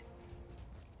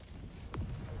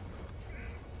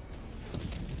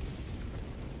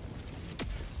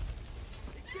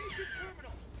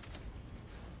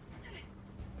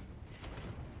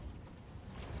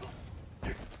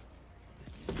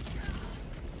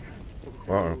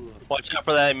 Uh-oh. Watch out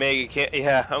for that mega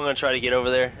yeah, I'm gonna try to get over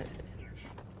there.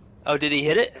 Oh, did he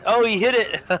hit it? Oh, he hit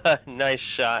it! Nice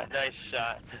shot. Nice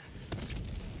shot.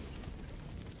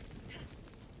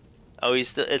 Oh,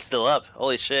 it's still up.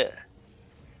 Holy shit.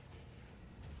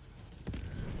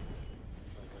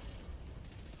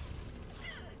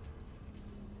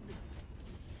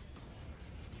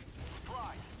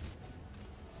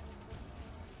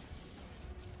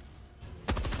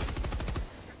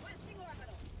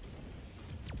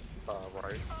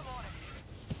 Right.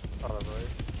 On the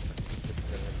right. Get the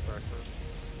extractor.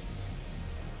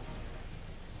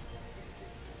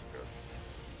 Good.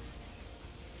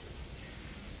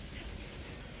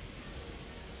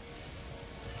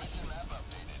 Mission map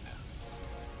updated.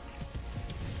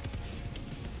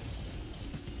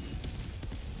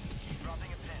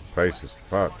 Dropping a pin. Face is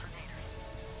fucked.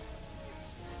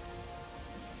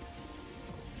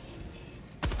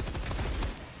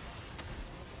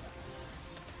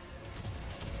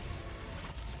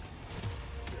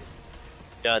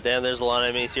 God damn, there's a lot of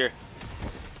enemies here.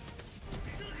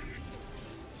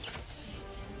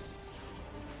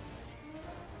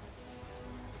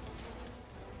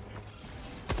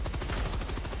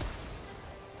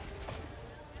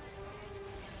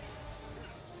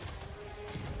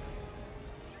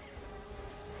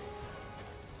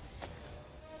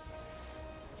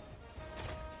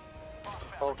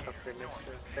 All country next to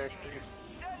the factory.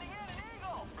 Sending in an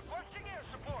Eagle. Requesting air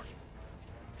support.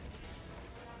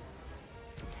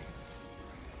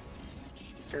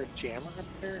 Is there a jammer up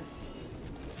there?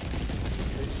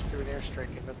 They just threw an airstrike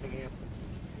and nothing happened.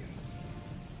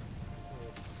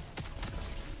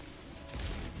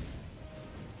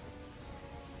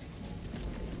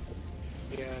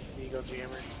 Yeah, it's the Eagle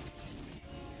jammer.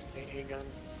 A gun.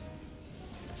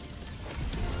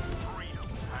 Freedom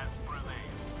has prevailed.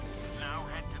 Now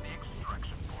head to the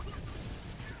extraction point.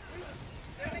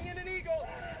 Sending in an eagle.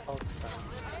 Hulk style.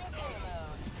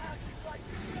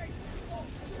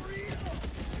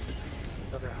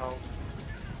 Another Hulk.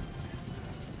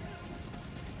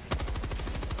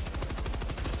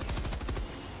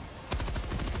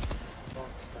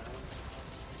 Hulk style.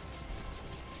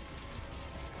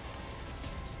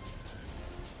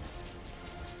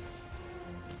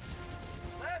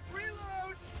 Last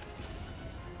reload.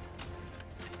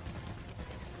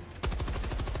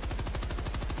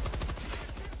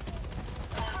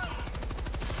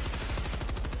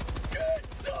 Good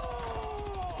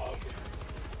dog.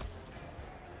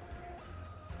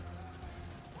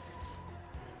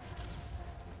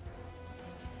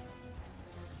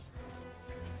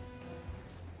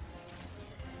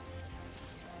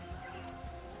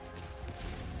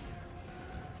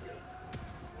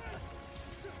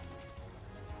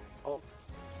 Oh.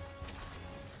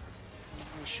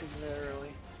 I'm shooting that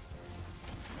early.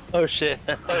 Oh shit.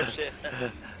 Oh shit.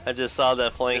 I just saw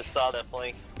that flank.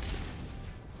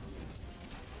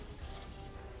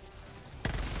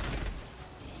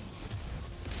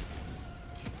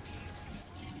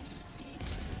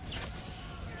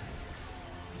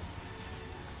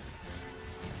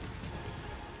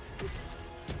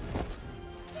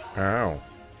 Ow.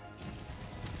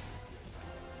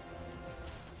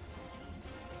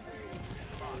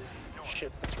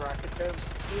 Shit, that's rocket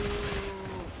devs.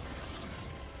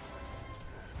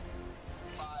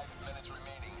 5 minutes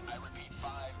remaining. I repeat,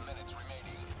 5 minutes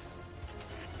remaining.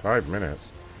 5 minutes.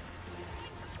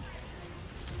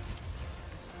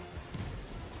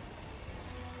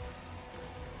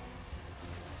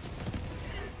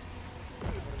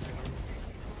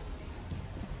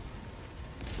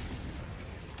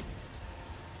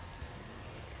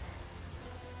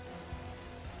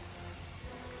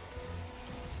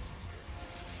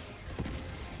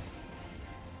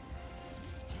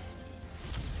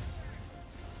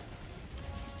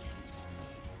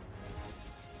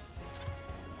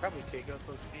 Probably take out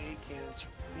those A cannons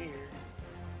from here.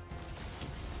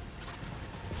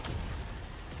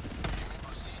 You may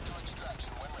proceed to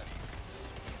extraction when ready.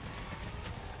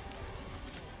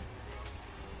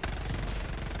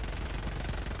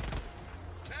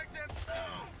 Exit.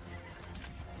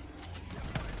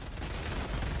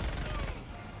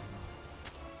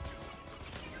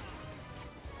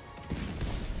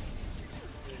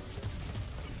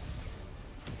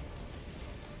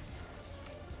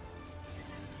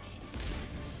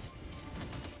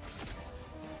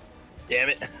 Damn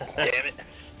it. Damn it.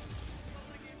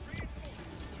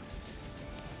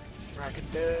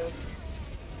 Rocket dead.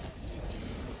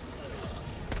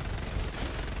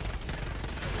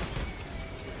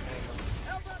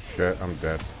 Shit, I'm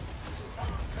dead.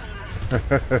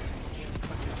 Can't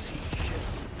fucking see shit.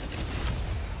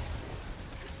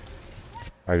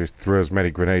 I just threw as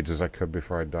many grenades as I could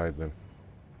before I died then.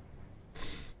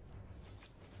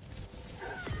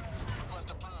 Request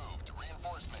approved.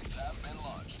 Reinforcements have been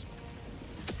launched.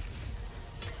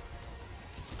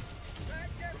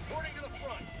 Reporting to the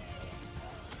front.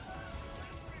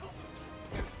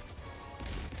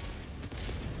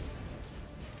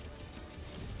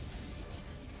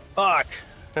 Fuck.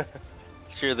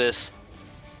 Screw this.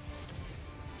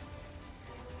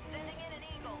 Sending in an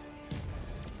eagle.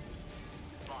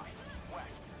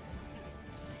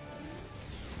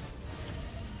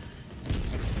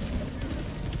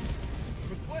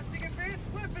 Requesting advanced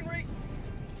weaponry.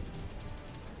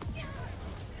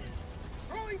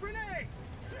 Throwing grenade.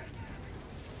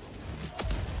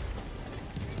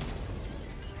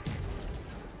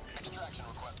 Extraction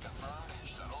request confirmed.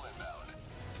 Shuttle inbound.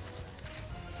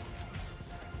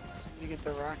 So you get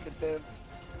the rocket dead.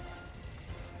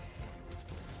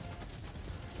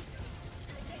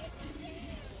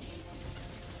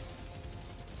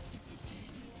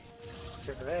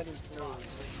 So that is nose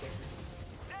right there.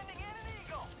 Sending in an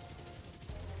eagle.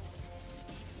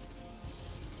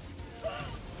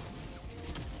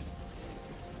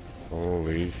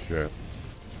 Holy shit.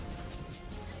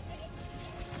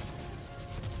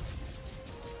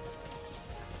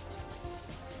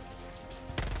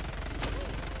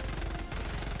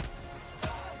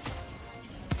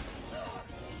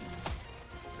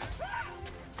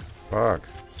 Fuck.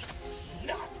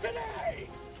 Not today.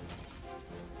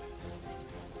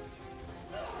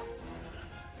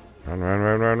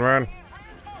 Run. ETA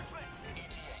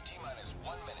T-minus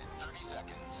 1 minute, 30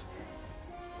 seconds.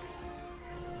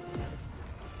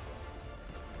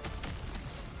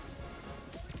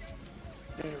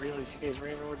 I didn't realize you guys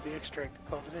ran over to the extract and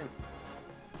called it in.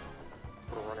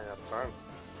 We're running out of time.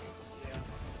 Yeah.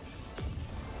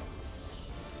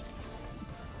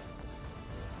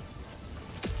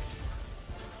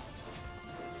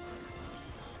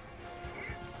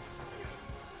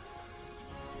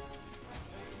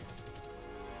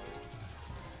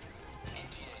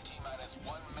 ETA T-minus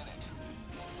 1 minute.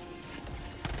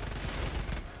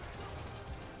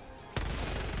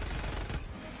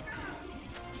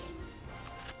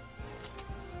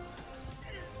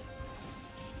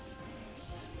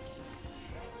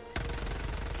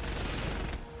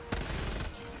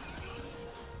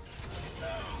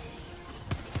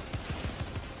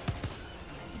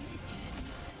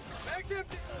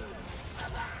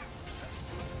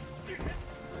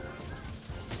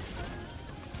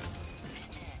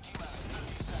 ETA T-minus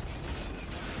 30 seconds.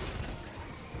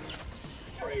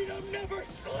 Freedom never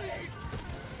sleeps.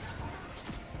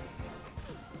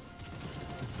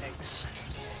 Thanks.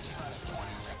 ETA T-minus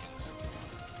 20 seconds.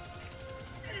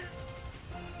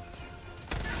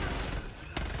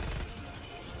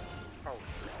 Oh,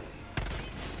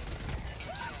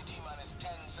 ETA T-minus 10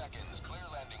 seconds. Clear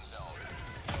landing zone.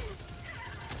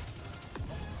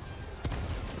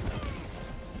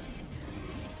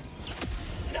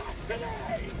 Not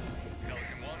today!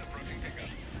 Pelican 1 approaching pickup.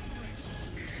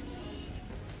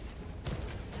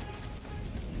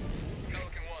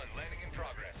 Pelican 1 landing in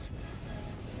progress.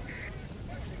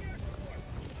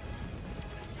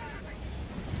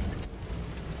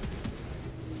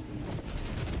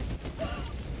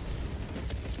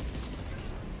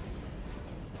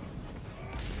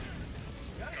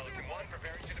 Pelican 1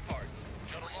 preparing to depart.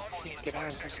 Shuttle launch Can't in get 5 on.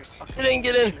 There's a seconds. fucking Get in,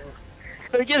 get in.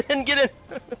 Get in, get in.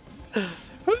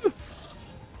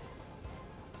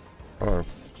 Oh,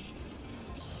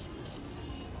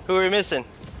 Who are we missing?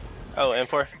 Oh,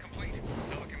 M4. Complete.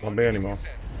 Pelican won't be anymore.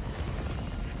 descent.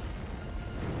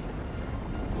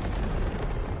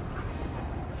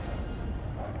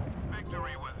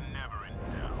 Victory was never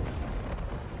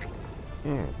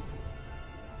in doubt.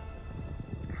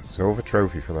 Silver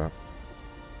trophy for that.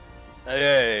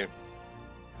 Hey.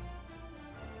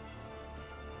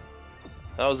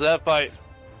 How was that fight?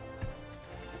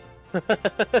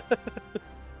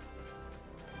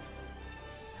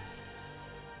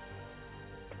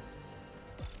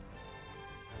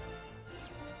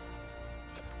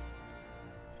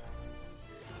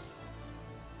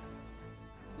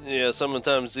 Yeah,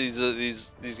 sometimes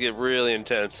these get really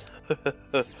intense.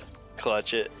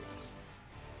 Clutch it.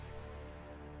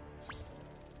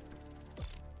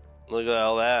 Look at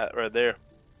all that right there.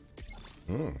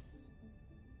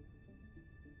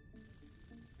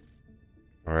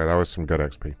 Alright, that was some good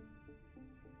XP.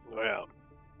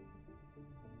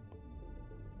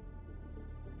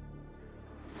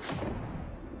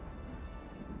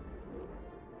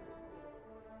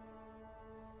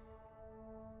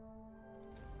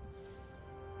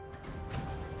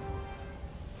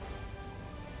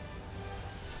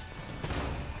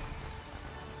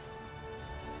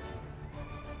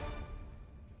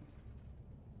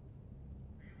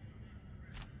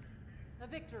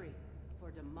 victory for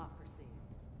democracy.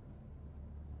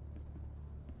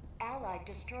 Allied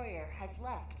destroyer has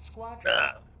left squadron.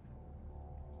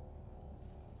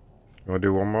 You want to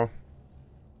do one more?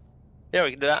 Yeah,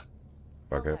 we can do that.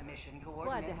 Fuck it. Mission Glad to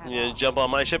coordinates. have You gonna jump on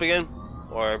my ship again?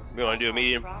 Or you want to do a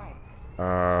medium? Prime.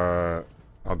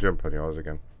 I'll jump on yours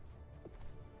again.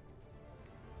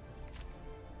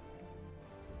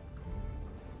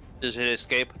 Just hit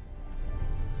escape.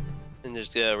 And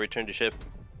just return to ship.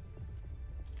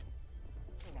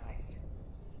 Organized.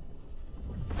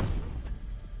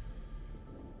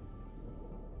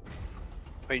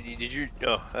 Wait, did you?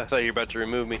 Oh, I thought you were about to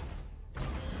remove me.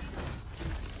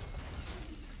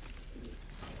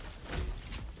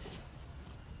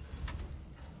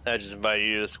 I just invited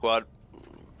you to the squad.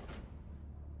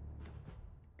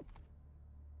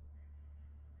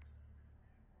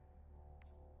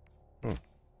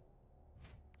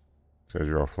 Says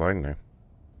you're offline now.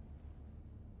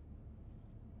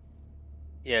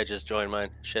 Yeah, just join mine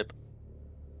ship.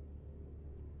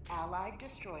 Allied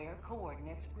destroyer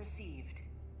coordinates received.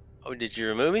 Oh, did you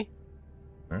remove me?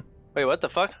 Huh? Wait, what the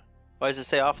fuck? Why does it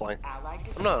say offline? Allied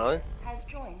I'm not on destroyer it. has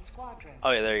joined squadron.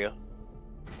 Oh yeah, there you go.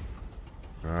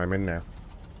 I'm in now.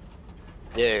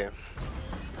 Yeah.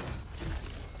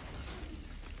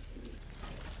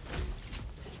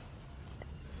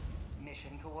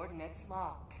 Mission coordinates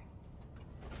locked.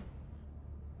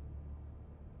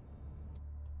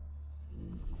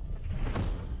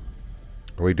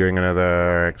 Are we doing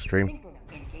another extreme?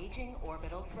 Engaging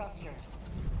orbital thrusters.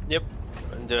 Yep.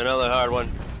 And do another hard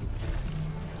one.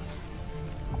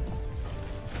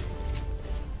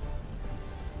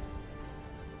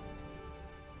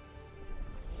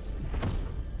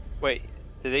 Wait,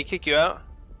 did they kick you out?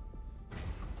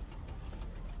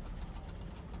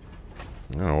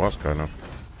 I don't know what's going on.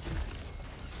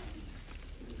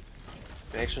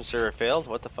 Connection server failed?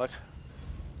 What the fuck?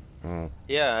 Oh,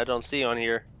 Yeah, I don't see on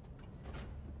here.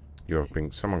 you have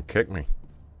been. Someone kicked me.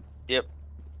 Yep.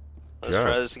 Let's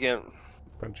try this again.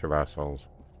 Bunch of assholes.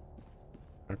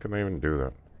 How can they even do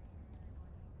that?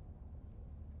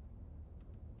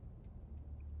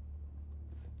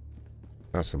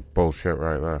 That's some bullshit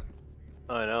right there.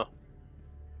 I know.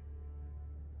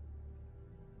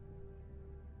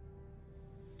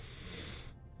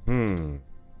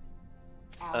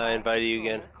 I invited you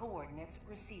again. Coordinates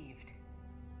received.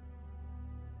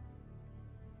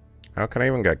 How can I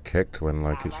even get kicked when,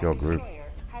 like, it's your group?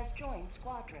 Destroyer has joined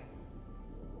squadron.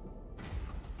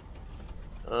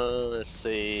 Let's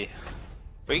see.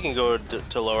 We can go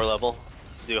to lower level.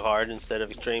 Do hard instead of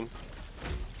extreme.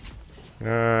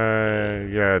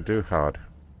 Yeah, do hard.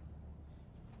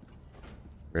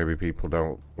 Maybe people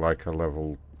don't like a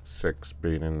level 6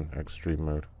 being in extreme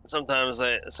mode. Sometimes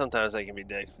they can be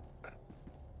dicks.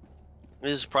 I'm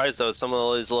just surprised though. Some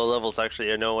of these low levels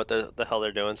actually know what the hell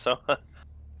they're doing. So.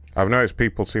 I've noticed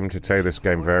people seem to take this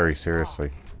game very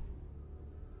seriously.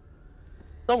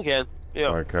 Some can. Yeah,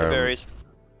 Like, it varies.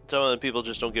 Some of the people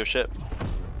just don't give a shit.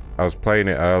 I was playing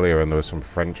it earlier and there were some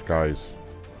French guys.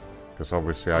 Because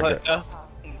obviously I get... Yeah.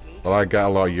 Well, I get a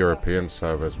lot of European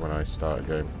servers when I start a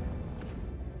game.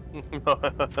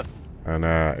 And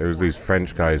it was these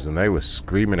French guys and they were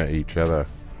screaming at each other.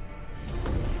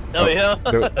 Oh yeah?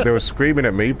 They were screaming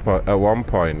at me at one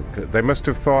point. They must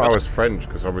have thought I was French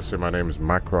because obviously my name is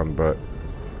Macron, but...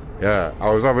 Yeah,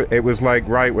 it was like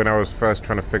right when I was first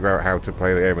trying to figure out how to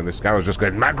play the game and this guy was just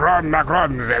going, Macron,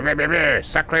 Macron,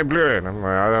 sacre bleu, and I'm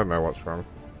like, I don't know what's wrong.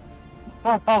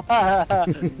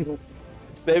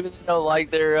 Maybe they don't like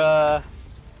their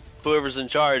whoever's in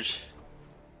charge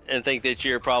and think that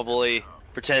you're probably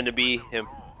pretend to be him.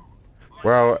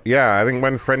 Well, yeah, I think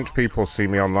when French people see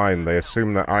me online, they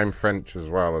assume that I'm French as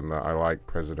well and that I like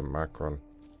President Macron.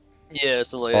 Yeah,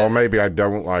 something like Or that. maybe I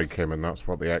don't like him and that's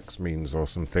what the X means or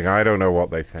something. I don't know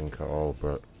what they think at all,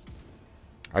 but...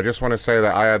 I just want to say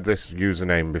that I had this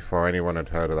username before anyone had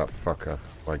heard of that fucker.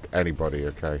 Like, anybody,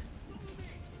 okay?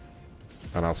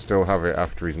 And I'll still have it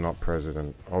after he's not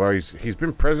president. Although he's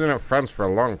been president of France for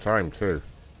a long time, too.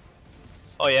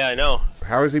 Oh yeah, I know.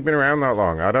 How has he been around that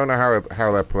long? I don't know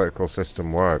how their political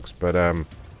system works, but,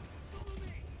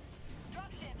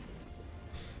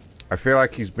 I feel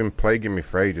like he's been plaguing me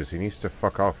for ages. He needs to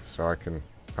fuck off so I can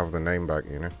have the name back,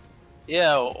 you know?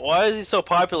 Yeah, why is he so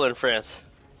popular in France?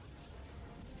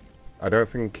 I don't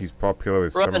think he's popular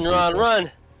with some people. Run!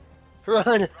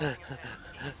 Oh,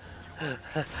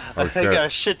 I shit. got a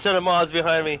shit ton of mods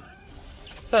behind me.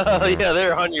 Oh yeah,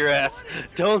 they're on your ass.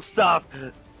 Don't stop.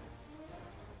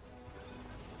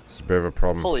 It's a bit of a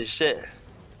problem. Holy shit.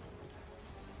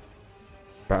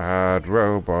 Bad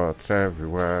robots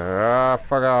everywhere. Ah,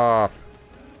 fuck off.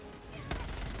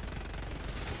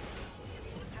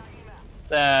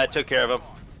 Took care of him.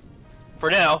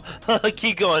 For now.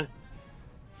 Keep going.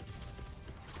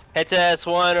 Head to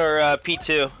S1 or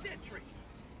P2.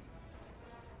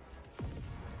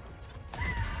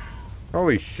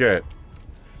 Holy shit.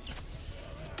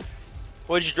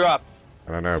 What'd you drop?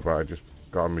 I don't know, but I just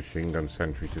got a machine gun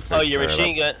sentry to take Oh, your care of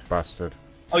machine that gun. bastard.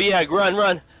 Oh yeah,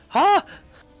 run. Huh?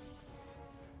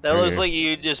 That looks Okay. like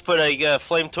you just put a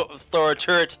flamethrower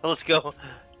turret. Let's go.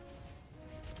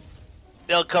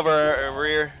 They'll cover our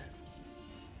rear.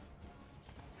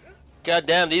 God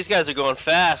damn, these guys are going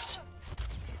fast.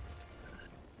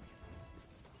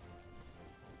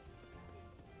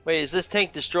 Wait, is this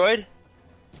tank destroyed?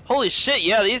 Holy shit,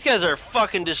 yeah, these guys are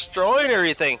fucking destroying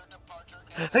everything.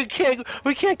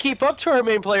 We can't keep up to our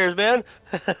main players, man.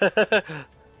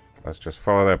 Let's just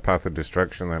follow their path of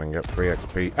destruction then and get free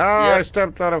XP. Oh, Yep. I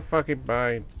stepped out of fucking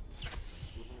mine.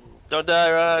 Don't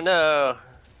die, Ron, no.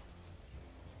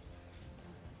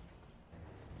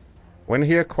 When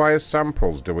he acquires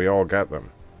samples, do we all get them?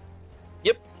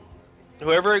 Yep.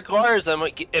 Whoever acquires them,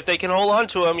 if they can hold on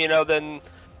to them, you know, then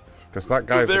Because that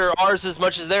guy's they're ours as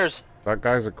much as theirs.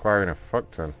 acquiring a fuck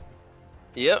ton.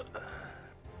 Yep.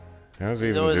 How's he He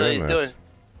even knows what doing he's this? doing.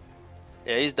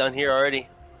 Yeah, he's done here already.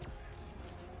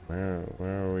 Where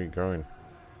are we going?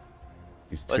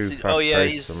 He's What's too he- fast oh, yeah,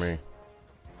 paced for me.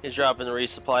 He's dropping the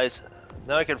resupplies.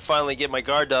 Now I can finally get my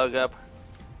guard dog up.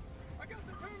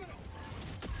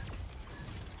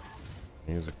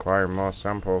 He's acquiring more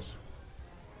samples.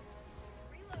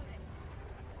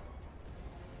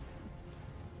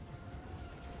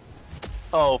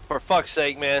 Oh, for fuck's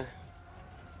sake, man.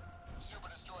 Super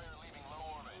destroyer leaving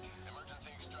low orbit. Emergency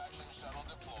extraction shuttle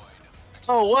deployed.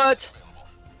 Oh, what?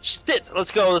 Shit!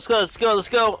 Let's go, let's go, let's go, let's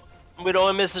go. We don't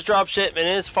want to miss this drop ship, and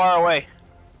it's far away.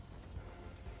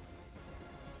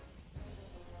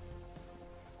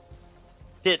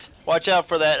 Shit! Watch out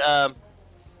for that.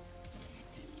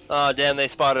 Oh, damn! They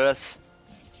spotted us.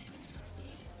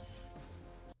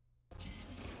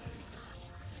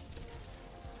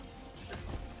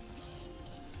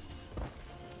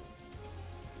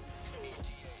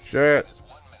 Shit!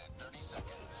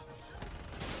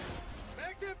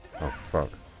 Oh fuck.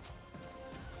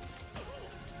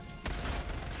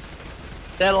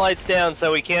 Satellite's down,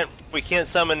 so we can't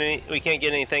summon any. We can't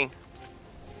get anything.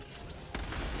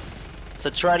 So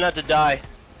try not to die,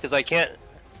 because I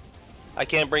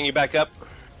can't bring you back up.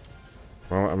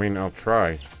 Well, I mean, I'll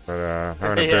try, but I'm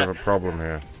having a bit Yeah. of a problem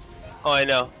here. Oh, I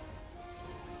know.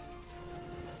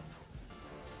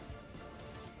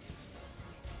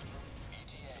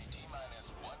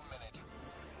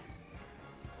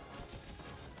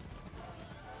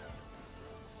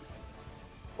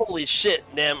 Holy shit,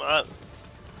 damn.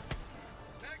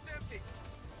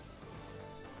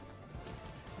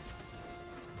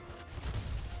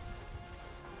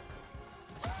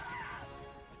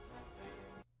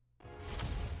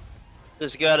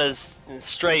 Just gotta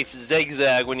strafe,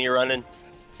 zigzag when you're running.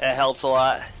 That helps a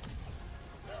lot.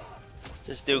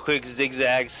 Just do quick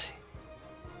zigzags.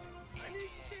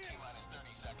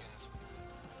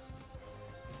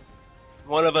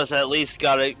 One of us at least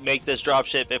gotta make this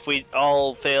dropship. If we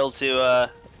all fail to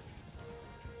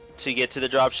get to the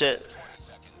dropship,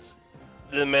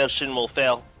 the mission will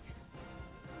fail.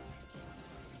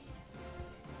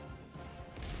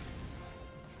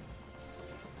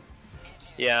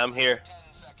 Yeah, I'm here.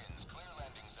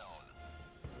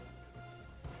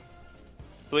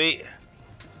 Sweet.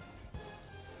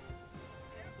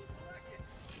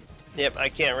 Yep, I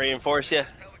can't reinforce you.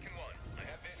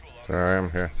 Sorry, I'm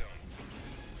here.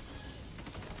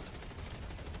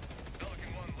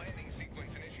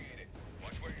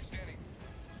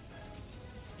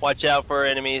 Watch out for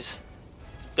enemies.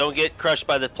 Don't get crushed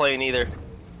by the plane either.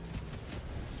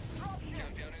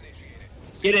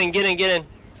 Get in, get in, get in.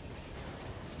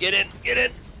 Get in, get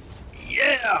in.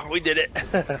 Yeah, we did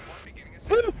it.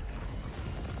 Woo.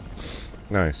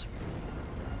 Nice.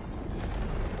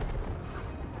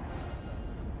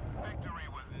 Victory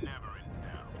was never in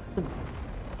doubt.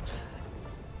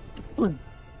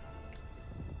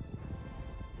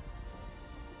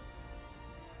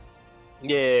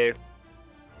 Yeah.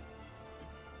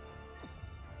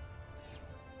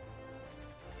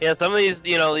 Yeah, some of these,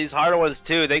 these harder ones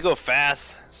too, they go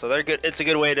fast. So they're good. It's a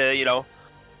good way to,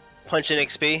 punch in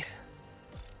XP.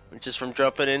 Just from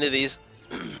dropping into these.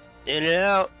 In and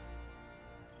out.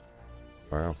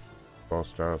 Wow. 4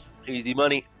 stars. Easy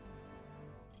money.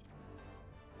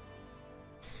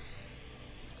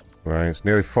 Right, it's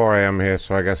nearly 4 AM here,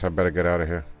 so I guess I better get out of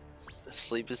here.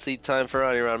 Sleep is sleep time for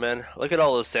running around, man. Look at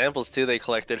all those samples too they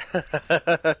collected.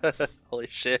 Holy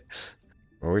shit.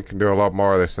 Well, we can do a lot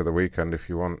more of this at the weekend if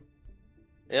you want.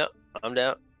 Yep. I'm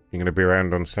down. You gonna be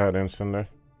around on Saturday and Sunday?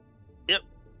 Yep,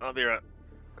 I'll be around.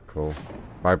 Cool.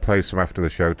 Might play some after the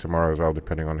show tomorrow as well,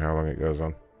 depending on how long it goes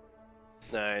on.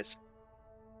 Nice.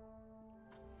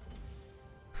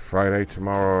 Friday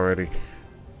tomorrow already.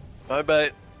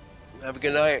 Bye-bye. Have a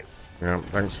good night. Yeah,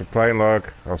 thanks for playing, Log.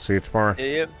 I'll see you tomorrow.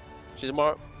 Yeah. See you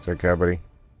tomorrow. Take care, buddy.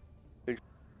 Peace.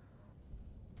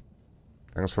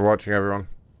 Thanks for watching, everyone.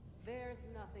 There's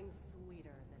nothing sweeter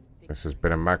than This has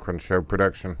been a Macron Show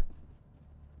production.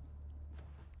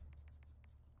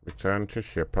 Return to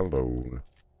ship alone.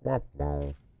 Womp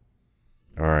womp.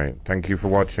 Alright, thank you for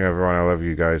watching, everyone. I love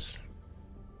you guys.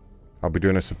 I'll be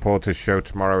doing a supporters show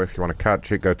tomorrow. If you want to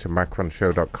catch it, go to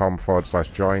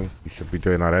macronshow.com/join. You should be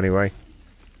doing that anyway.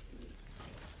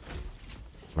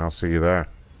 And I'll see you there.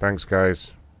 Thanks,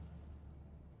 guys.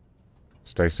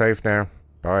 Stay safe now.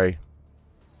 Bye.